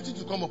was attempting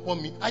to come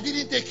upon me. I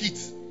didn't take it.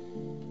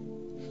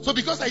 So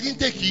because I didn't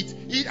take it,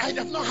 I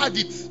have not had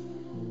it.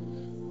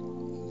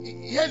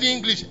 Hear the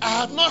English. I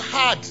have not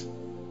had.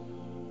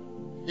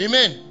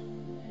 Amen.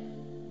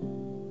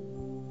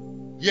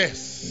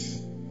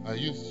 Yes. I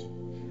used to.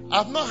 I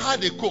have not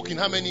had a Coke in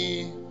how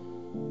many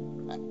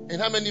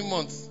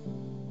months?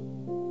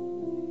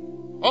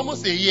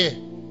 Almost a year.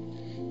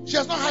 She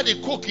has not had a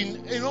Coke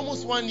in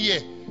almost 1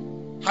 year.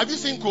 Have you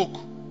seen Coke?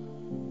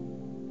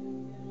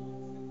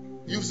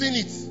 You've seen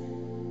it.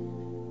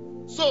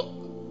 So,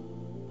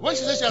 when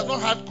she says she has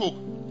not had Coke,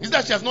 is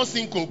that she has not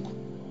seen Coke?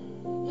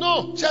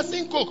 No, she has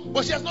seen Coke,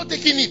 but she has not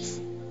taken it.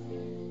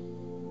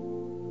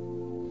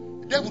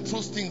 The devil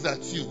throws things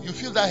at you. You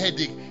feel that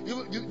headache.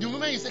 You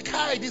remember you say,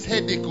 "Kai, this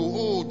headache,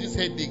 this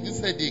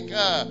headache.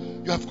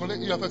 You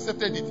have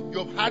accepted it. You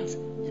have had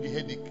the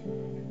headache."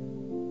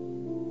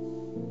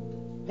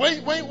 When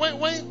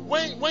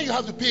you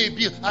have to pay a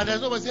bill and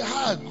there's nobody say,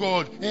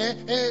 God,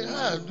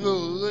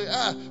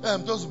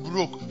 I'm just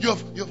broke.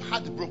 You've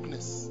had the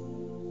brokenness.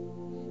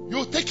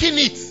 You're taking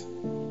it.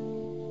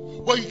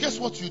 But guess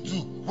what you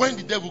do when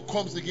the devil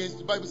comes against?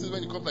 The Bible says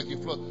when he comes like a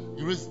flood,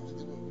 you raise.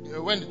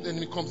 When the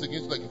enemy comes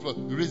against you like a flood,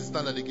 you raise the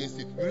standard against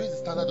him. You raise the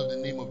standard of the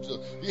name of Jesus.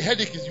 The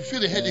headache is, you feel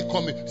the headache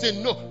coming. Say,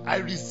 "No, I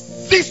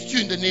resist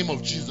you in the name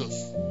of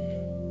Jesus."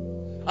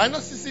 I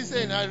not see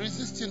saying, "I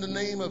resist you in the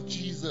name of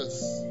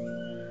Jesus."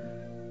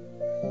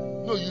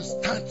 No, you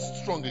stand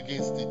strong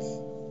against it.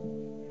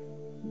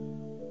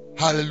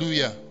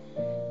 Hallelujah.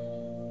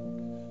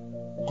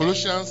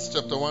 Colossians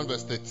chapter 1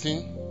 verse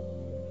 13.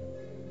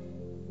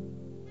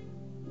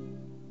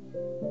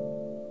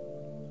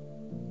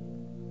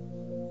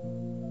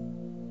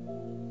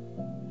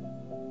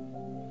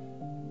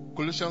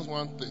 Colossians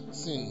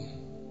 1:13.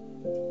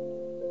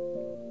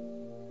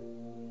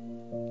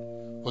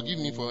 Forgive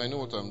me for I know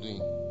what I'm doing.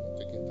 I'm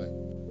taking time.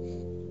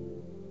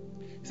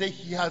 Say,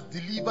 He has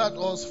delivered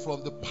us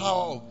from the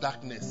power of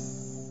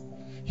darkness.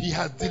 He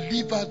has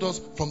delivered us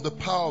from the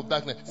power of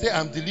darkness. Say,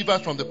 I'm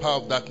delivered from the power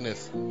of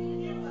darkness.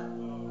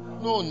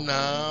 No,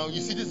 now.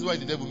 You see, this is why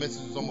the devil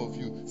messes with some of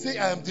you. Say,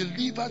 I am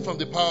delivered from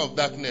the power of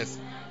darkness.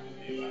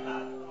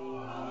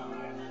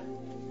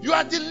 You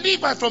are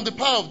delivered from the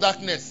power of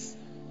darkness.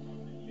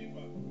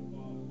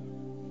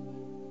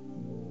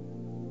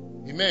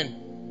 Amen.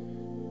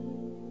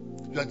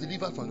 You are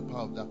delivered from the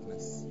power of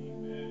darkness.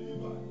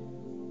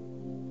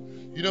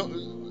 You know,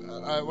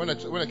 when I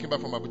came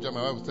back from Abuja,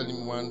 my wife was telling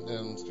me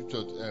one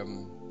scripture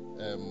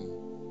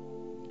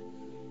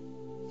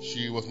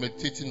she was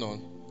meditating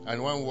on,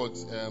 and one word,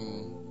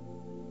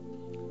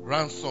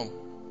 ransom,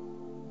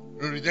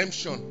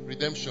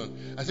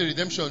 redemption. I said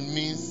redemption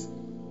means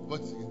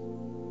what?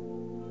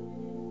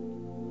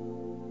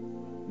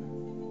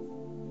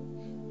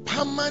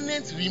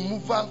 Permanent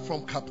removal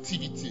from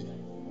captivity.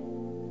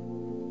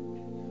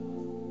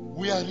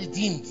 We are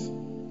redeemed.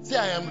 Say,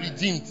 I am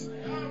redeemed.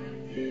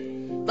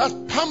 That's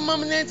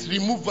permanent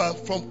removal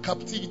from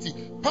captivity.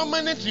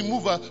 Permanent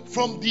removal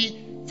from the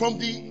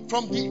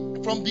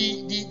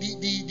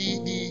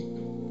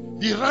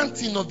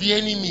ranting of the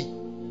enemy.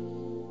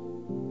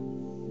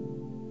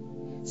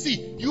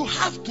 See, you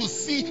have to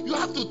see, you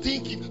have to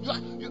think.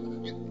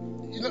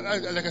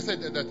 Like I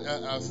said, that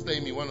I'll stay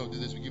me one of these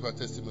days we give our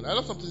testimony. I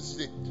love something she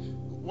said.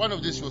 One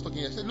of these she was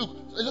talking. I said, look,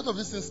 a lot of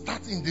these things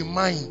start in the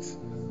mind.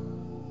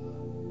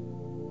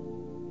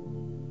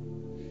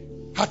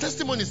 Her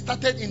testimony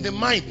started in the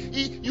mind.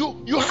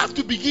 You have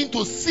to begin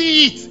to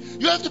see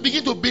it. You have to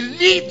begin to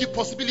believe the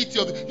possibility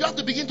of it. You have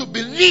to begin to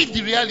believe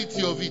the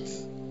reality of it.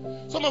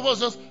 Some of us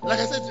just, like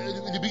I said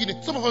in the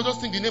beginning, some of us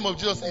just think the name of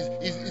Jesus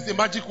is a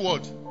magic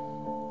word.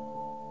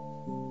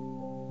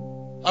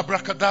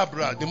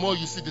 Abracadabra. The more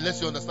you see, the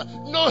less you understand.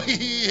 No, it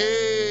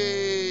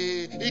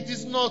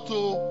is not.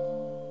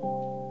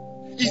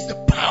 It's the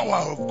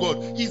power of God.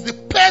 It's the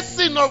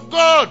person of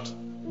God.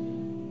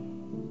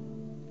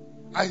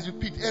 I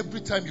repeat, every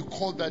time you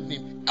call that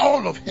name,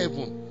 all of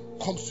heaven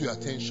comes to your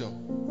attention.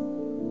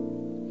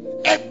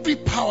 Every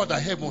power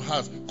that heaven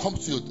has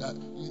comes to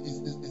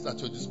is at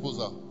your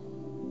disposal.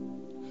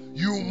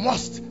 You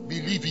must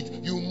believe it.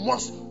 You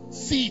must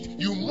see it.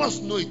 You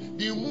must know it.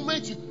 The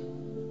moment you...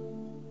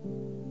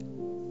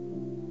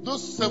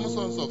 Those 7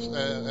 sons of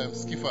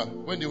Sceva,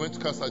 when they went to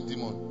cast out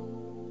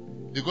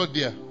demon, they got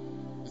there.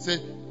 They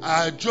said,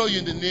 I adjure you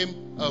in the name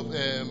of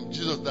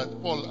Jesus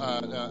that Paul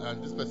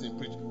and this person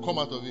preached. Come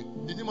out of it.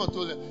 The demon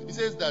told them, he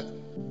says that,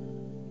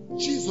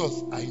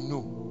 Jesus, I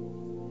know.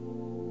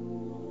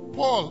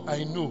 Paul,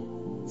 I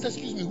know. He says,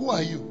 excuse me, who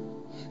are you?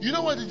 You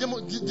know what the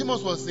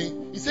demons was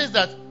saying? He says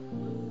that,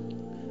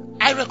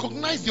 I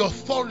recognize the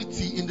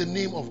authority in the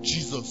name of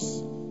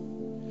Jesus.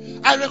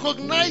 I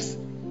recognize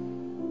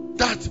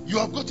that you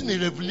have gotten a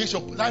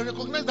revelation. I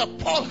recognize that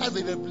Paul has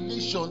a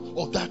revelation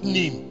of that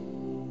name.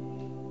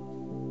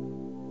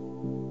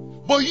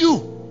 But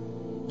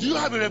you, do you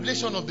have a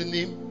revelation of the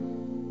name?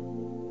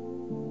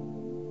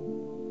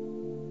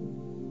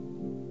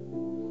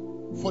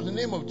 For the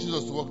name of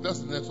Jesus to work, that's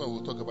the next one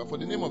we'll talk about. For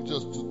the name of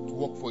Jesus to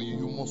work for you,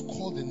 you must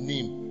call the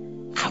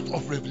name out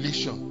of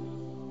revelation.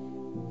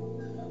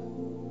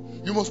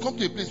 You must come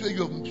to a place where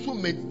you have so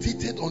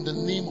meditated on the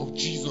name of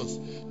Jesus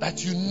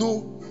that you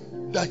know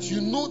that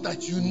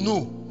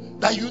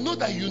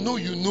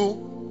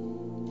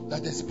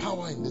there's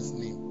power in this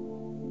name.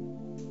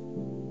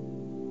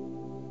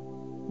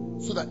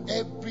 So that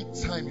every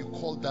time you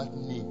call that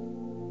name,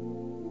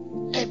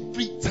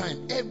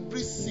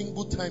 every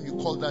single time you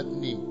call that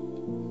name,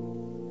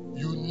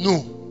 you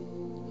know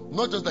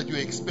Not just that you're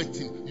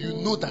expecting, you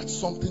know that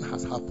something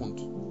has happened.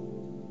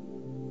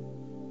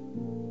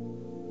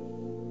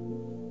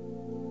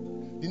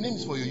 The name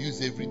is for your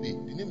use every day.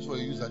 The name is for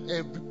your use at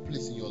every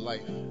place in your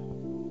life.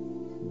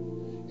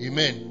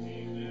 Amen.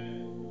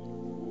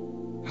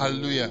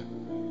 Hallelujah.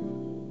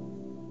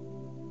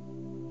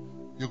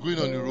 You're going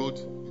on the road.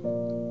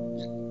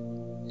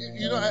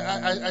 You know,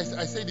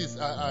 I say this,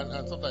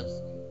 and sometimes,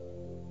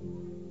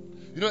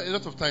 you know, a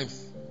lot of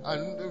times,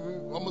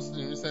 and almost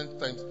in recent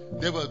times,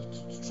 they will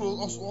throw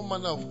all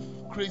manner of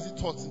crazy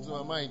thoughts into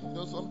my mind.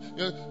 Sometimes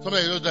you're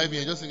just driving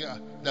and just thinking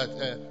that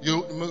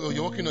you're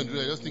walking on the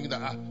road, just thinking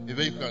that a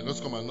vehicle can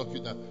just come and knock you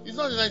down. It's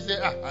not that I say,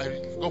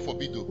 God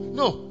forbid though.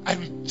 No, I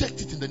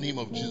reject it in the name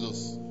of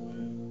Jesus.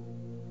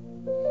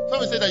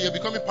 Someone say that you're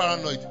becoming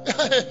paranoid.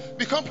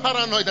 Become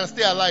paranoid and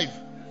stay alive.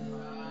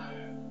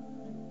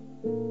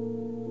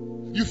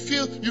 You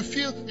feel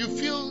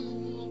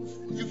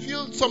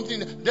something,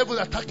 the devil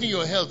attacking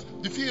your health.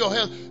 You feel your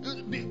health.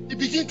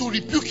 Begin to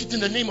rebuke it in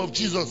the name of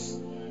Jesus.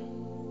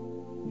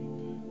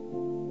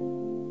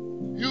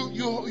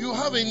 You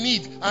have a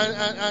need,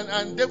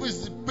 and devil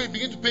is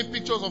begin to paint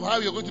pictures of how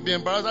you're going to be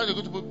embarrassed, how you're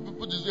going to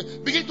put this.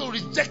 Begin to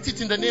reject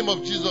it in the name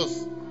of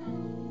Jesus.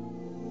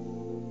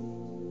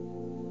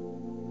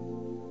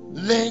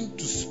 Learn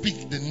to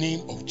speak the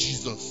name of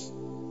Jesus.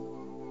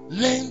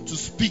 Learn to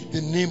speak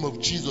the name of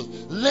Jesus.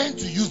 Learn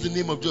to use the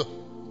name of Jesus.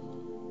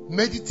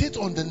 Meditate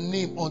on the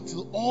name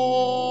until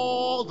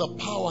all the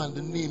power and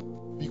the name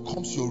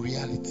becomes your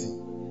reality.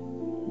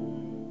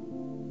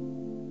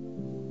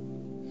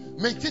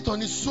 Meditate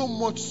on it so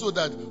much so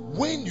that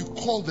when you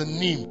call the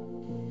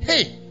name,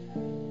 hey,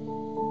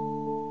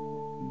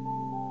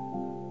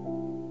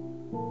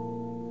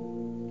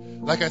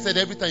 like I said,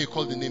 every time you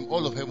call the name,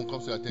 all of heaven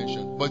comes to your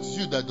attention. But it's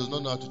you that does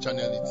not know how to channel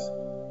it.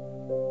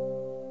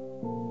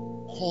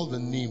 Call the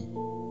name.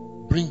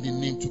 Bring the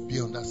name to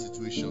bear on that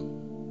situation.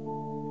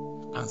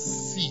 And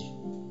see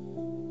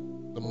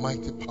the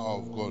mighty power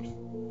of God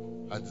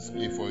at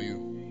display for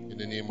you. In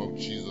the name of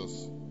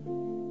Jesus.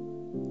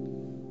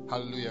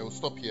 Hallelujah. We'll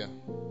stop here.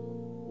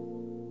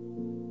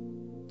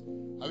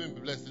 Having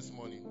been blessed this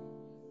morning.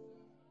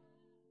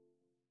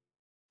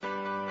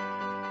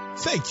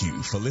 Thank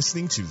you for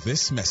listening to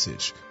this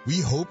message. We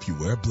hope you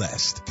were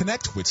blessed.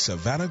 Connect with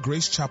Savannah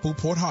Grace Chapel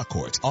Port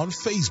Harcourt on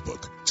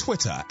Facebook,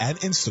 Twitter, and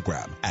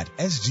Instagram at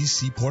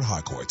SGC Port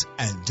Harcourt,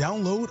 and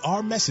download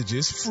our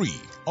messages free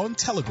on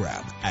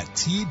Telegram at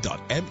t.me/SGC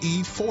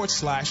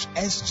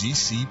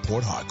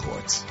Port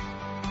Harcourt.